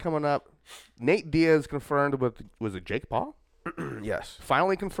this fight coming up? Nate Diaz confirmed with Jake Paul? Yes.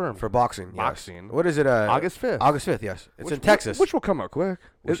 Finally confirmed for boxing. Boxing. Yes. What is it? August 5th. August 5th. Yes. It's in Texas. Which will come up quick.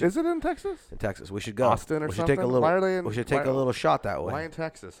 Is it in Texas? In Texas. We should go. Austin or we something. Should take a little. Why are they in, we should take a little shot that way. Why in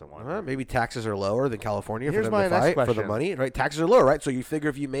Texas? Maybe taxes are lower than California Here's for them to my next fight for the question. money. Right? Taxes are lower, right? So you figure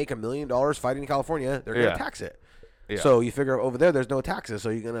if you make $1 million fighting in California, they're gonna tax it. Yeah. So you figure over there's no taxes. So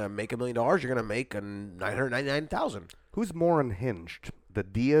you're gonna make $1 million. You're gonna make $999,000. Who's more unhinged? The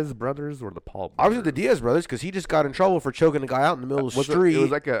Diaz brothers or the Paul brothers? Obviously the Diaz brothers, because he just got in trouble for choking a guy out in the middle of the street. It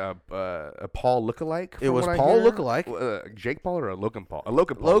was like a Paul lookalike? It was Paul lookalike. Jake Paul or a Logan Paul? A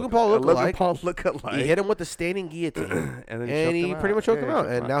Logan Paul lookalike. Logan Paul lookalike. He hit him with the standing guillotine. and he pretty much choked him out.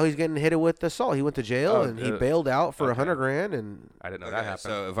 And now he's getting hit with assault. He went to jail and he bailed out for $100,000. And I didn't know that happened.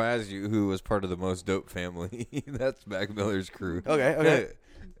 So if I asked you who was part of the most dope family, that's Mac Miller's crew. Okay.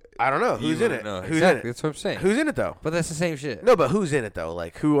 I don't know. Who's in it? Who's in it? That's what I'm saying. Who's in it, though? But that's the same shit. No, but who's in it, though?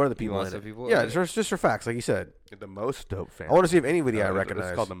 Like, who are the people in it? People yeah, just for facts, like you said. The most dope family. I want to see if anybody I recognize.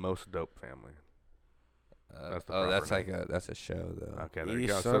 It's called the most dope family. That's a show, though. Okay, there you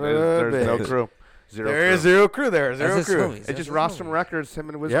go. So there's no crew. There is zero crew there. Zero crew. It's just Rostrum Records, him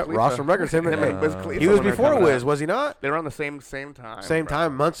and Wiz Yep, Khalifa. Rostrum Records, him and Wiz Khalifa. He was before Wiz, was he not? They were on the same time. Same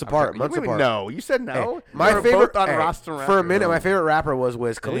time, months apart. No, you said no. Hey, my favorite on Rostrum Records. For a minute, my favorite rapper was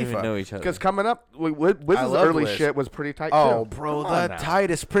Wiz Khalifa. They didn't even know each other. Because coming up, Wiz's early shit was pretty tight, too. Oh, bro, the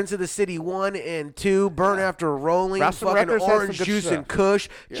tightest. Prince of the City 1 and 2, Burn After Rolling, fucking Orange Juice and Kush.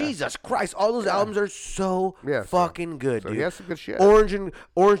 Jesus Christ, all those albums are so fucking good, dude. He has some good shit.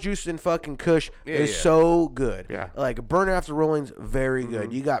 Orange Juice and fucking Kush is so good. Yeah. Like Burn After Rolling's very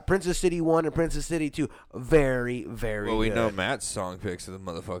good. You got Prince of City 1 and Prince of City 2, very, very good. Well, we know Matt's song picks of the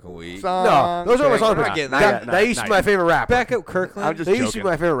motherfucking week. No, those are my song picks. That used to be my favorite rapper. Back up Kirkland. They used to be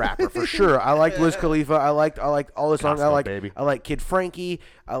my favorite rapper for sure. I liked Wiz Khalifa. I liked all the songs. I like Kid Frankie.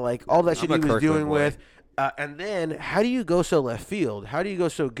 I like all that shit he was doing with. And then how do you go so left field? How do you go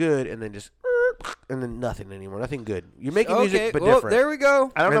so good and then just and then nothing anymore? Nothing good. You're making music, but different. There we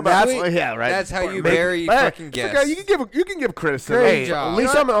go. I don't know about that. Right. That's how you bury fucking guests. Okay, you can give criticism. Great job. At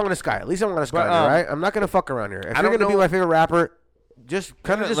least I'm on a sky. At least I'm on a sky. All right. I'm not gonna fuck around here. If you're gonna be my favorite rapper, just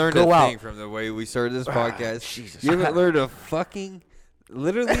kind of just learned go a out. thing from the way we started this podcast. Jesus. You haven't learned a fucking.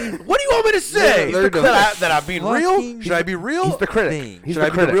 Literally, what do you want me to say? That I'm being real? Should I be real? He's the critic. Should I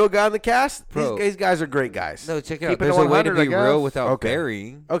be the real guy in the cast? These guys are great guys. No, check it out. There's a way to be real without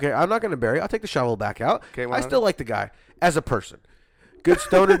burying. Okay, I'm not going to bury. I'll take the shovel back out. Okay, I still like the guy as a person. Good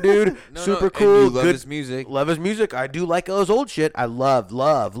stoner dude, super cool. And you love his music. Love his music. I do like his old shit. I love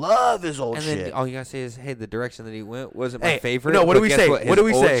his old shit. And then all you gotta say is, hey, the direction that he went wasn't my favorite. No, what do we say? What do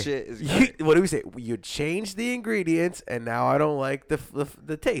we say? What do we say? You changed the ingredients, and now I don't like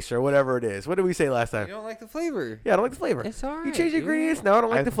the taste or whatever it is. What did we say last time? You don't like the flavor. Yeah, I don't like the flavor. It's all right. You changed the ingredients, now I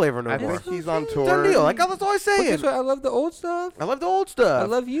don't like the flavor no more. I think he's on tour. Done deal. Like that's all I'm saying. Guess what? I love the old stuff. I love the old stuff. I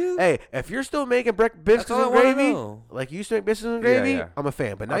love you. Hey, if you're still making biscuits and gravy, like you used to make biscuits and gravy, I'm a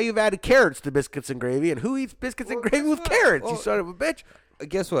fan. But now you've added carrots to biscuits and gravy, and who eats biscuits and gravy with carrots? You son of a bitch.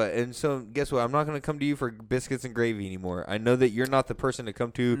 Guess what? Guess what? I'm not going to come to you for biscuits and gravy anymore. I know that you're not the person to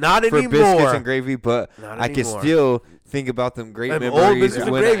come to for biscuits and gravy, but I can still think about them great memories old biscuits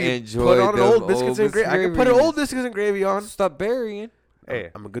and when gravy. I enjoyed Put on an old biscuits and gravy. I can put an old biscuits and gravy on. Stop burying.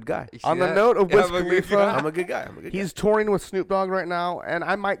 I'm a good guy. On the note of Wiz I'm a good Khalifa, guy. I'm a good guy. he's touring with Snoop Dogg right now, and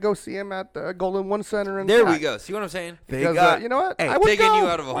I might go see him at the Golden One Center. In There Sac. we go. See what I'm saying? Because, you know what? Hey, I would taking go. you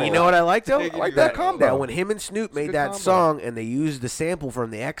out of a hole. You know what I like though? I like that combo. That when him and Snoop made good that combo. song and they used the sample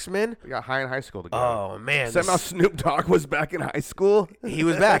from the X-Men. We got high in high school together. Oh man, Somehow Snoop Dogg was back in high school. he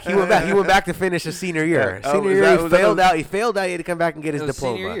was back. He went back. He went back to finish his senior year. Oh, Senior was year, that- he was that failed the- out. He failed out. He had to come back and get his It was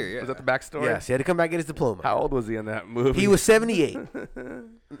diploma. senior year, yeah. Was that the backstory? Yes, he had to come back and get his diploma. How old was he in that movie? He was 78.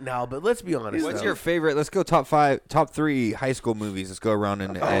 No, but let's be honest. What's though. your favorite? Let's go top 3 high school movies. Let's go around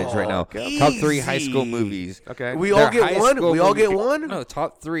in the edge right now. Top 3 high school easy. movies. Okay. We all They're get high one. school We all movies. get one. No,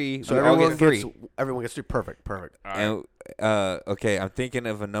 top 3. So we all everyone get 3. gets. Everyone gets 3. Perfect. And okay, I'm thinking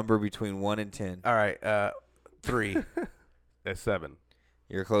of a number between 1 and 10. All right. 3. That's 7.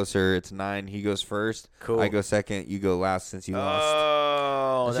 You're closer. It's 9. He goes first. Cool. I go second. You go last since you lost.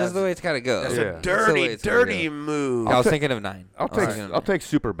 Oh, That's just the way it's got to go. That's Yeah. a That's the way dirty, it's gotta dirty go. move. I was thinking of 9. I'll take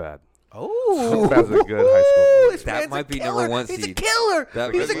Superbad. Oh, Superbad's a good high school movie. This That man's might a be killer. number 1 He's a seed. killer.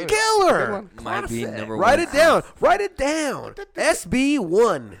 That He's might a be- killer. Might be number 1. Write it down. Write it down.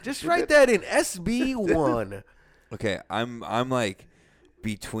 SB1. Just write that in. SB1. Okay, I'm like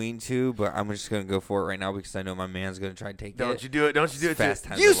between 2, but I'm just gonna go for it right now because I know my man's gonna try and take it. Don't you do it. Don't you do it. Fast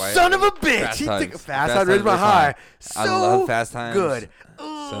Times You at Ridgemont- son of a bitch. Fast He Times. took Fast Times Times Ridgemont High. I So love Fast Times. good.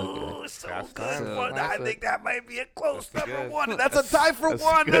 So good. So Fast good. Times. One. I Classic. think that might be a close That's number good. 1. That's a tie for That's a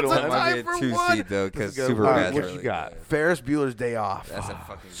 1. good That's one. a That might tie be a for 2 1. seed though because That's a good super one. bad. What you got? Ferris Bueller's Day Off. That's a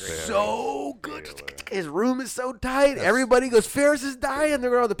fucking great. So good. His room is so tight. Everybody goes, Ferris is dying.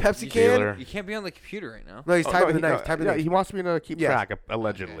 They're going to the Pepsi can. You can't be on the computer right now. No, he's typing the he, knife. Typing the knife. he wants me to keep Yeah. track,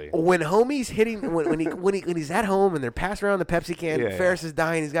 allegedly. When homie's hitting, when he's at home and they're passing around the Pepsi can, Yeah, Ferris is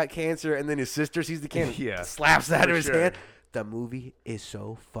dying. He's got cancer, and then his sister sees the can, Yeah, slaps that out for of his sure. hand. The movie is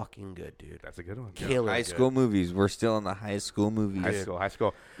so fucking good, dude. That's a good one. Killer. High school movies. We're still in the high school movies. High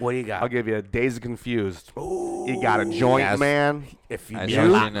school. What do you got? I'll give you a Days Confused. You got a Joint Yes. Man. If you I do,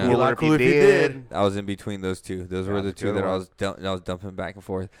 know, I know. you'll Cool look if cool you if you did. did. I was in between those two. Those were the that's a two good that I one. was dumping back and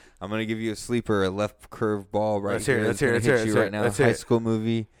forth. I'm gonna give you a sleeper, a left curve ball right Let's hear here. it, that's let's hear it, gonna let's hear hit it, you let's right hear it, now. let's hear High it. school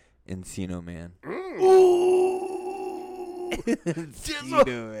movie, Encino Man.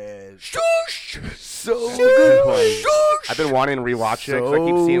 Shush! So good one. Shush! I've been wanting to rewatch it because I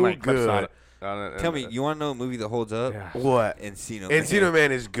keep seeing like clips on good. it. Tell me, you want to know a movie that holds up? Yeah. What? Encino Encino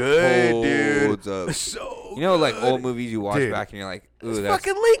Man is good, holds dude. up. So You know, like good. old movies you watch Dude. back and you're like, ooh, It's that's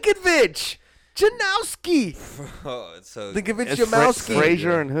fucking Lincolnvich. Janowski. oh, it's so. Lincolnvich It's Jamowski.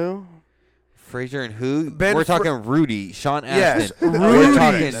 Frazier and who? Frazier and who? Ben We're Fra- talking Rudy, Sean Yes, Astin. Rudy. We're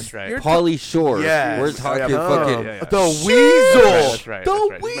talking That's right. You're Pauly Shore. Yes. We're talking Oh, fucking. yeah. The That's Weasel. That's right. The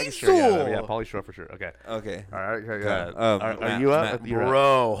That's right. Just making sure, Weasel. yeah, Pauly Shore for sure. Okay. Okay. All right. Okay. Good. Are Matt- you up? Matt- You're up.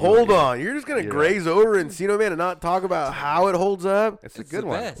 Bro, hold on. You're just gonna You're graze over Encino Man and not talk about how it holds up. It's a It's good the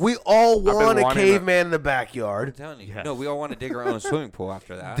one. best. We all been want a wanting caveman in the I'm backyard. telling you. Yes. No, we all want to dig our own swimming pool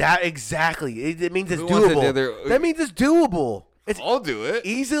after that. That exactly. It means it's Who wants to do doable. their- That means it's doable. It's I'll do it.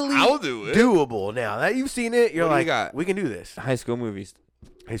 easily I'll do it. doable. Now that you've seen it, you're What do you like, got? we can do this. High school movies.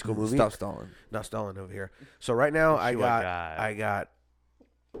 High school movie. Stop stalling. Not stalling over here. So right now I got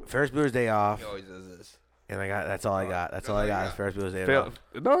Ferris Bueller's Day Off, He always does this. and I got that's all I got. That's all I got. Is Ferris Bueller's Day Fail- Off.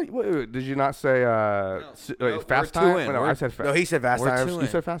 No, wait, did you not say Fast we're Time? two in. No, We're- I said Fast. No, he said Fast We're Times. two You in.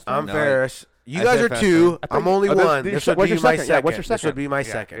 said Fast Time. I'm No, Ferris. You I guys said are Fast two. I I'm thought- only oh, this- one. this- This would what's be your my second? Yeah, second. what's your This would second? be my Yeah,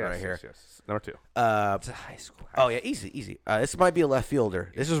 second yes, right here. yes. Number 2. It's a high school. Oh yeah, easy. This might be a left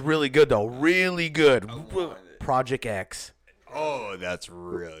fielder. This is really good though. Really good. Project X. Oh, that's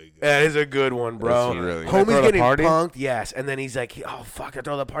really good. That is a good one, bro. That's really good. Homie's Throw the getting party? punked, yes, and then he's like, "Oh fuck, I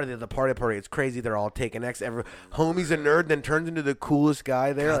throw the party." The party. It's crazy. They're all taking X. Homie's a nerd, then turns into the coolest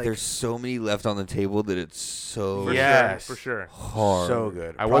guy there. God, like, there's so many left on the table that it's so Yes. For sure. hard. so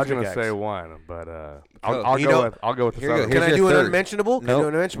good. I was Project gonna X. say one, but Oh, I'll you go know- with this Here you other go. Can I Here's do your an third. unmentionable? Can I No, do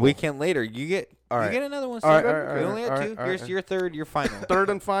an unmentionable? weekend later. You get All right. you get another one. All right, Steven. all right, We all only right, had two. all right, Here's all your third. Your final. Third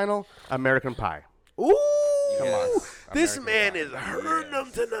and final, American Pie. Ooh, Come on. this American man Pie. is hurting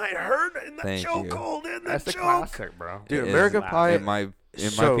them tonight. Hurting in the Thank you. chokehold in the That's the choke. classic, bro. Dude, It American is- Pie. It might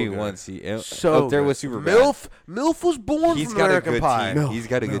so be good. one seat. So up there good. with Superbad. MILF was born He's from got American a good Pie. team. He's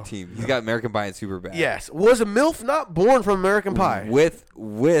got a good team. He's got American Pie and Superbad. Yes, was a MILF not born from American Pie? With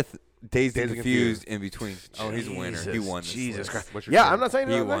Dazed and and Confused in between. Oh, he's a winner. He Jesus, won this Jesus list. Christ. What's your Yeah, favorite? I'm not saying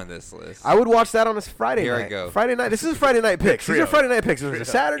He no, won this list. I would watch that on a Friday Here I night. go. Friday night. This is Friday night picks. These are Friday night picks. There's a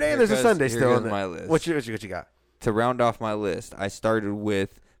Saturday and there's a Here Sunday goes- still. here in goes there. my list. What you got? To round off my list, I started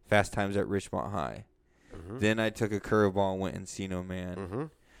with Fast Times at Ridgemont High. Mm-hmm. Then I took a curveball and went Encino Man. Mm-hmm.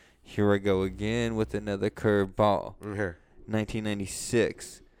 Here I go again with another curveball. Here.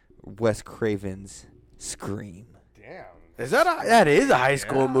 1996, Wes Craven's Scream. Damn. That is a high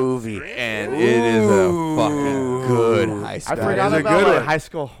school movie, and it is a fucking good high school. I forgot about high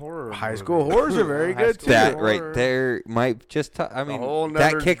school horror. High school horrors are very good too. That right there might just. I mean,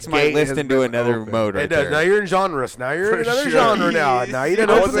 that kicks my list into another mode. Right it does. there. Now you're in genres. Now you're in another genre. Now you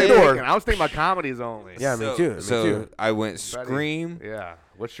didn't open the door. I was thinking about comedies only. Yeah, me too. So I went Scream. Yeah.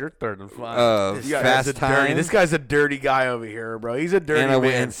 What's your third and final? Fast Times. This guy's a dirty guy over here, bro. He's a dirty and I man.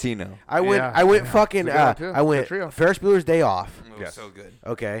 went Encino. I went fucking. I went Ferris Bueller's Day Off. Yes. So good.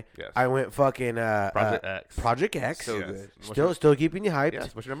 Okay. Yes. I went fucking Project X. So good. Still keeping you hyped.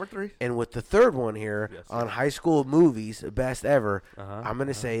 Yes. What's your number 3? And with the third one here on high school movies, best ever, I'm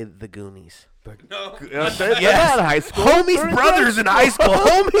gonna say The Goonies. No. Yes. High school. Homies brothers in high school.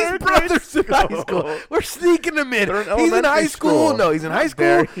 Homies brothers in high school. We're sneaking him in. He's in high school. No, he's in high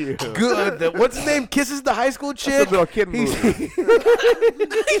school. Good. What's his name? Kisses the high school chick. That's a little kid movie.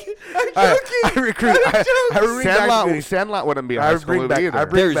 I recruit. Sandlot wouldn't be a high school movie either.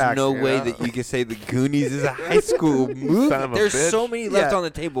 There's no way that you can say The Goonies is a high school movie. There's so many left on the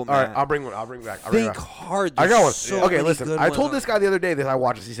table, man. All right, I'll bring back. Think hard. I got one. So okay, listen. I told this guy the other day that I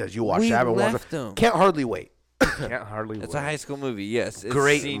watched this. He says, "You watched it." I haven't watched it. Can't hardly wait. Can't hardly wait. It's a high school movie. Yes. It's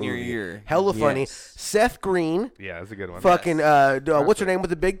great senior movie. year. Hella funny. Seth Green. Yeah, that's a good one. Fucking what's her name with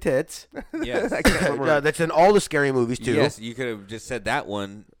the big tits? Yes. That's in all the scary movies too. Yes, you could have just said that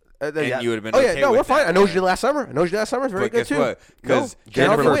one. And you would have been okay. Oh yeah, no, with we're fine. that. I know you did last summer. It's very good too. What? Because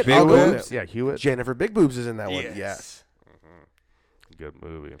Jennifer Big I'll go with Boobs. it. Yeah, Hewitt. Jennifer Big Boobs is in that one. Yes. Good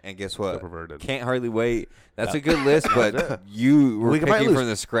movie. And guess what? Perverted. Can't hardly wait. That's a good list, but you were picking from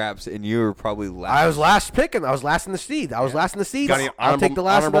the scraps, and you were probably last. I was last picking. I was last in the seed. I'll take the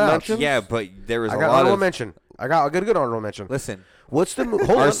last mention. Yeah, but there was I a got lot honorable of mention. I got a good honorable mention. Listen, what's the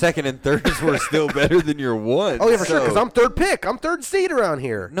our second and thirds were still better than your one. Oh yeah, for sure. Because I'm third pick. I'm third seed around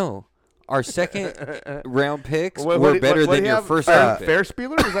here. No. Our second round picks were better than your first round pick. Ferris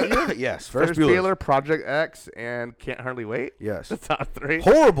Bueller? Is that you? Yes. Ferris Bueller, Project X, and Can't Hardly Wait? Yes. The top 3.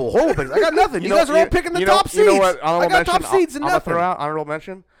 Horrible picks. I got nothing. You guys are all picking the top seeds. You know what? I got top seeds and I'm nothing. going to throw out honorable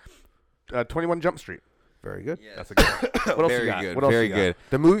mention. 21 Jump Street. Very good. Yes. That's a good one. What else Very you got? good. What else Very you got?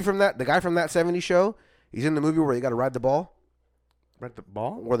 good. The guy from that 70s show, he's in the movie where you got to ride the ball. Ride the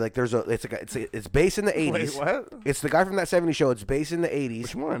ball? Where like it's based in the 80s. Wait, what? It's the guy from that 70s show. It's based in the 80s.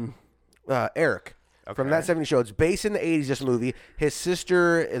 Which one? Eric. Okay. From that 70s show. It's based in the 80s, this movie. His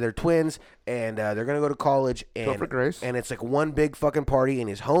sister, they're twins, and they're going to go to college. And, for Grace. And it's like one big fucking party, and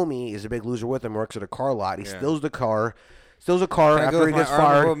his homie is a big loser with him, works at a car lot. He steals a car after he gets fired.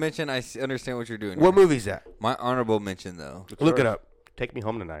 Honorable mention, I understand what you're doing. What movie's that? My honorable mention, though. Look it up. Take Me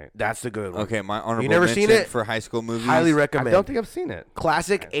Home Tonight. That's the good one. Okay, my honorable never mention seen it? for high school movies. Highly recommend. I don't think I've seen it.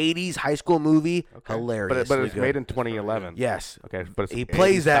 Classic 80s high school movie. Okay. Hilarious. But it's made in 2011. Yes. Okay, but he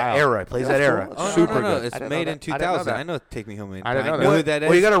plays that era. Oh, super no. good. It's made in 2000. I know Take Me Home. I didn't know know who that is.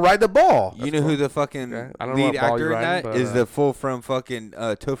 Well, you got to ride the ball. You know who the fucking lead actor in that is? The fool from fucking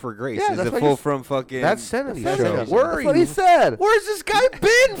Topher Grace. Yeah, is the fool from fucking... That's 70s show. That's what he said. Where's this guy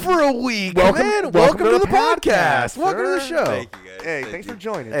been for a week? Welcome to the podcast. Welcome to the show. Thank you, guys. Hey, thanks for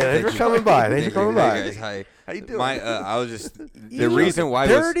joining. Hey, thanks for coming by. Thanks for coming by. Guys, hi. How you doing? I was just... The reason why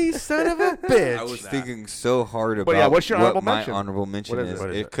dirty son of a bitch. I was thinking so hard about what's your honorable my mention? honorable mention What is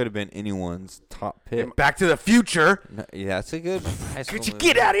it? It could have been anyone's top pick. Back to the Future. No, yeah, that's a good high school Could you movie.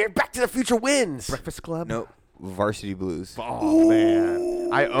 get out of here? Back to the Future wins. Breakfast Club? No, Varsity Blues. Oh, man.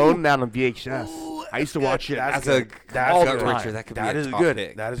 I own that on VHS. I used to watch it. That's all the Richard. time. That could That be a is top good.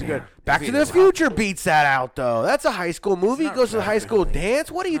 pick. That is good. Back to the Future beats that out, though. That's a high school movie. He goes to the high school dance.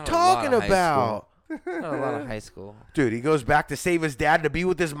 What are you talking about? Not a lot of high school. Dude, he goes back to save his dad to be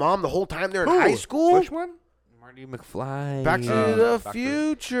with his mom the whole time they're in high school. Which one? Marty McFly. Back to the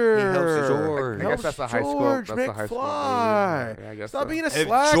Future. He helps George. I guess that's a high school. George That's a high school McFly. movie. Yeah, I guess Stop so. being a If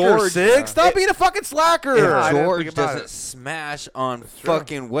slacker, George- Sig. Stop being a fucking slacker. If I didn't George think about doesn't it. smash on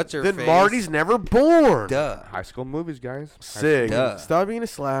fucking what's her Then face, Marty's never born. duh. High school movies, guys. Sig. Duh. Stop being a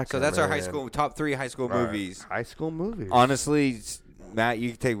slacker. So that's our high man. school top 3 high school movies. High school movies. Honestly, Matt, you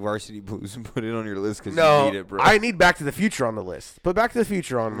can take Varsity Blues and put it on your list because No, you need it, bro. I need Back to the Future on the list. Put Back to the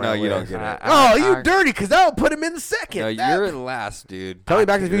Future on my No, list. you don't get it. Oh, you dirty, because that'll put him in the second. No, That- you're in last, dude. Tell me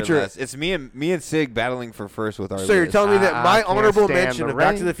Back to the You're in Future. last. It's me and Sig battling for first with our So you're list. telling me that I my can't honorable stand mention the of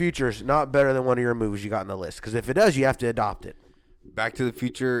Back to rain. the Future is not better than one of your movies you got on the list? Because if it does, you have to adopt it. Back to the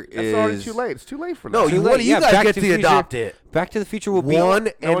Future That's is already too late. It's too late for that. No, Too you, late. what do you Yeah, guys Back get to to the Future- adopt it? Back to the Future will be One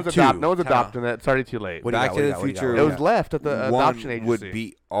no and one's two. no one's adopting it. It's already too late. What do you Back got? to What do the you got? What do you got? Future. It was left at the one adoption agency. would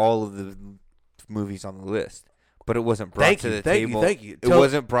beat all of the movies on the list, but it wasn't brought to the table. Thank you. It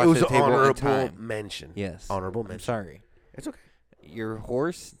wasn't brought It was to the table in honorable time. mention. Yes, Honorable I'm mention. sorry. It's okay. Your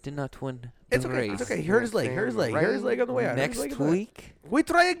horse did not win. It's okay. It's okay. He hurt his leg. Hurt his leg. Hurt his leg on the way out. Next week, we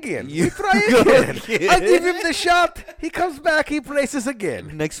try again. We try again. I give him the shot. He comes back. He places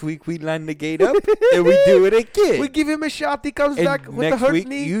again. Next week we line the gate up and we do it again. We give him a shot. He comes back with next the hurt week,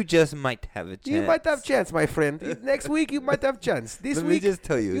 knee. You just might have a chance. You might have chance, my friend. Next week you might have chance. This Let week, me just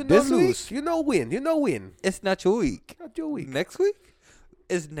tell you, you this know lose. week, You know win. You know win. It's not your week. Not your week. Next week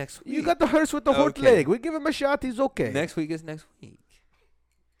is next week. You got the hurts with the hurt leg. We give him a shot. He's okay. Next week is next week.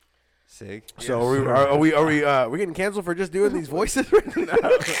 Sick. So are we getting canceled for just doing these voices right now?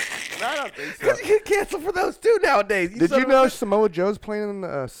 I don't think so. You get canceled for those too nowadays. Did you know Samoa Joe's playing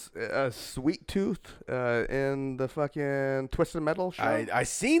Sweet Tooth in the fucking Twisted Metal show? I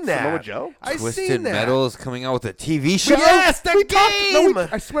seen that. Samoa Joe? I Twisted seen that. Metal is coming out with a TV show. Yes, the game.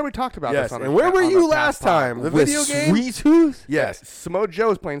 I swear we talked about Yes, this on and the where were on you the last past pod. time? The With video game? Sweet Tooth? Yes. Samoa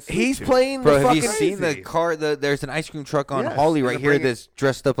Joe's playing Sweet He's Tooth. playing Bro, the have fucking you seen the crazy. car? There's an ice cream truck on Yes, Holly right they're here bringing- that's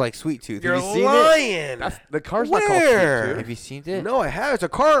dressed up like Sweet Tooth. You're Have you seen lying. The car's not called Sweet Where? Tooth. Have you seen it? No, I have. It's a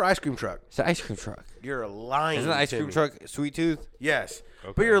car ice cream truck. It's an ice cream truck. You're lying. Isn't the ice to cream me. truck Sweet Tooth? Yes.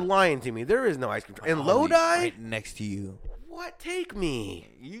 But you're lying to me. There is no ice cream truck. And Lodi? Right next to you. What? Take me.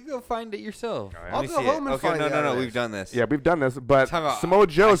 You go find it yourself. I'll go home and find no, the no, others. we've done this. Yeah, we've done this, but Time out. Samoa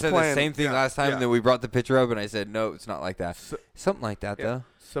Joe's I said playing. the same thing last time, and then we brought the picture up, and I said, no, it's not like that. Something like that, though.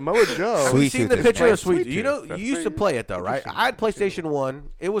 Samoa Joe. Have you Sweet seen Tooth the is picture fine. of Sweet Sweet Tooth? You Tooth. know, That's you used to pretty play it, though, right? I had PlayStation 1.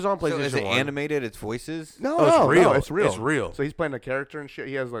 It was on PlayStation 1. So is it animated? It's voices? No, Oh, it's no, real. no, it's real. It's real. So he's playing a character and shit.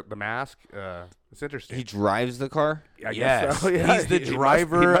 He has like the mask. It's interesting. He drives the car? I guess Yes. so, yeah. He's the He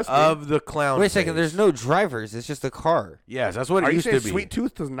driver must be. of the clown Wait a second. face. There's no drivers. It's just a car. Yes, that's what Are it you used saying to be. Sweet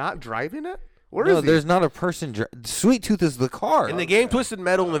Tooth is not driving it? Where No, is he? there's not a person. Sweet Tooth is the car. In the game Twisted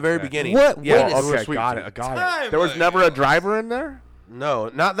Metal in the very beginning. What? Yeah, Wait a it's okay, Sweet got Tooth. it. Got it. There was never a driver in there?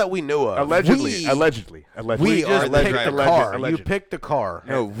 No, not that we knew of. Allegedly. We We are just the picked driver. the car. Alleged. You picked the car.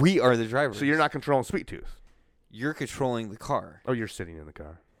 No, we are the driver. So you're not controlling Sweet Tooth? You're controlling the car. Oh, you're sitting in the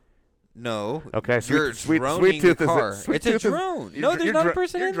car. No. Okay, You're Sweet droning Tooth the car. is Sweet It's a Tooth is- drone. you're No, dr- there's you're not a dr-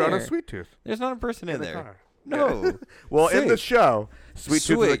 person you're in droning there. Sweet Tooth. There's not a person in the there. car. No. Well, in the Sick. show, Sweet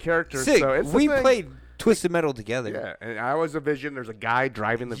Tooth is a character. Sick. So it's a We thing. played Twisted Metal together. Yeah, and I was a vision. There's a guy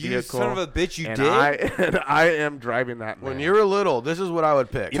driving the You vehicle. son of a bitch, you and did? and I am driving that. When man. you were little, this is what I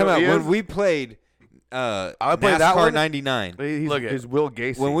would pick. You know Come what out he when is? we played I would play that NASCAR one. 99. He's, Look at- he's Will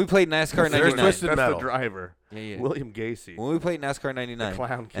Gacy. When we played NASCAR There's 99. Twisted That's Metal. the driver. Yeah. William Gacy. When we played NASCAR 99, The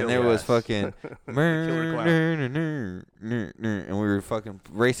clown and there killer. was fucking, Killer and we were fucking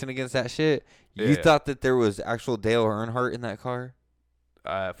racing against that shit. You Yeah. thought that there was actual Dale Earnhardt in that car?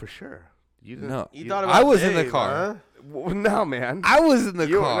 For sure. You didn't, No, You thought about I was in the Dave, car. huh? Well, no, man. I was in the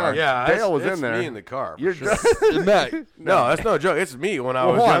You- car. no, Yeah, Dale was it's in there. me in the car. for You're sure. Matt, No, that's no joke. It's me when I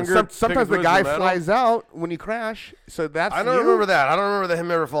Well, was hold on. younger. Sometimes the picking guy Twisted Metal. flies out when you crash. So that's I don't you? remember that. I don't remember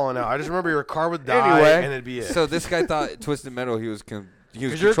him ever falling out. I just remember your car would die Anyway. and it'd be it. So this guy thought Twisted Metal. He was 'Cause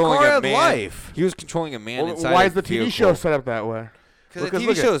controlling your car a had man. life. He was controlling a man Well, inside. why a is the TV vehicle. show set up that way? Because the Because TV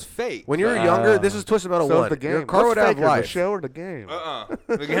look at- show is fake. when you were younger, this is Twisted Metal So 1. is the game. Your car What's would have faker, life. the show or the game?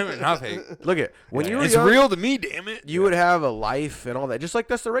 The game is not fake. Look at when you were It's young, real to me, damn it. you would have a life and all that. Just like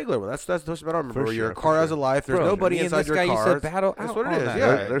that's the regular one. That's Twisted Metal. I remember For where your sure, car for has a sure. life. There's Bro, nobody me and inside this your guy used car. to battle That's out what it on is. that.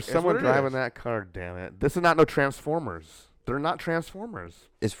 Yeah, There's it's someone what it driving is. that car, damn it. This is not no Transformers. They're not Transformers.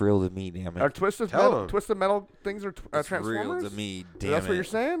 It's real to me, damn Are it. Tell 'em. Twisted Metal things are It's Transformers? real to me, damn That's it. what you're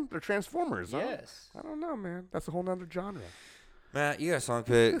saying? They're Transformers, huh? Yes. I don't know, man. That's a whole nother genre. Matt, you got a song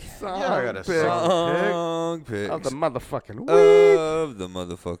pick. Song Yeah, I got a pick Song pick of the motherfucking week. of the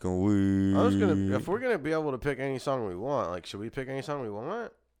motherfucking week. I was gonna. If we're gonna be able to pick any song we want, like, should we pick any song we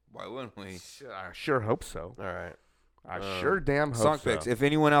want? Why wouldn't we? I sure hope so. All right. I sure damn hope Song so. picks. If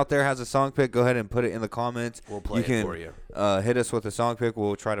anyone out there has a song pick, go ahead and put it in the comments. We'll play you can, it for you. Hit us with a song pick.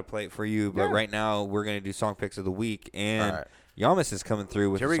 We'll try to play it for you. But Yeah. right now, we're going to do song picks of the week. And All right. Yamas is coming through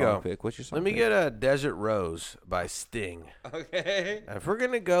with Here a we song go. pick. What's your song Let me pick? get a Desert Rose by Sting. Okay. And if we're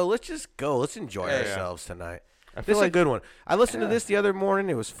gonna go, let's just go. Let's enjoy Yeah. ourselves tonight. I This feel is a like good one. I listened to this the other morning.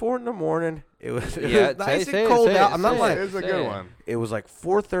 It was 4 a.m. It was, Yeah, nice say and it, cold say it, out. I'm not say lying. it. it's a Say good it. one. It was like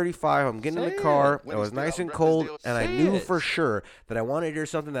 4:35. I'm getting in the car. It was nice and cold, and I knew for sure that I wanted to hear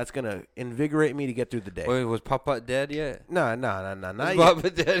something that's gonna invigorate me to get through the day. Wait, was Papa dead yet? No, not Was yet. Papa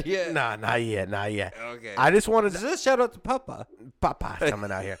dead yet? Nah, not yet, not yet. Okay. I just wanted This is a shout out to Papa. Papa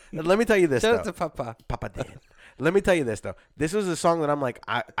coming out here. Let me tell you this Shout though. out to Papa. Papa Dan. Let me tell you this though. This was a song that I'm like,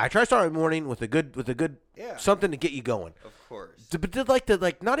 I try to start my morning with a good something to get you going. Of course. But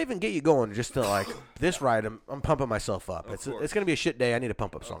to not even get you going, just to like this ride. I'm pumping myself up. It's gonna be a shit day. I need a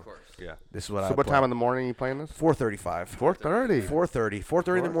pump up song. Of course. Yeah. This is what. So what time in the morning are you playing this? 4:35. 4:30.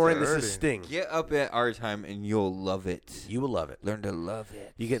 4:30 in the morning. This is Sting. Get up at our time and you'll love it. You will love it. Learn to love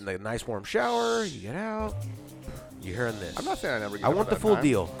it. You get in a nice warm shower. You get out. You're hearing this. I'm not saying I never get I up want at the that full time.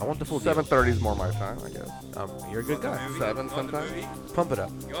 deal. I want the full deal. 7:30 is more my time, I guess. You're a good guy. 7 sometimes. Pump it up.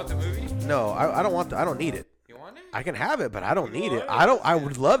 You want the movie? No, I don't want. I don't need it. You want it? I can have it, but I don't need it. I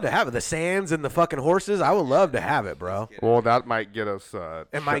would love to have it. The sands and the fucking horses. I would love to have it, bro. Well, that might get us.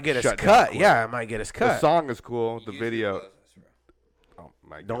 It might get us shut cut. down Yeah, it might get us cut. The song is cool. The video. Oh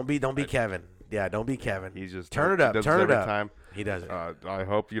my God. Don't be Kevin. Yeah, don't be Kevin. He's just turn it up. Does Turn it it every up. time. He does it. I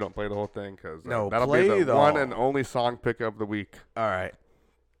hope you don't play the whole thing because No, that'll play be the the one all. and only song pick of the week. All right.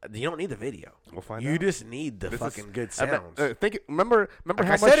 You don't need the video. We'll find You out. just need the fucking good sounds. Remember like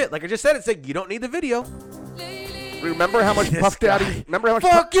how I much said it. Like I just said it. Said you don't need the video. Remember how much This Puff Daddy? guy. Remember how much?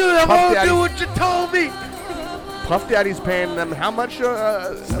 Fuck you! I Puff won't Daddy, do what you told me. Puff Daddy's paying them how much?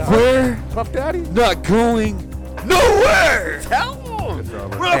 Where? Puff Daddy? Not going nowhere. Tell them.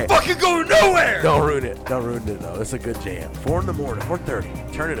 We're not fucking going nowhere. Don't ruin it. Don't ruin it though. It's a good jam. 4 in the morning.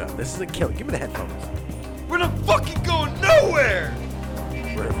 4:30. Turn it up. This is a killer. Give me the headphones. We're not fucking going nowhere. We're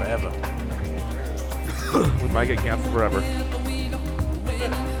here forever. We might get canceled forever.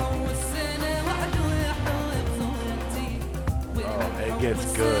 Oh, it gets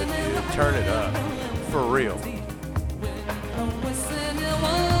good, dude. Turn it up. For real.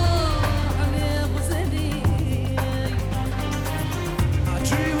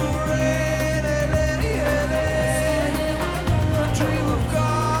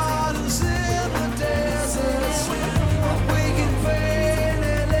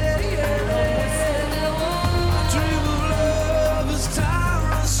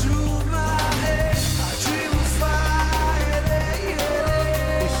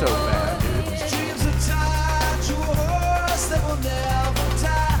 So bad, dude.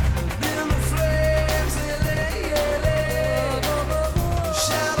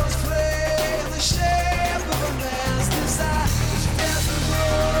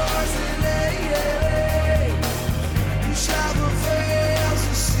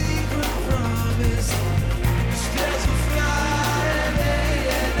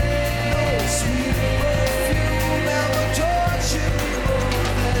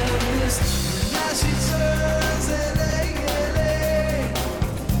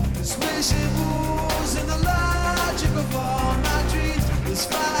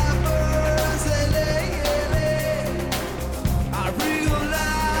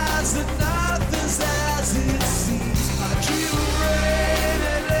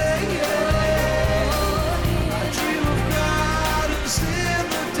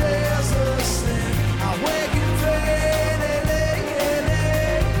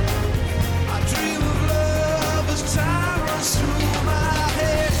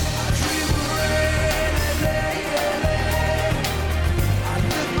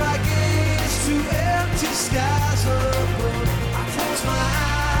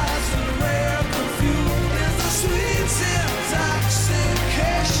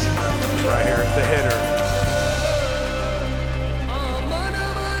 Right here, it's the hitter.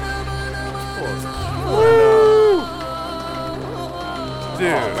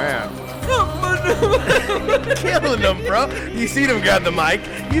 Dude, man. Killing them, bro. You seen him grab the mic.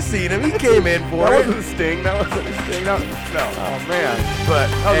 You seen him. He came in for That it. wasn't Sting. That wasn't Sting. No. Oh man. But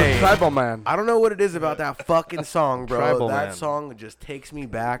That was hey, a Tribal Man. I don't know what it is about that fucking song, bro. Tribal that Man. song just takes me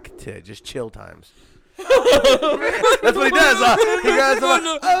back to just chill times. That's what he does. He goes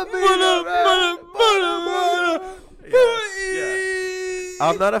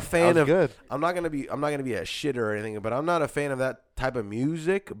I'm not a fan of. Good. I'm not gonna be a shitter or anything, but I'm not a fan of that type of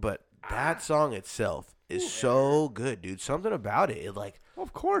music. But that song itself is so good, dude. Something about it, Well,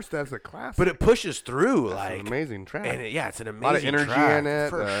 of course, that's a classic. but it pushes through. That's like an amazing track. and it's an amazing A lot of energy track, in it.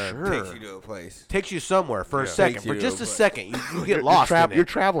 for sure. Takes you to a place. Takes you somewhere for a Yeah. second, Takes you for to just a a place. second. You get lost in it. You're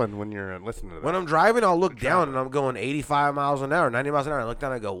traveling when you're listening to that. When I'm driving, I'll look down and I'm going 85 miles an hour, 90 miles an hour. I look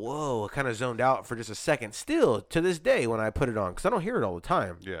down and I go, whoa, I kind of zoned out for just a second. Still, to this day, when I put it on, because I don't hear it all the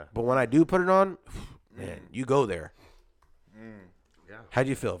time. Yeah. But when I do put it on, man, you go there. Yeah. How'd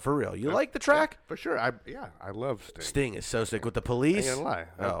you feel? For real? You like the track? For sure. I love Sting. Sting is so sick with the police. I ain't gonna lie.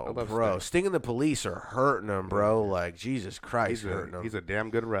 I Oh, love bro. Sting. Sting and the police are hurting him, bro. Like, Jesus Christ, hurting him. He's a damn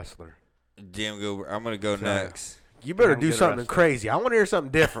good wrestler. Damn good. I'm gonna go next. You better Damn do good something wrestler. crazy. I want to hear something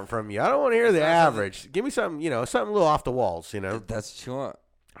different from you. I don't want to hear the average. Give me something, something a little off the walls, That's what you want.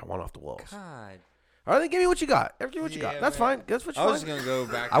 I want off the walls. God. All right, then give me what you got. Give me what you got. That's fine. That's what you I want. was just going to go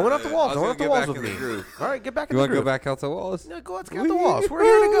back. I went off the walls. I went off the walls with me. All right, get back in the groove. You want to go back out the walls? No, let's get out the walls. We're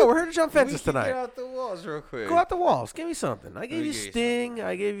here to go. We're here to jump fences tonight. Get out the walls real quick. Go out the walls. Give me something. I gave you Sting.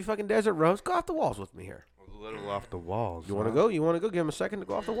 I gave you fucking Desert Rose. Go off the walls with me here. A little off the walls. You want to go? You want to go? Give him a second to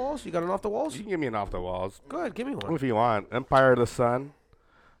go off the walls? You got an off the walls? You can give me an off the walls. Go ahead. Give me one. If you want. Empire of the Sun.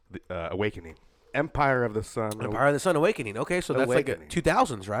 Awakening. Empire of the Sun. Empire of the Sun Awakening. Okay, so that's like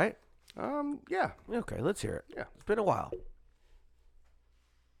 2000s, right? Yeah. Okay, let's hear it. Yeah. It's been a while.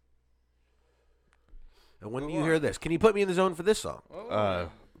 And when do you hear this? Can you put me in the zone for this song?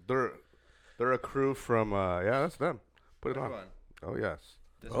 They're a crew from that's them. Put it on. Oh yes.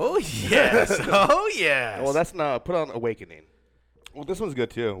 Oh yes. Oh yes. Well, that's not. Put on Awakening. Well, this one's good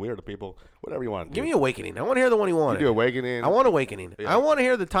too. We are the people. Whatever you want. Give me Awakening. I want to hear the one you want. You do Awakening. I want Awakening. Yeah. I want to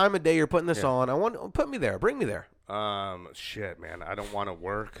hear the time of day you're putting this on. Put me there. Bring me there. Shit, man. I don't want to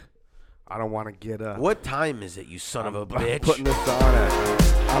work. I don't want to get up. What time is it, you son of a bitch?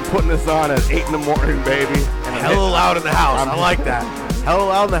 I'm putting this on at 8 in the morning, baby. And hella loud in the house. I like that. Hella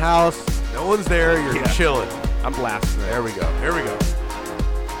loud in the house. No one's there. You're chilling. I'm blasting it. There we go. Here we go.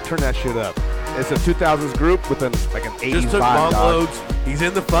 Turn that shit up. It's a 2000s group with an 80s Just took vibe, bong loads. He's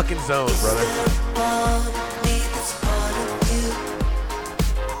in the fucking zone, brother.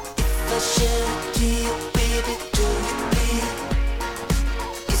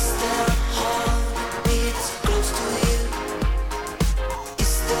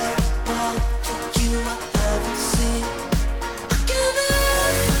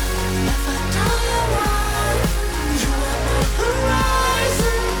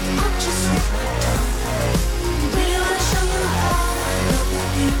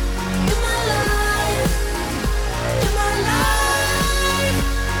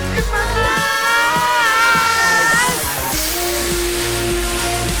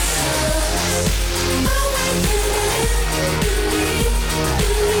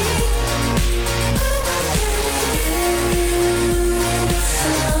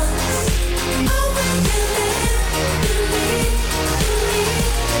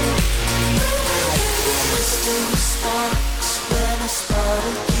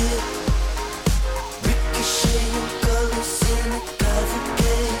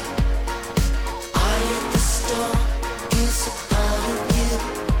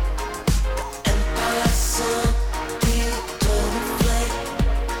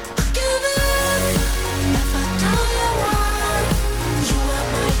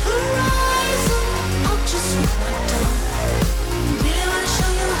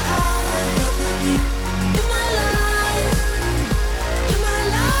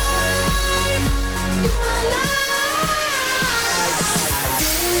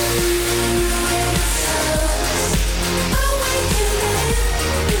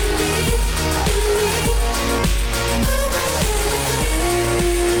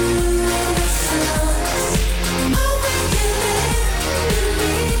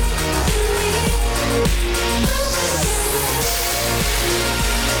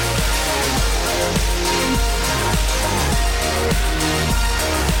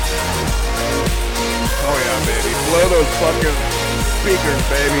 Speakers,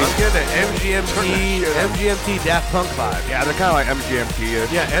 baby. I'm getting an MGMT Daft Punk vibe. Yeah, they're kind of like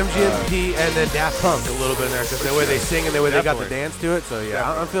MGMT-ish. Yeah, MGMT and then Daft Punk a little bit in there because the way they sing and the way they got the dance to it. So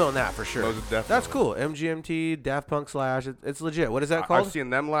yeah, I'm feeling that for sure. That's cool. MGMT, Daft Punk / it's legit. What is that called? I've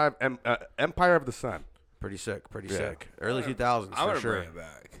seen them live. Empire of the Sun. Pretty sick. Pretty sick. Early 2000s for sure. Bring it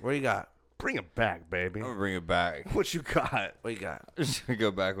back. What do you got? Bring it back, baby. I'm gonna bring it back. What you got? What you got? Just gonna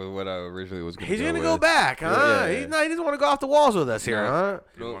go back with what I originally was gonna He's go gonna with. go back, huh? Yeah. He doesn't want to go off the walls with us here, huh?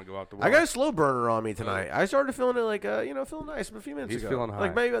 You don't want to go off the walls. I got a slow burner on me tonight. I started feeling it like, feeling nice a few minutes ago. He's feeling high.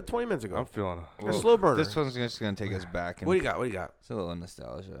 Like maybe about 20 minutes ago. I'm feeling a slow burner. This one's just gonna take us back. What do you got? What do you got? It's a little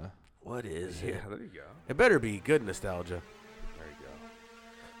nostalgia. What is it? Yeah, there you go. It better be good nostalgia. There you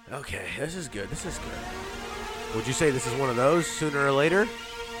go. Okay, this is good. This is good. Would you say this is one of those sooner or later?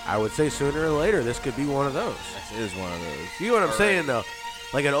 I would say sooner or later this could be one of those. This is one of those. You know what I'm saying, though?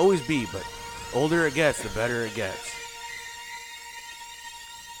 Like it always be, but older it gets, the better it gets.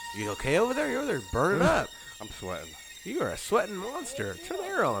 You okay over there? You're over there burning up. I'm sweating. You are a sweating monster. Turn the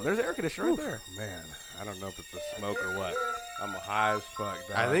air on. There's air conditioner right there. Man, I don't know if it's the smoke or what. I'm high as fuck,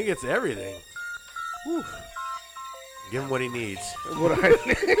 dog. I think it's everything. Whew. Give him what he needs. What I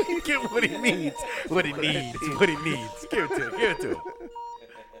need. Give him what he needs. What he needs. What he needs. Give it to him. Give it to him.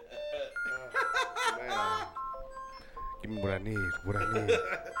 Give me what I need. What I need.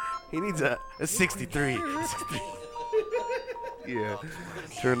 He needs a 63. Yeah.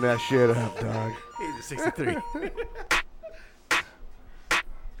 Turn that shit up, dog. He needs a 63.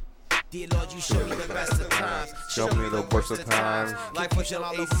 Dear Lord, you show me the best of times. Show me the worst of times. Life with no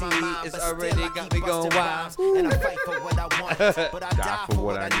AC is already got me going wild. And I fight for what I want, but I die for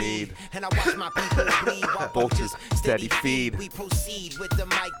what I need. And I watch my people bleed while vultures steady feed. We proceed with the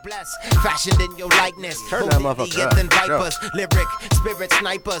mic blessed, fashioned in your likeness. Turn that motherfucker up. Than vipers, lyric spirit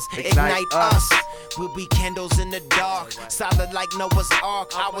snipers, ignite us. We'll be candles in the dark, solid like Noah's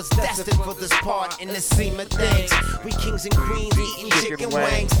Ark. I was destined for this part in the scheme of things. We kings and queens eating chicken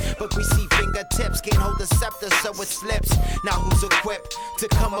wings, but we see fingertips can't hold the scepter, so it slips. Now who's equipped to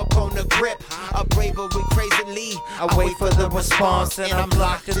come up on the grip? A bravery crazily. I wait for the response, and I'm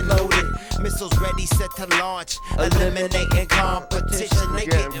locked and loaded. Missiles ready, set to launch. Eliminating competition, they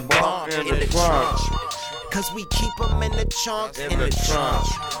getting bombed in the trunk. Cause we keep them in the trunk, in the trunk.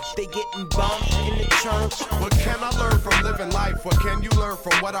 They getting bumped in the trunk. What can I learn from living life? What can you learn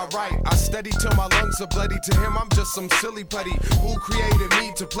from what I write? I steady till my lungs are bloody. To him, I'm just some silly putty. Who created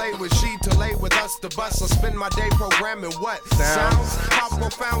me to play with? She to lay with us to bust. I spend my day programming what? Sounds? How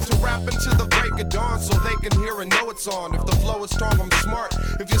profound to rap into the break of dawn so they can hear and know it's on. If the flow is strong, I'm smart.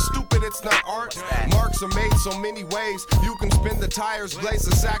 If you're stupid, it's not art. Marks are made so many ways. You can spin the tires, blaze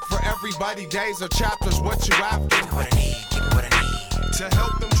a sack for everybody. Days or chapters, what you after? Give me what I need, give me what I need. To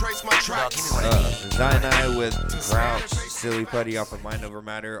help them trace my tracks. Zionai with Grouch, Silly Putty off of Mind Over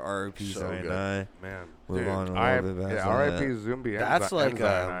Matter, R.I.P. Zionai. Man, move on a little bit back. R.I.P. Zumbi. That's like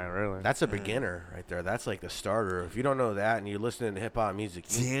really. That's a beginner right there. That's like the starter. If you don't know that and you're listening to hip hop music,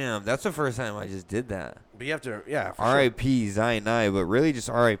 Damn, that's the first time I just did that. But you have to, yeah. R.I.P. Zionai, but really just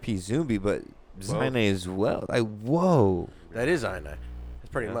R.I.P. Zumbi, but Zionai as well. Like, whoa. That is Zionai.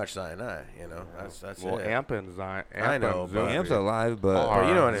 Pretty much Zionai, you know. That's well, it. Amp and Zion. I know, but Amp's alive, but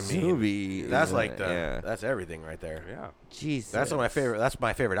you know what I mean. Zumbi, that's like that's everything right there. Yeah. Jesus. That's my favorite. That's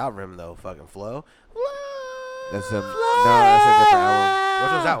my favorite album, though. Fucking Flow. That's a different album.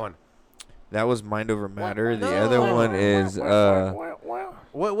 What was that one? That was Mind Over Matter. The other one is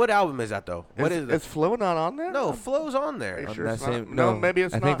What album is that though? What is Is Flow not on there? No, Flow's on there. Sure that it's same, no, maybe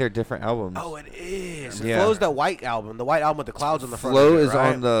it's I not. think they're different albums. Oh, it is. Yeah. Flow's the white album. The white album with the clouds on the front. Flow of it, is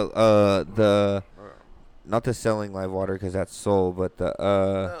right? on the not the Selling Live Water because that's Soul, but the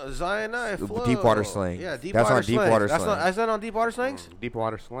Zionai, Flow. Deepwater Slang. Yeah, Deepwater That's on Slang. Deepwater That's Slang. not, is that on Deepwater Slangs?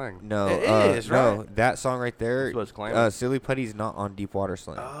 Deepwater Slang. No, It is, no, right? that song right there. That's what it's claiming. Silly Putty's not on Deepwater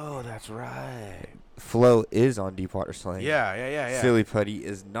Slang. Oh, that's right. Flow is on Deepwater Slang. Yeah. Silly Putty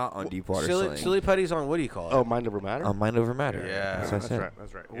is not on Deepwater Slang. Silly Putty's on, what do you call it? Oh, Mind Over Matter? On Mind Over Matter. Yeah. That's what I said. right.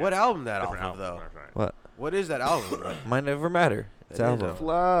 That's right. What album that off Different of, though? That's right. What? What is that album, bro? Mind Over Matter. It's That is album. a-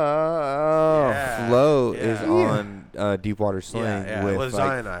 Flow. Yeah. Flow Yeah. is on Deepwater Slang with with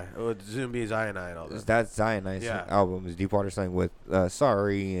like, Zionai. With Zumbi, Zionai, and all that. that's Zionai's Yeah. album is Deepwater Slang with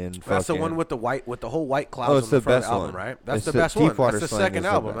Sorry and That's the fucking- one with the whole white Oh, clouds it's on the the front of best the album, one. right? That's It's the the best one. Deepwater That's the Slang second is the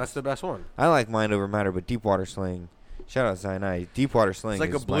album. best. That's the best one. I like Mind Over Matter, but Deepwater Slang. Shout out Zionai. Deepwater Slang It's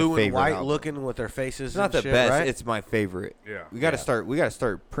like a is my blue and favorite white album. looking with their faces. It's not and the shit, best. right? It's my favorite. Yeah. We gotta start. We gotta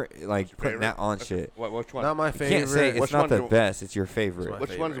start putting favorite? that on shit. Which one? Not my You favorite. can't say it's Which not one the do- best. It's your favorite.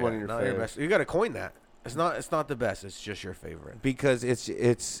 Which one's one of your Not favorites? best. You got to coin that. It's not the best. It's just your favorite. Because it's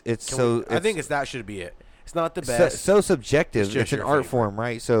Can so. we- I think that should be it. It's not the so, best. so subjective. It's It's, just an your art favorite. form,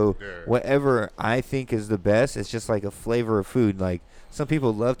 right? So Yeah. whatever I think is the best, it's just like a flavor of food. Like some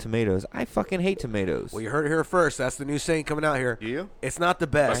people love tomatoes. I fucking hate tomatoes. Well, you heard it here first. That's the new saying coming out here. You? It's not the I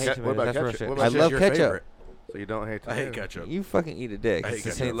best. hate What tomatoes. about That's real ketchup? shit. What I about love your ketchup. favorite? So you don't hate I tomatoes? hate ketchup. You fucking eat a dick. I hate It's the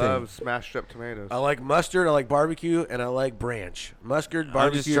ketchup. same You thing. love smashed up tomatoes. I like mustard. I like barbecue, and I like branch. Mustard, I'm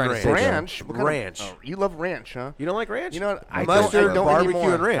barbecue, just trying to ranch. say Ranch? What kind of- Ranch. Oh, you love ranch, huh? You don't like ranch? You know what? I Mustard, don't barbecue,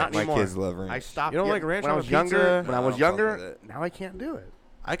 anymore. and ranch. Not My anymore. kids love ranch. I stopped. You don't like getting- ranch when I on was a younger. pizza? When I was I don't fuck younger, with it. now I can't do it.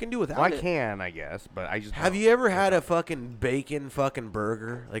 I can do without Well, I it. can, I guess, but I just Have don't. you ever had a fucking bacon fucking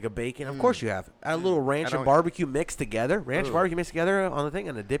burger? Like a bacon? Of course you have. Add a little ranch don't- and barbecue mixed together. Ranch Ugh. barbecue mixed together on the thing,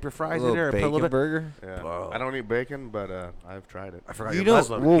 and then dip your fries a in there. little And put a bacon little bit. burger. Yeah. Whoa. I don't eat bacon, but I've tried it. I forgot You you're don't-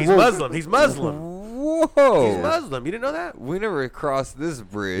 Muslim. whoa, He's whoa. Muslim. He's Muslim. Whoa! He's Muslim. You didn't know that? We never crossed this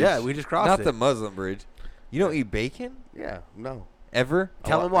bridge. Yeah, we just crossed Not it. the Muslim bridge. You don't eat bacon Yeah, no. ever?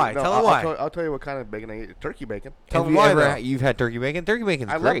 Tell him why. No, Tell him why. I'll tell you what kind of bacon I eat. Turkey bacon. Tell Have him you why, ever though. you've had turkey bacon? Turkey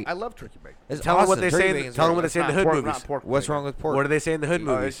bacon's great. I love turkey bacon. It's Tell him what awesome. they Turkey say. bacon's Tell him great. what they say in the hood pork, movies. Not pork What's bacon. wrong with pork? What do they say in the hood It's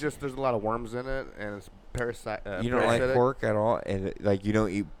movies? just there's a lot of worms in it, and it's parasite. You don't like parasitic. pork at all, and like you don't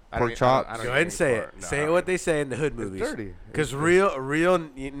eat I don't pork eat- chops. I don't Go eat ahead and any say pork. it. No, Say I don't what eat- they say in the hood movies. dirty. Because real,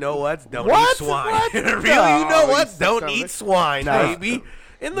 you know what? Don't What? eat swine. What? real, No, you know what? you Don't son of eat a- swine, No. baby.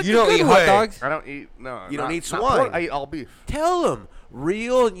 In the You don't good eat way. hot dogs? I don't eat. No, You don't not- eat not swine. pork, I eat all beef. Tell them.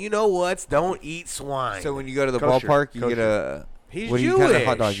 Real, you know what? Don't eat swine. So when you go to the Kosher. ballpark, you get Kosher. a. He's what do you kind of Jewish.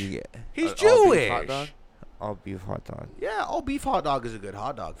 hot dog you get? He's All beef hot Jewish. dog? all beef hot dog. Yeah, all beef hot dog is a good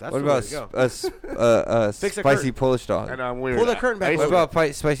hot dog. That's What the way about to go. Fix the spicy curtain. Polish dog? And I'm weird. Pull the curtain back. What about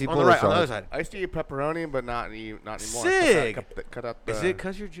spicy on the Polish right, on the dog? other side. I used to eat pepperoni, but not anymore. Sick. Cut out the, Is it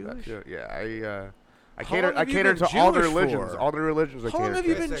because you're Jewish? Yeah, I How long cater. I have you cater been to all the Jewish religions. for? All the religions. How long have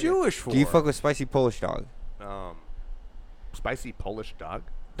you been Jewish for? Do you fuck with spicy Polish dog? Spicy Polish dog?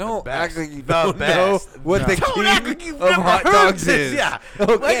 Don't best. act like you The don't best. know what the Don't act like king you've of never hot heard dogs this. is. Yeah.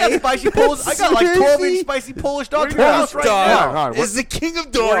 Okay. I got spicy Polish. I got like 12-inch spicy Polish dogs in my house right now. Is the king of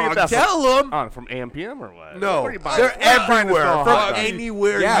Where do you get dogs. that Tell them. From AMPM or what? No, Where do you buy they're it? Where do you find this everywhere. all From hot dog?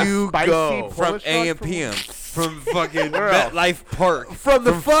 anywhere Yeah, you spicy go. From Polish dog AMPM. From fucking Where else? MetLife Park. From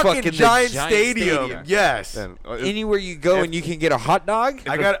the fucking the Giant Stadium. Yes. Then, Anywhere you go and you can get a hot dog.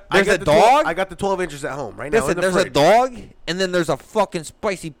 There's a dog. I got the 12 inches at home right now. Listen, in the there's a fridge. dog, and then there's a fucking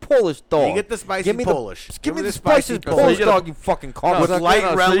spicy Polish dog. You get the spicy Give me Polish. Give me the spicy spicy Polish. Polish dog, you fucking cocksucker. With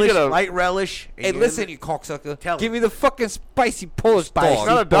light relish. Light relish. Hey, listen, you cocksucker. Tell Give him. me the fucking spicy Polish Spicy dog. It's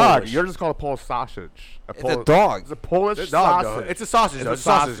not a dog. Polish. You're just called a Polish sausage. It's a dog. It's a Polish It's a dog, sausage. though. It's a sausage. though. It's a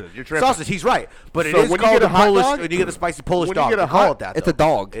sausage. You're tripping. Sausage. He's right. But it So is when you called get a a hot Polish. dog- When you get the spicy Polish when you dog, get a they call hot- it that. It's a though.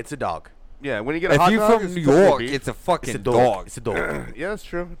 dog. It's a dog. Yeah, when you get a If hot you're dog, from it's New supposed to York, be- it's a fucking It's a dog. dog. It's a dog. Yeah, that's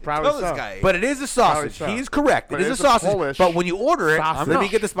true. Probably Know this so. guy. But it is a sausage. Probably so. He is correct. But It is a it's a sausage. Polish But when you order it, sausage. let me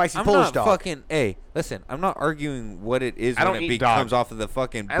get the spicy I'm Polish not dog. fucking. Hey, listen. I'm not arguing what it is I when don't it eat comes dog. off of the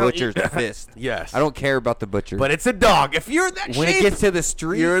fucking I don't butcher's eat- fist. Yes. I don't care about the butcher. But it's a dog. If you're in that when shape, it gets to the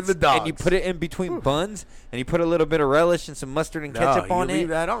street, you're in the and you dogs. put it in between buns, and you put a little bit of relish and some mustard and ketchup you on leave it.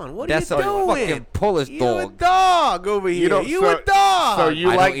 that on. What That's are you a doing? fucking Polish You dog. a dog over here. don't- You so- a dog. so you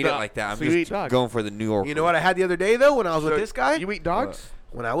I like don't eat the- it like that. I'm so you eat just dogs. going for the New York. You know what I had the other day though when I was with So this guy? You eat dogs?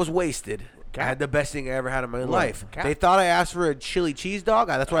 When I was wasted, I had the best thing I ever had in my life. Cat? They thought I asked for a chili cheese dog.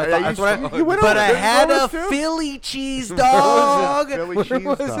 That's what I Yeah, thought. you That's what said- I. you went But over I there. had Where a was it? Philly cheese dog. Philly Where cheese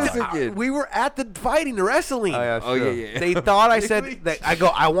was dog. this again? We were at the fighting, the wrestling. Oh, yeah, Oh sure. yeah. They thought I said that. I go,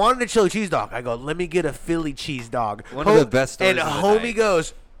 I wanted a chili cheese dog. I go, let me get a Philly cheese dog. One of the best And stories of the homie night.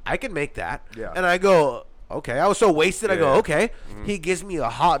 goes, I can make that. Yeah. And I go, okay. I was so wasted. I go, Yeah. okay. He gives me a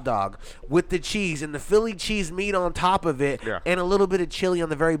hot dog with the cheese and the Philly cheese meat on top of it, Yeah. and a little bit of chili on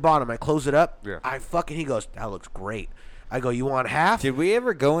the very bottom. I close it up. Yeah. He goes, that looks great. I go, you want half? Did we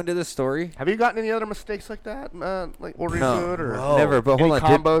ever go into the story? Have you gotten any other mistakes like that? Like ordering food or No. Never. But hold Any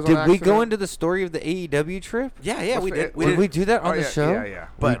on. combos Did on we go accident? into the story of the AEW trip? Yeah, we did. Did we do that on Oh, the yeah, show? yeah.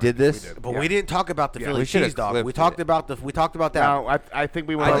 We did this. But we didn't talk about the Yeah. Philly We should've cheese dog. clipped We talked it. about that. No, I think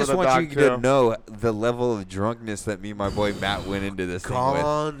we went I over just the want dog you too. to know the level of drunkenness that me and my boy Matt went into this thing with.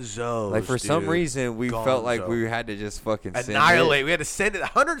 Gonzos. Like for some dude. reason we felt like Gonzo. we had to just fucking send annihilate. it. We had to send it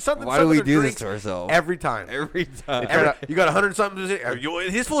 100 something. Why do we do this drinks to ourselves? every time? Every time. You got 100 something.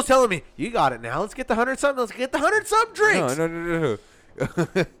 His fool's telling me, you got it now. Let's get the 100 something. Let's get the 100 something drinks. No.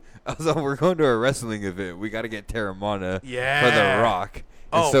 I was like, we're going to a wrestling event. We got to get Terramana for Yeah. The Rock.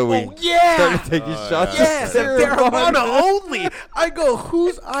 And Oh, so we yeah. started taking shots. Yes, of and Terramana only. I go,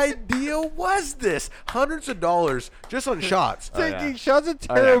 whose idea was this? Hundreds of dollars just on shots. Taking shots of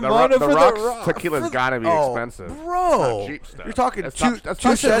Oh, yeah. Terramana for The Rock's Rock. tequila's gotta be Oh, expensive. bro. It's not cheap stuff. You're talking That's two not- that's two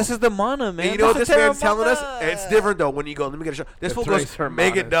not This shots. is the Mana, man. And you know what this That's man's telling us? Terramana. It's different though when you go, let me get a shot. This The fool goes, Tres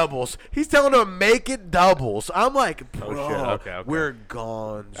make it Hermanas. doubles. He's telling him, make it doubles. I'm like, bro, Oh, shit. Okay. we're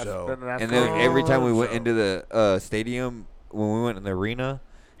gonzo. And then every time we went Gonzo. into the stadium, when we went in the arena,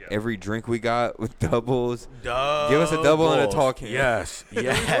 every drink we got with doubles. Give us a double and a tall can. Yes,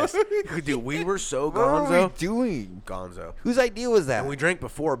 yes. Dude, we were so What are we gonzo. doing? Gonzo. Whose idea was that? And we drank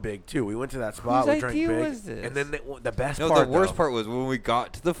before Big, too. We went to that spot. Whose We drank idea Big. was this? And then the best No, part, the worst though, part was when we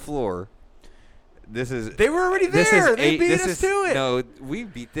got to the floor. This is they were already this there. is They beat this us is, to it. No, we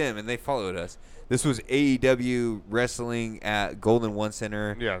beat them and they followed us. This was AEW wrestling at Golden One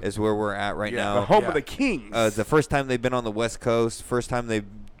Center. Yeah. Is where we're at right Yeah, now. the home Yeah. of the Kings. It's the first time they've been on the West Coast. First time they've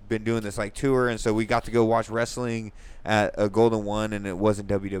been doing this like tour, and so we got to go watch wrestling at a Golden One, and it wasn't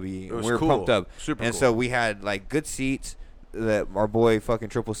WWE. It was we were cool. pumped up, Super and cool. so we had like good seats that our boy fucking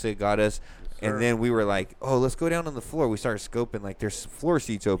Triple Sig got us. Sure. And then we were like, oh, let's go down on the floor. We started scoping, like, there's floor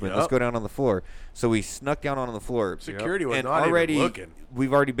seats open. Yep. Let's go down on the floor. So we snuck down on the floor. Security was and not already, even looking.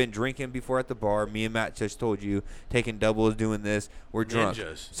 We've already been drinking before at the bar. Me and Matt just told you, taking doubles, doing this. We're drunk.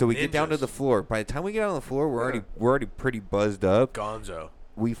 Ninjas. So we get down to Ninjas. the floor. By the time we get on the floor, we're already pretty buzzed up. Gonzo.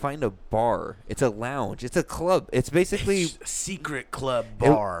 we find a bar. It's a lounge. It's a club. It's basically a secret club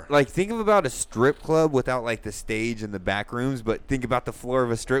bar. Like, think about a strip club without like the stage and the back rooms, but think about the floor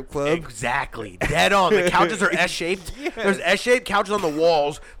of a strip club. Exactly. Dead on. The couches are S-shaped. Yes. There's S-shaped couches on the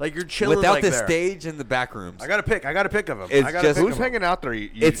walls. Like you're chilling without like the there. stage and the back rooms. I got a pick of them. It's just who's hanging out there.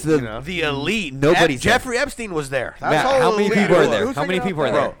 It's the elite. Nobody's Jeffrey Epstein was there. That's Matt, how many people are there? How many people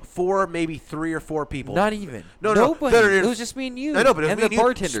are there? 4, maybe 3 or 4 people. Not even. Nobody. It was just me and you. I know, but and the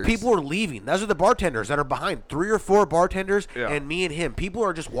bartenders. People were leaving. Those are the bartenders that are behind. 3 or 4 bartenders and me and him. People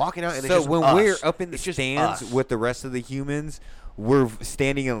are just walking out, and so it's just when us. we're up in the It's just stands us. with the rest of the humans, we're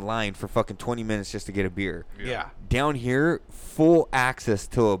standing in line for fucking 20 minutes just to get a beer. Yeah. Down here, full access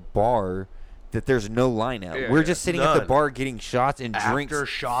to a bar that there's no line at. We're just sitting at the bar getting shots and drinks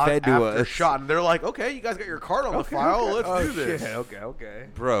fed to us. Shot, and they're like, "Okay, you guys got your card on the file. Let's do this." Okay.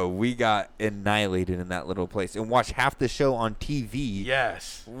 Bro, we got annihilated in that little place and watched half the show on TV.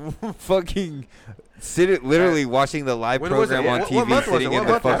 Yes. Fucking literally watching the live program on TV. What month was sitting it? in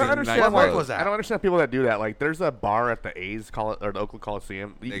the What fucking month was that? I don't understand people that do that. Like, there's a bar at the A's or the Oakland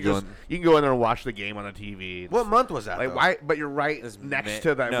Coliseum. You can go in there and watch the game on the TV. What month was that? Like, why? But you're right next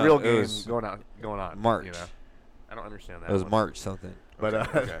to that real game going on. March. You know? I don't understand that. It was March something. But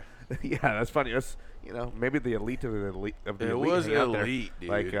okay. Yeah, that's funny. That's maybe the elite of the elite of the it elite. Was elite, dude.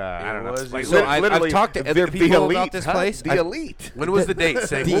 Like I don't know. Like, so I've talked to other people about this place. The elite. When was the date?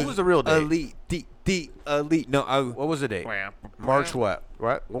 Say what was the real date? Elite. The elite. No, what was the date? March what?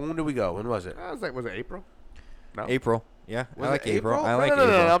 What? When did we go? When was it? Was it April? No. April. Yeah, Was I like it April. April? I like no,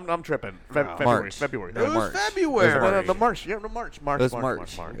 April. I'm tripping. March. February. It was February. The March. Yeah, March. It was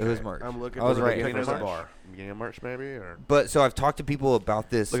March. It was March. I'm looking. I was for right. the bar. Beginning of March, maybe. Or But so I've talked to people about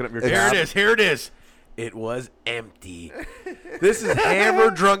this. Looking up your Here it is. It was empty. This is hammer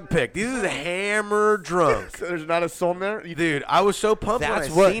drunk pick. This is hammer drunk. So there's not a soul in there, dude. I was so pumped.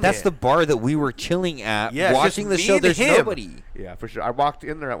 That's the bar that we were chilling at, watching the show. There's nobody. Yeah, for sure. I walked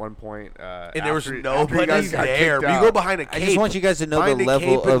in there at one point, and there was nobody there. You go behind a cape. I just want you guys to know the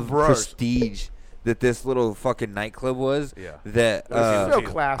level of prestige that this little fucking nightclub was. Yeah. That so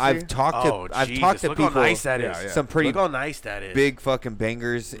classy. I've talked to Look people. How nice that is. Some pretty look how nice that is. Big fucking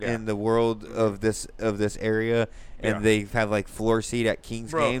bangers in the world of this area, and they have like floor seat at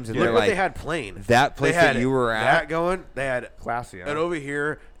Kings games, and look they're what like they had playing. That place that you were at. That going. They had classy. And over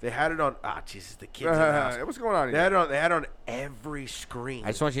here they had it on. Jesus, the kids in the house. What's going on? They had it on every screen. I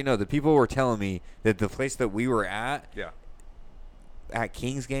just want you to know the people were telling me that the place that we were at. Yeah. At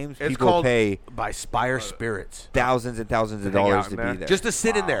Kings games, it's people called pay by Spire Spirits thousands and thousands of dollars to be there, just to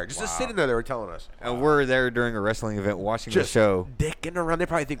sit in there, to sit in there. They were telling us, and we're there during a wrestling event watching the show, dicking around. They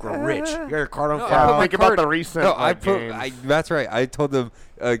probably think we're rich. You got your card on no, file. Think about the recent. No, games. that's right. I told them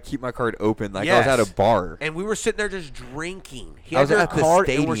keep my card open, like I was at a bar, and we were sitting there just drinking. I was at the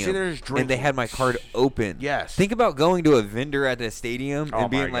stadium, and we're sitting there just drinking, and they had my card open. Yes. Think about going to a vendor at the stadium and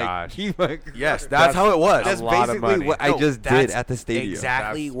being like, "Keep my card." Yes, that's how it was. That's basically what I just did at the stadium.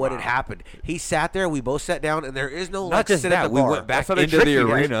 Exactly what had happened. He sat there. We both sat down, and there is no not just sit that. at the We bar. went back into the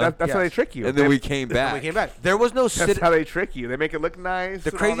arena. That's how they trick you. And then we came back. There was no sit. That's how they trick you. They make it look nice. The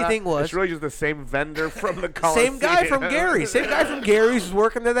crazy thing was, it's really just the same vendor from the Coliseum. Same guy from Gary's. Same guy from Gary's was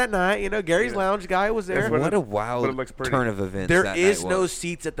working there that night. You know, Gary's Lounge guy was there. What a wild turn of events. There is no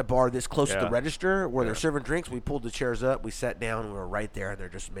seats at the bar this close to the register where they're serving drinks. We pulled the chairs up. We sat down. And we were right there, and they're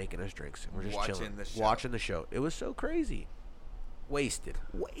just making us drinks. We're just chilling, watching the show. It was so crazy. Wasted.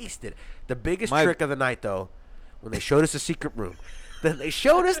 The biggest trick of the night, though, when they showed us the secret room. Then they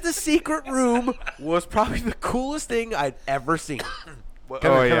showed us the secret room was probably the coolest thing I'd ever seen.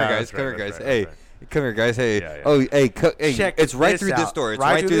 Come here, guys. Hey. Come here, guys. Hey. Yeah. Oh, hey. Check it's right through this door. It's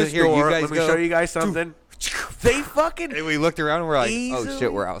right through this door. You guys Let me show you guys something. They fucking. And we looked around and we're like, oh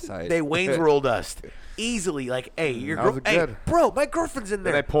shit, we're outside. They Wayne's World us easily. Like, hey, hey, bro, my girlfriend's in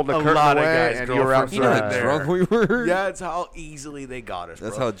there. And I pulled the curtain away, and you were outside. You know how drunk we were. Yeah, that's how easily they got us.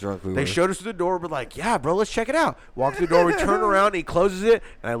 That's bro. how drunk we were. They showed us through the door. We're like, yeah, bro, let's check it out. Walk through the door. We turn around. And he closes it,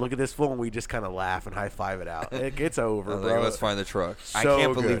 and I look at this fool, and we just kind of laugh and high five it out. It's over, bro. Like, let's find the truck. So I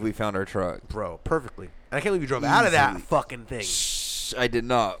can't believe we found our truck, bro. Perfectly. And I can't believe you drove out of that fucking thing. I did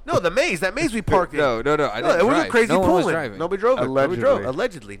not. No, the maze. That maze we parked in. No. I didn't it wasn't crazy no pulling. One was driving. Nobody drove it.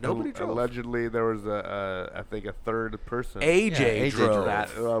 Allegedly. Nobody drove. Allegedly, there was I think a third person. AJ drove.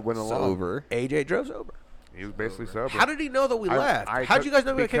 That went along. Sober. AJ drove sober. He was basically sober. How did he know that we left? How'd you guys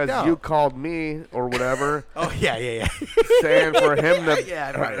know we got kicked out? Because you called me or whatever. Oh yeah. Saying for him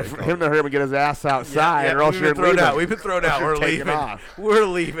to for him to hurry and get his ass outside, or else you're thrown leaving. out. We've been thrown out. We're leaving. We're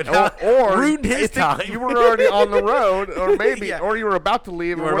leaving. Or ruined his time. You were already on the road, or maybe, or you were about to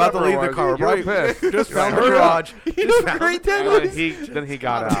leave. You were about to leave the car. Right. Just found the garage. You know how great that was? Then he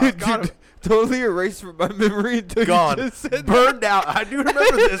got out. Totally erased from my memory until gone, you just said burned out. I do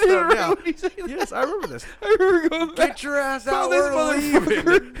remember this though now. Yes, I remember this. I remember going back. Get your ass out. We're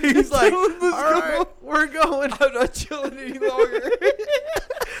leaving. He's like, all right, we're going. I'm not chilling any longer.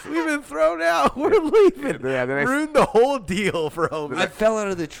 We've been thrown out. We're leaving. Yeah, then ruined the whole deal for home. I fell out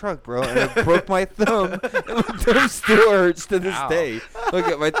of the truck, bro, and I broke my thumb. And my thumb still hurts to this day. Look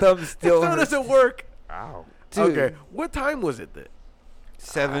at my thumb still hurts. How does it work? Ow. Dude. Okay, what time was it then?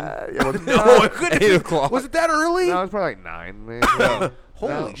 7. No, it couldn't 8 be. o'clock. Was it that early? No, it was probably like 9. Maybe.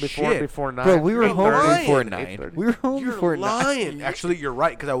 Holy before, shit. Before 9. Bro, we were home lying. before 9. We were home before 9. Lying. Actually, you're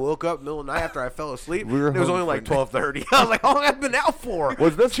right, because I woke up in the middle of the night after I fell asleep. We were it was home only like before 12:30. I was like, how long have I been out for?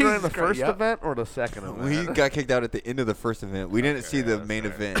 Was this Jesus during the Christ, first event or the second event? We got kicked out at the end of the first event. We didn't see the main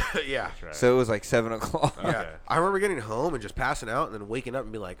event. Yeah. So it was like 7 o'clock. Yeah. I remember getting home and just passing out and then waking up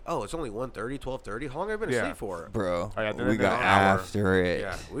and be like, oh, it's only 1:30, 12:30. How long have I been asleep for? Bro, Oh, yeah, we got after it.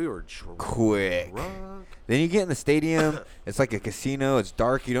 Yeah, we were quick. Then you get in the stadium. It's like a casino. It's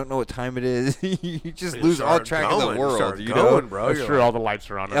dark. You don't know what time it is. You just lose all track of the world. You know, bro. That's true. All the lights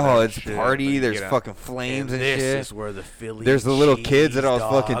are on. Oh, it's a party. There's fucking flames and shit. This is where the Philly There's the little kids that I was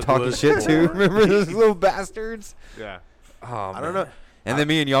fucking talking shit to. Remember those little bastards? Yeah. Oh, I don't know. And then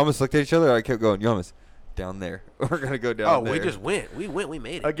me and Yamas looked at each other. I kept going, Yamas, down there. We're going to go down there. Oh, we just went. We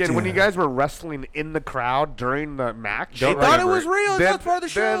made it. Again, when you guys were wrestling in the crowd during the match, they thought it was real. That was part of the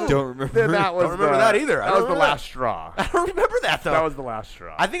show. Don't remember. Then that was don't remember that either. That was the last straw. I don't remember that, though. That was the last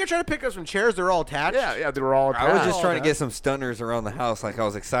straw. I think I tried to pick up some chairs. They're all attached. Yeah, they were all attached. I was just trying to get some stunners around the house. Like, I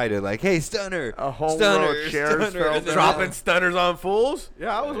was excited. Like, hey, stunner. A whole stunner, row of chairs stunner. Dropping stunners on fools.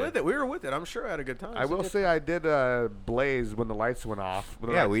 Yeah, I was with it. We were with it. I'm sure I had a good time. I will say I did blaze when the lights went off.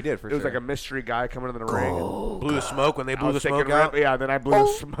 Yeah, we did, for sure. It was like a mystery guy coming into the ring. Blew the smoke when they blew the smoke taking out. Yeah, then I blew the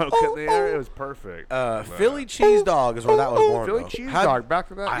smoke in the air. It was perfect. Philly cheese dog is where that was born. Philly though. cheese dog. Back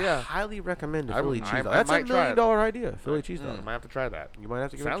to that. I yeah. highly recommend a I Philly would- cheese I- dog. I That's might $1 try million idea. Philly cheese dog. I might have to try that. You might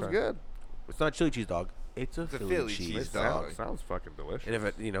have to give it a Sounds try. good. It's not chili cheese dog. It's a Philly cheese dog. Sounds fucking delicious. And if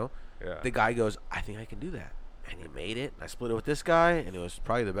it, Yeah. the guy goes, I think I can do that. And he made it. And I split it with this guy, and it was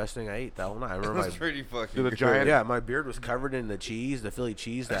probably the best thing I ate that whole night. I remember That's pretty fucking the good. giant. Yeah, my beard was covered in the cheese, the Philly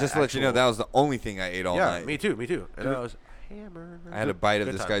cheese. Just to let you know, that was the only thing I ate all night. Yeah, me too. And I was hammered. I had a bite of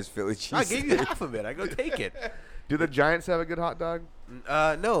Good this time. guy's Philly cheese. I gave you half of it. I go take it. Do the Giants have a good hot dog?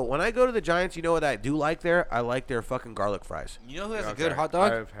 No. When I go to the Giants, you know what I do like there? I like their fucking garlic fries. You know who has a good hot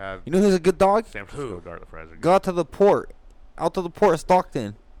dog? I've had You know who's a good dog? San Francisco garlic fries. Are good. Go out to the port. Out to the port of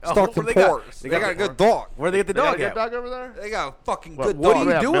Stockton. Stockton they got? Port. They They got got a the good dog. Where they get the They got dog a good at? dog over there? They got a fucking What- good What dog. are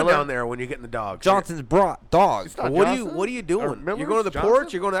you Yeah, doing Miller? down there when you're getting the dog? Johnson's brought dog. It's not What Johnson? are you doing? Or Miller's? You're going to the Johnson?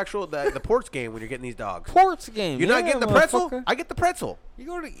 ports. You're going to actual the ports game when you're getting these dogs. Ports game. You're not yeah, getting the pretzel. motherfucker. I get the pretzel. You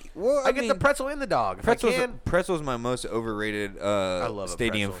go to well, I get the pretzel in the dog. If I Pretzel's, can. pretzel's my most overrated love a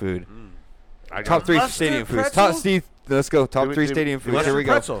stadium pretzel. food. I got Top 3 Mustard stadium foods. pretzel? Top Steve. Let's go. Top Do 3 we- stadium foods. Mustard Here we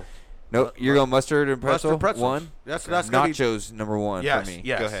go. pretzel. Nope. You're going mustard and pretzel. Mustard pretzels. One. That's gonna be Nachos number 1 Yes, for me.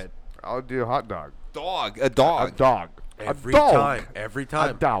 yes. Go ahead. I'll do a hot dog. Dog. A dog. A dog. every a dog. time. Every time.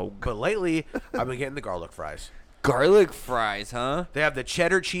 A dog. But lately, I've been getting the garlic fries. Garlic fries, huh? They have the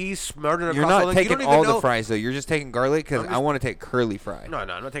cheddar cheese smothered across You're the not thing. taking You don't even all know. the fries though. You're just taking garlic because I'm I just- want to take curly fry. No, I'm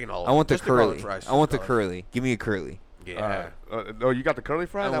not taking all of I want them. the Just garlic curly. fries. I want the Just curly. Give me a curly. Yeah. Oh, you got the curly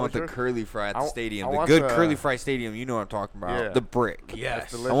fry? I That want was the yours? curly fry at the I stadium. The want good the- curly fry stadium. You know what I'm talking about. Yeah. The brick.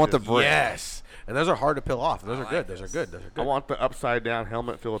 Yes. That's I want the delicious. brick. Yes. And those are hard to peel off. Those are like good. Those are good. Those are I good. want the upside down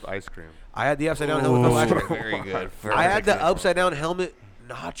helmet filled with ice cream. I had the upside down helmet. No, actually, Very good. I had the upside down helmet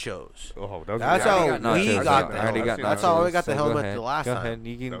nachos. Oh, those That's are how I already got we nachos. got I the already got helmet. nachos. That's how I got the So go helmet ahead. the last Go time. ahead.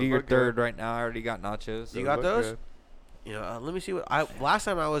 You can Those do your look third good. right now. I already got nachos. You got look those? good. You know, let me see what I last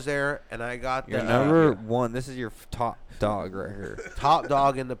time I was there and I got Your the number 1. This is your top dog right here. top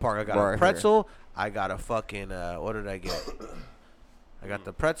dog in the park. I got Right a here. pretzel. I got a fucking what did I get? I got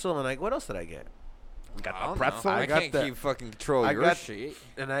the pretzel and what else did I get? Got the pretzel? I I got can't the- keep fucking control I your got- shit.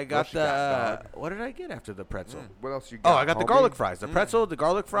 And I got else you got, what did I get after the pretzel? What else you Oh, got? I got the homie? garlic fries, the pretzel, the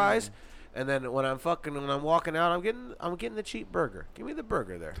garlic fries, and then when I'm walking out, I'm getting the cheap burger. Give me the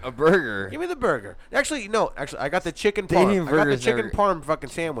burger there. A burger. Give me the burger. Actually, I got the chicken parm. Stadium I got the burgers chicken are- parm fucking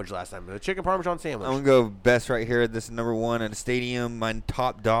sandwich last time. The chicken parmesan sandwich. I'm gonna go best right here. This is number 1 at a stadium. My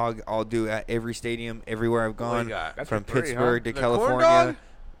top dog. I'll do at every stadium, everywhere I've What do gone, you got? That's from your three, Pittsburgh huh? to The corn California. dog?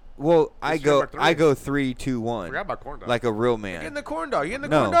 Well, I go 3, 2, 1. Forgot about corn dog. Like a real man. You getting the corn dog? You getting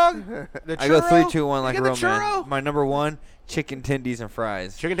the corn dog? The I go 3, 2, 1 You like a getting real the churro? man. My number 1, chicken tendies and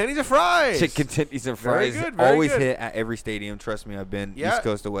fries. Chicken tendies and fries. Chicken tendies and Very fries. good, very always good. hit at every stadium. Trust me, I've been Yeah. East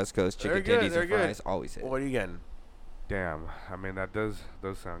Coast to West Coast. Chicken They're tendies good, and they're fries good. always hit. What are you getting? Damn. I mean, those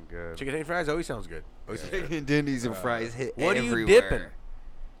sound good. Chicken tendies and fries always sounds good. Chicken tendies and fries hit What are everywhere. you dipping?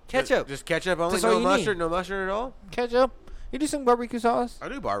 Ketchup. Just ketchup only? That's all No you mustard? need. No mustard at all? Ketchup. You do some barbecue sauce. I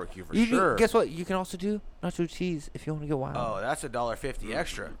do barbecue for You sure. guess what? You can also do nacho cheese if you want to get wild. Oh, that's $1.50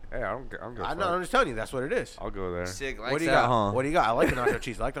 extra. Hey, I'm good. I'm just telling you, that's what it is. I'll go there. Sick like What do you that, got? huh? What do you got? I like the nacho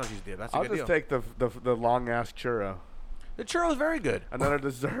cheese. I like the nacho cheese dip. That's a I'll good just deal. take the long ass churro. The churro's very good. Another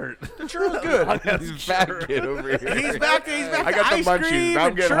dessert. The churro's good. He's fat kid over here. He's back to I got the ice munchies. cream Now I'm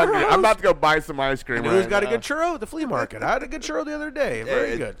and getting hungry. churros. I'm about to go buy some ice cream. You know who's right got a now. good churro? The flea market. I had a good churro the other day.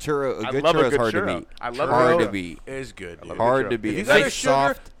 Very good. Churro. I A good love a churro is good hard to churro. beat. I love a hard good to churro. beat. Is good, dude. Hard to churro. beat. If you It's got like a sugar,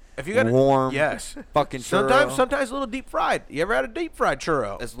 soft, if you got a, warm, yes, fucking churro. sometimes a little deep fried. You ever had a deep fried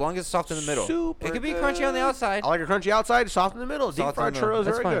churro? As long as it's soft in the middle. Super it can be good. crunchy on the outside. I like a crunchy outside, soft in the middle. Deep Soft in fried the middle. churros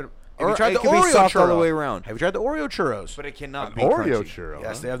That's are fine. very good. Have Or you tried it the can be Oreo soft churro? all the way around. Have you tried the Oreo churros? But it cannot An be Oreo crunchy. churro.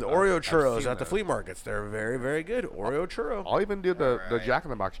 Yes, huh? they have the Oreo I've churros seen at the that. flea markets. They're very, very good. Oreo churro. I'll even do the Jack in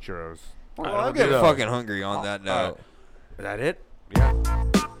the Box churros. Well, I'm I'll getting get it. fucking hungry on that note. Is that it? Yeah,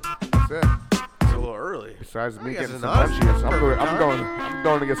 that's it. It's a little early. Besides me guess getting it's some not. munchies, I'm Perfect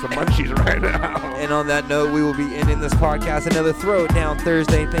going to get some munchies right now. And on that note, we will be ending this podcast. Another Throwdown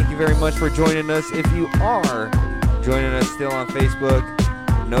Thursday. Thank you very much for joining us. If you are joining us still on Facebook,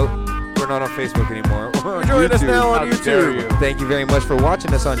 nope, we're not on Facebook anymore. We're on Join us YouTube. now on How dare YouTube. you. Thank you very much for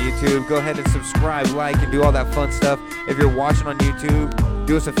watching us on YouTube. Go ahead and subscribe, like, and do all that fun stuff. If you're watching on YouTube,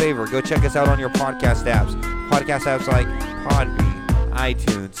 do us a favor. Go check us out on your podcast apps. Podcast apps like Podbean,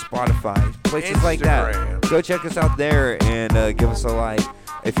 iTunes, Spotify, places like that. Instagram. Go check us out there and give us a like.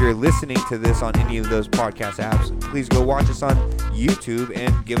 If you're listening to this on any of those podcast apps, please go watch us on YouTube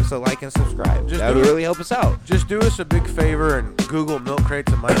and give us a like and subscribe. That would really help us out. Just do us a big favor and Google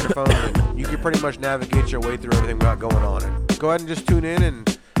Milkcrates and microphones, and you can pretty much navigate your way through everything we got going on. And go ahead and just tune in,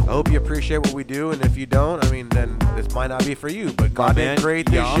 and I hope you appreciate what we do. And if you don't, I mean, then this might not be for you. But God didn't create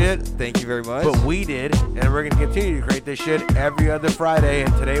this shit. Thank you very much. But we did, and we're going to continue to create this shit every other Friday,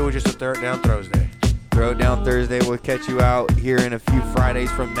 and today was just a Third Down Thursday. Throw Down Thursday. We'll catch you out here in a few Fridays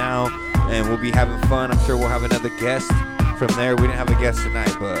from now, and we'll be having fun. I'm sure we'll have another guest from there. We didn't have a guest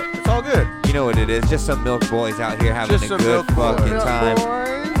tonight, but It's all good. you know what it is. Just some Milk Boys out here having Just a some good Milk Boys. fucking Milk time.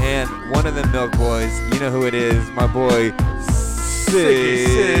 Boys. And one of the Milk Boys, you know who it is. My boy,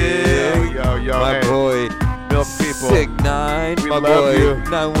 Sig. Yo, My hey, boy, Milk people. Sig 9. We My love boy, you.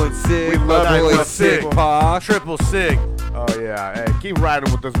 916. We My love boy, 916. Sig Pac. Triple Sig. Oh yeah, hey, keep riding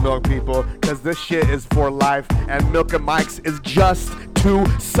with us milk people, cause this shit is for life, and Milk and Mike's is just too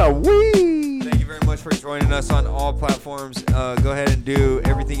sweet. Thank you very much for joining us on all platforms. Go ahead and do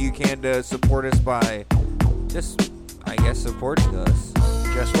everything you can to support us by just, I guess, supporting us.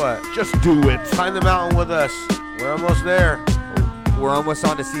 Guess what? Just do it. Climb the mountain with us. We're almost there. We're almost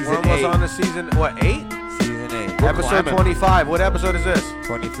on to season 8. We're almost on to season, what, 8? Season 8. Episode climbing. 25. What episode is this?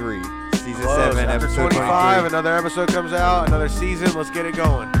 23. Season Close. 7, After episode 25, 23. another episode comes out, another season. Let's get it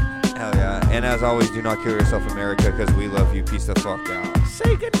going. Hell yeah. And as always, do not kill yourself, America, because we love you. Peace the fuck out.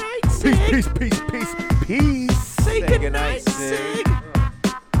 Say goodnight, Sig. Peace, peace, peace, peace. Say goodnight, goodnight, Sig.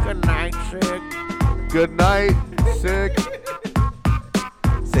 Good night, Sig. Good night, Sig.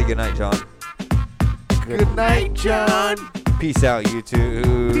 Say goodnight, John. Good night, John. Peace out,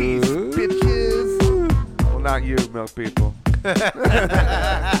 YouTube. Peace, bitches. Well, not you, milk people.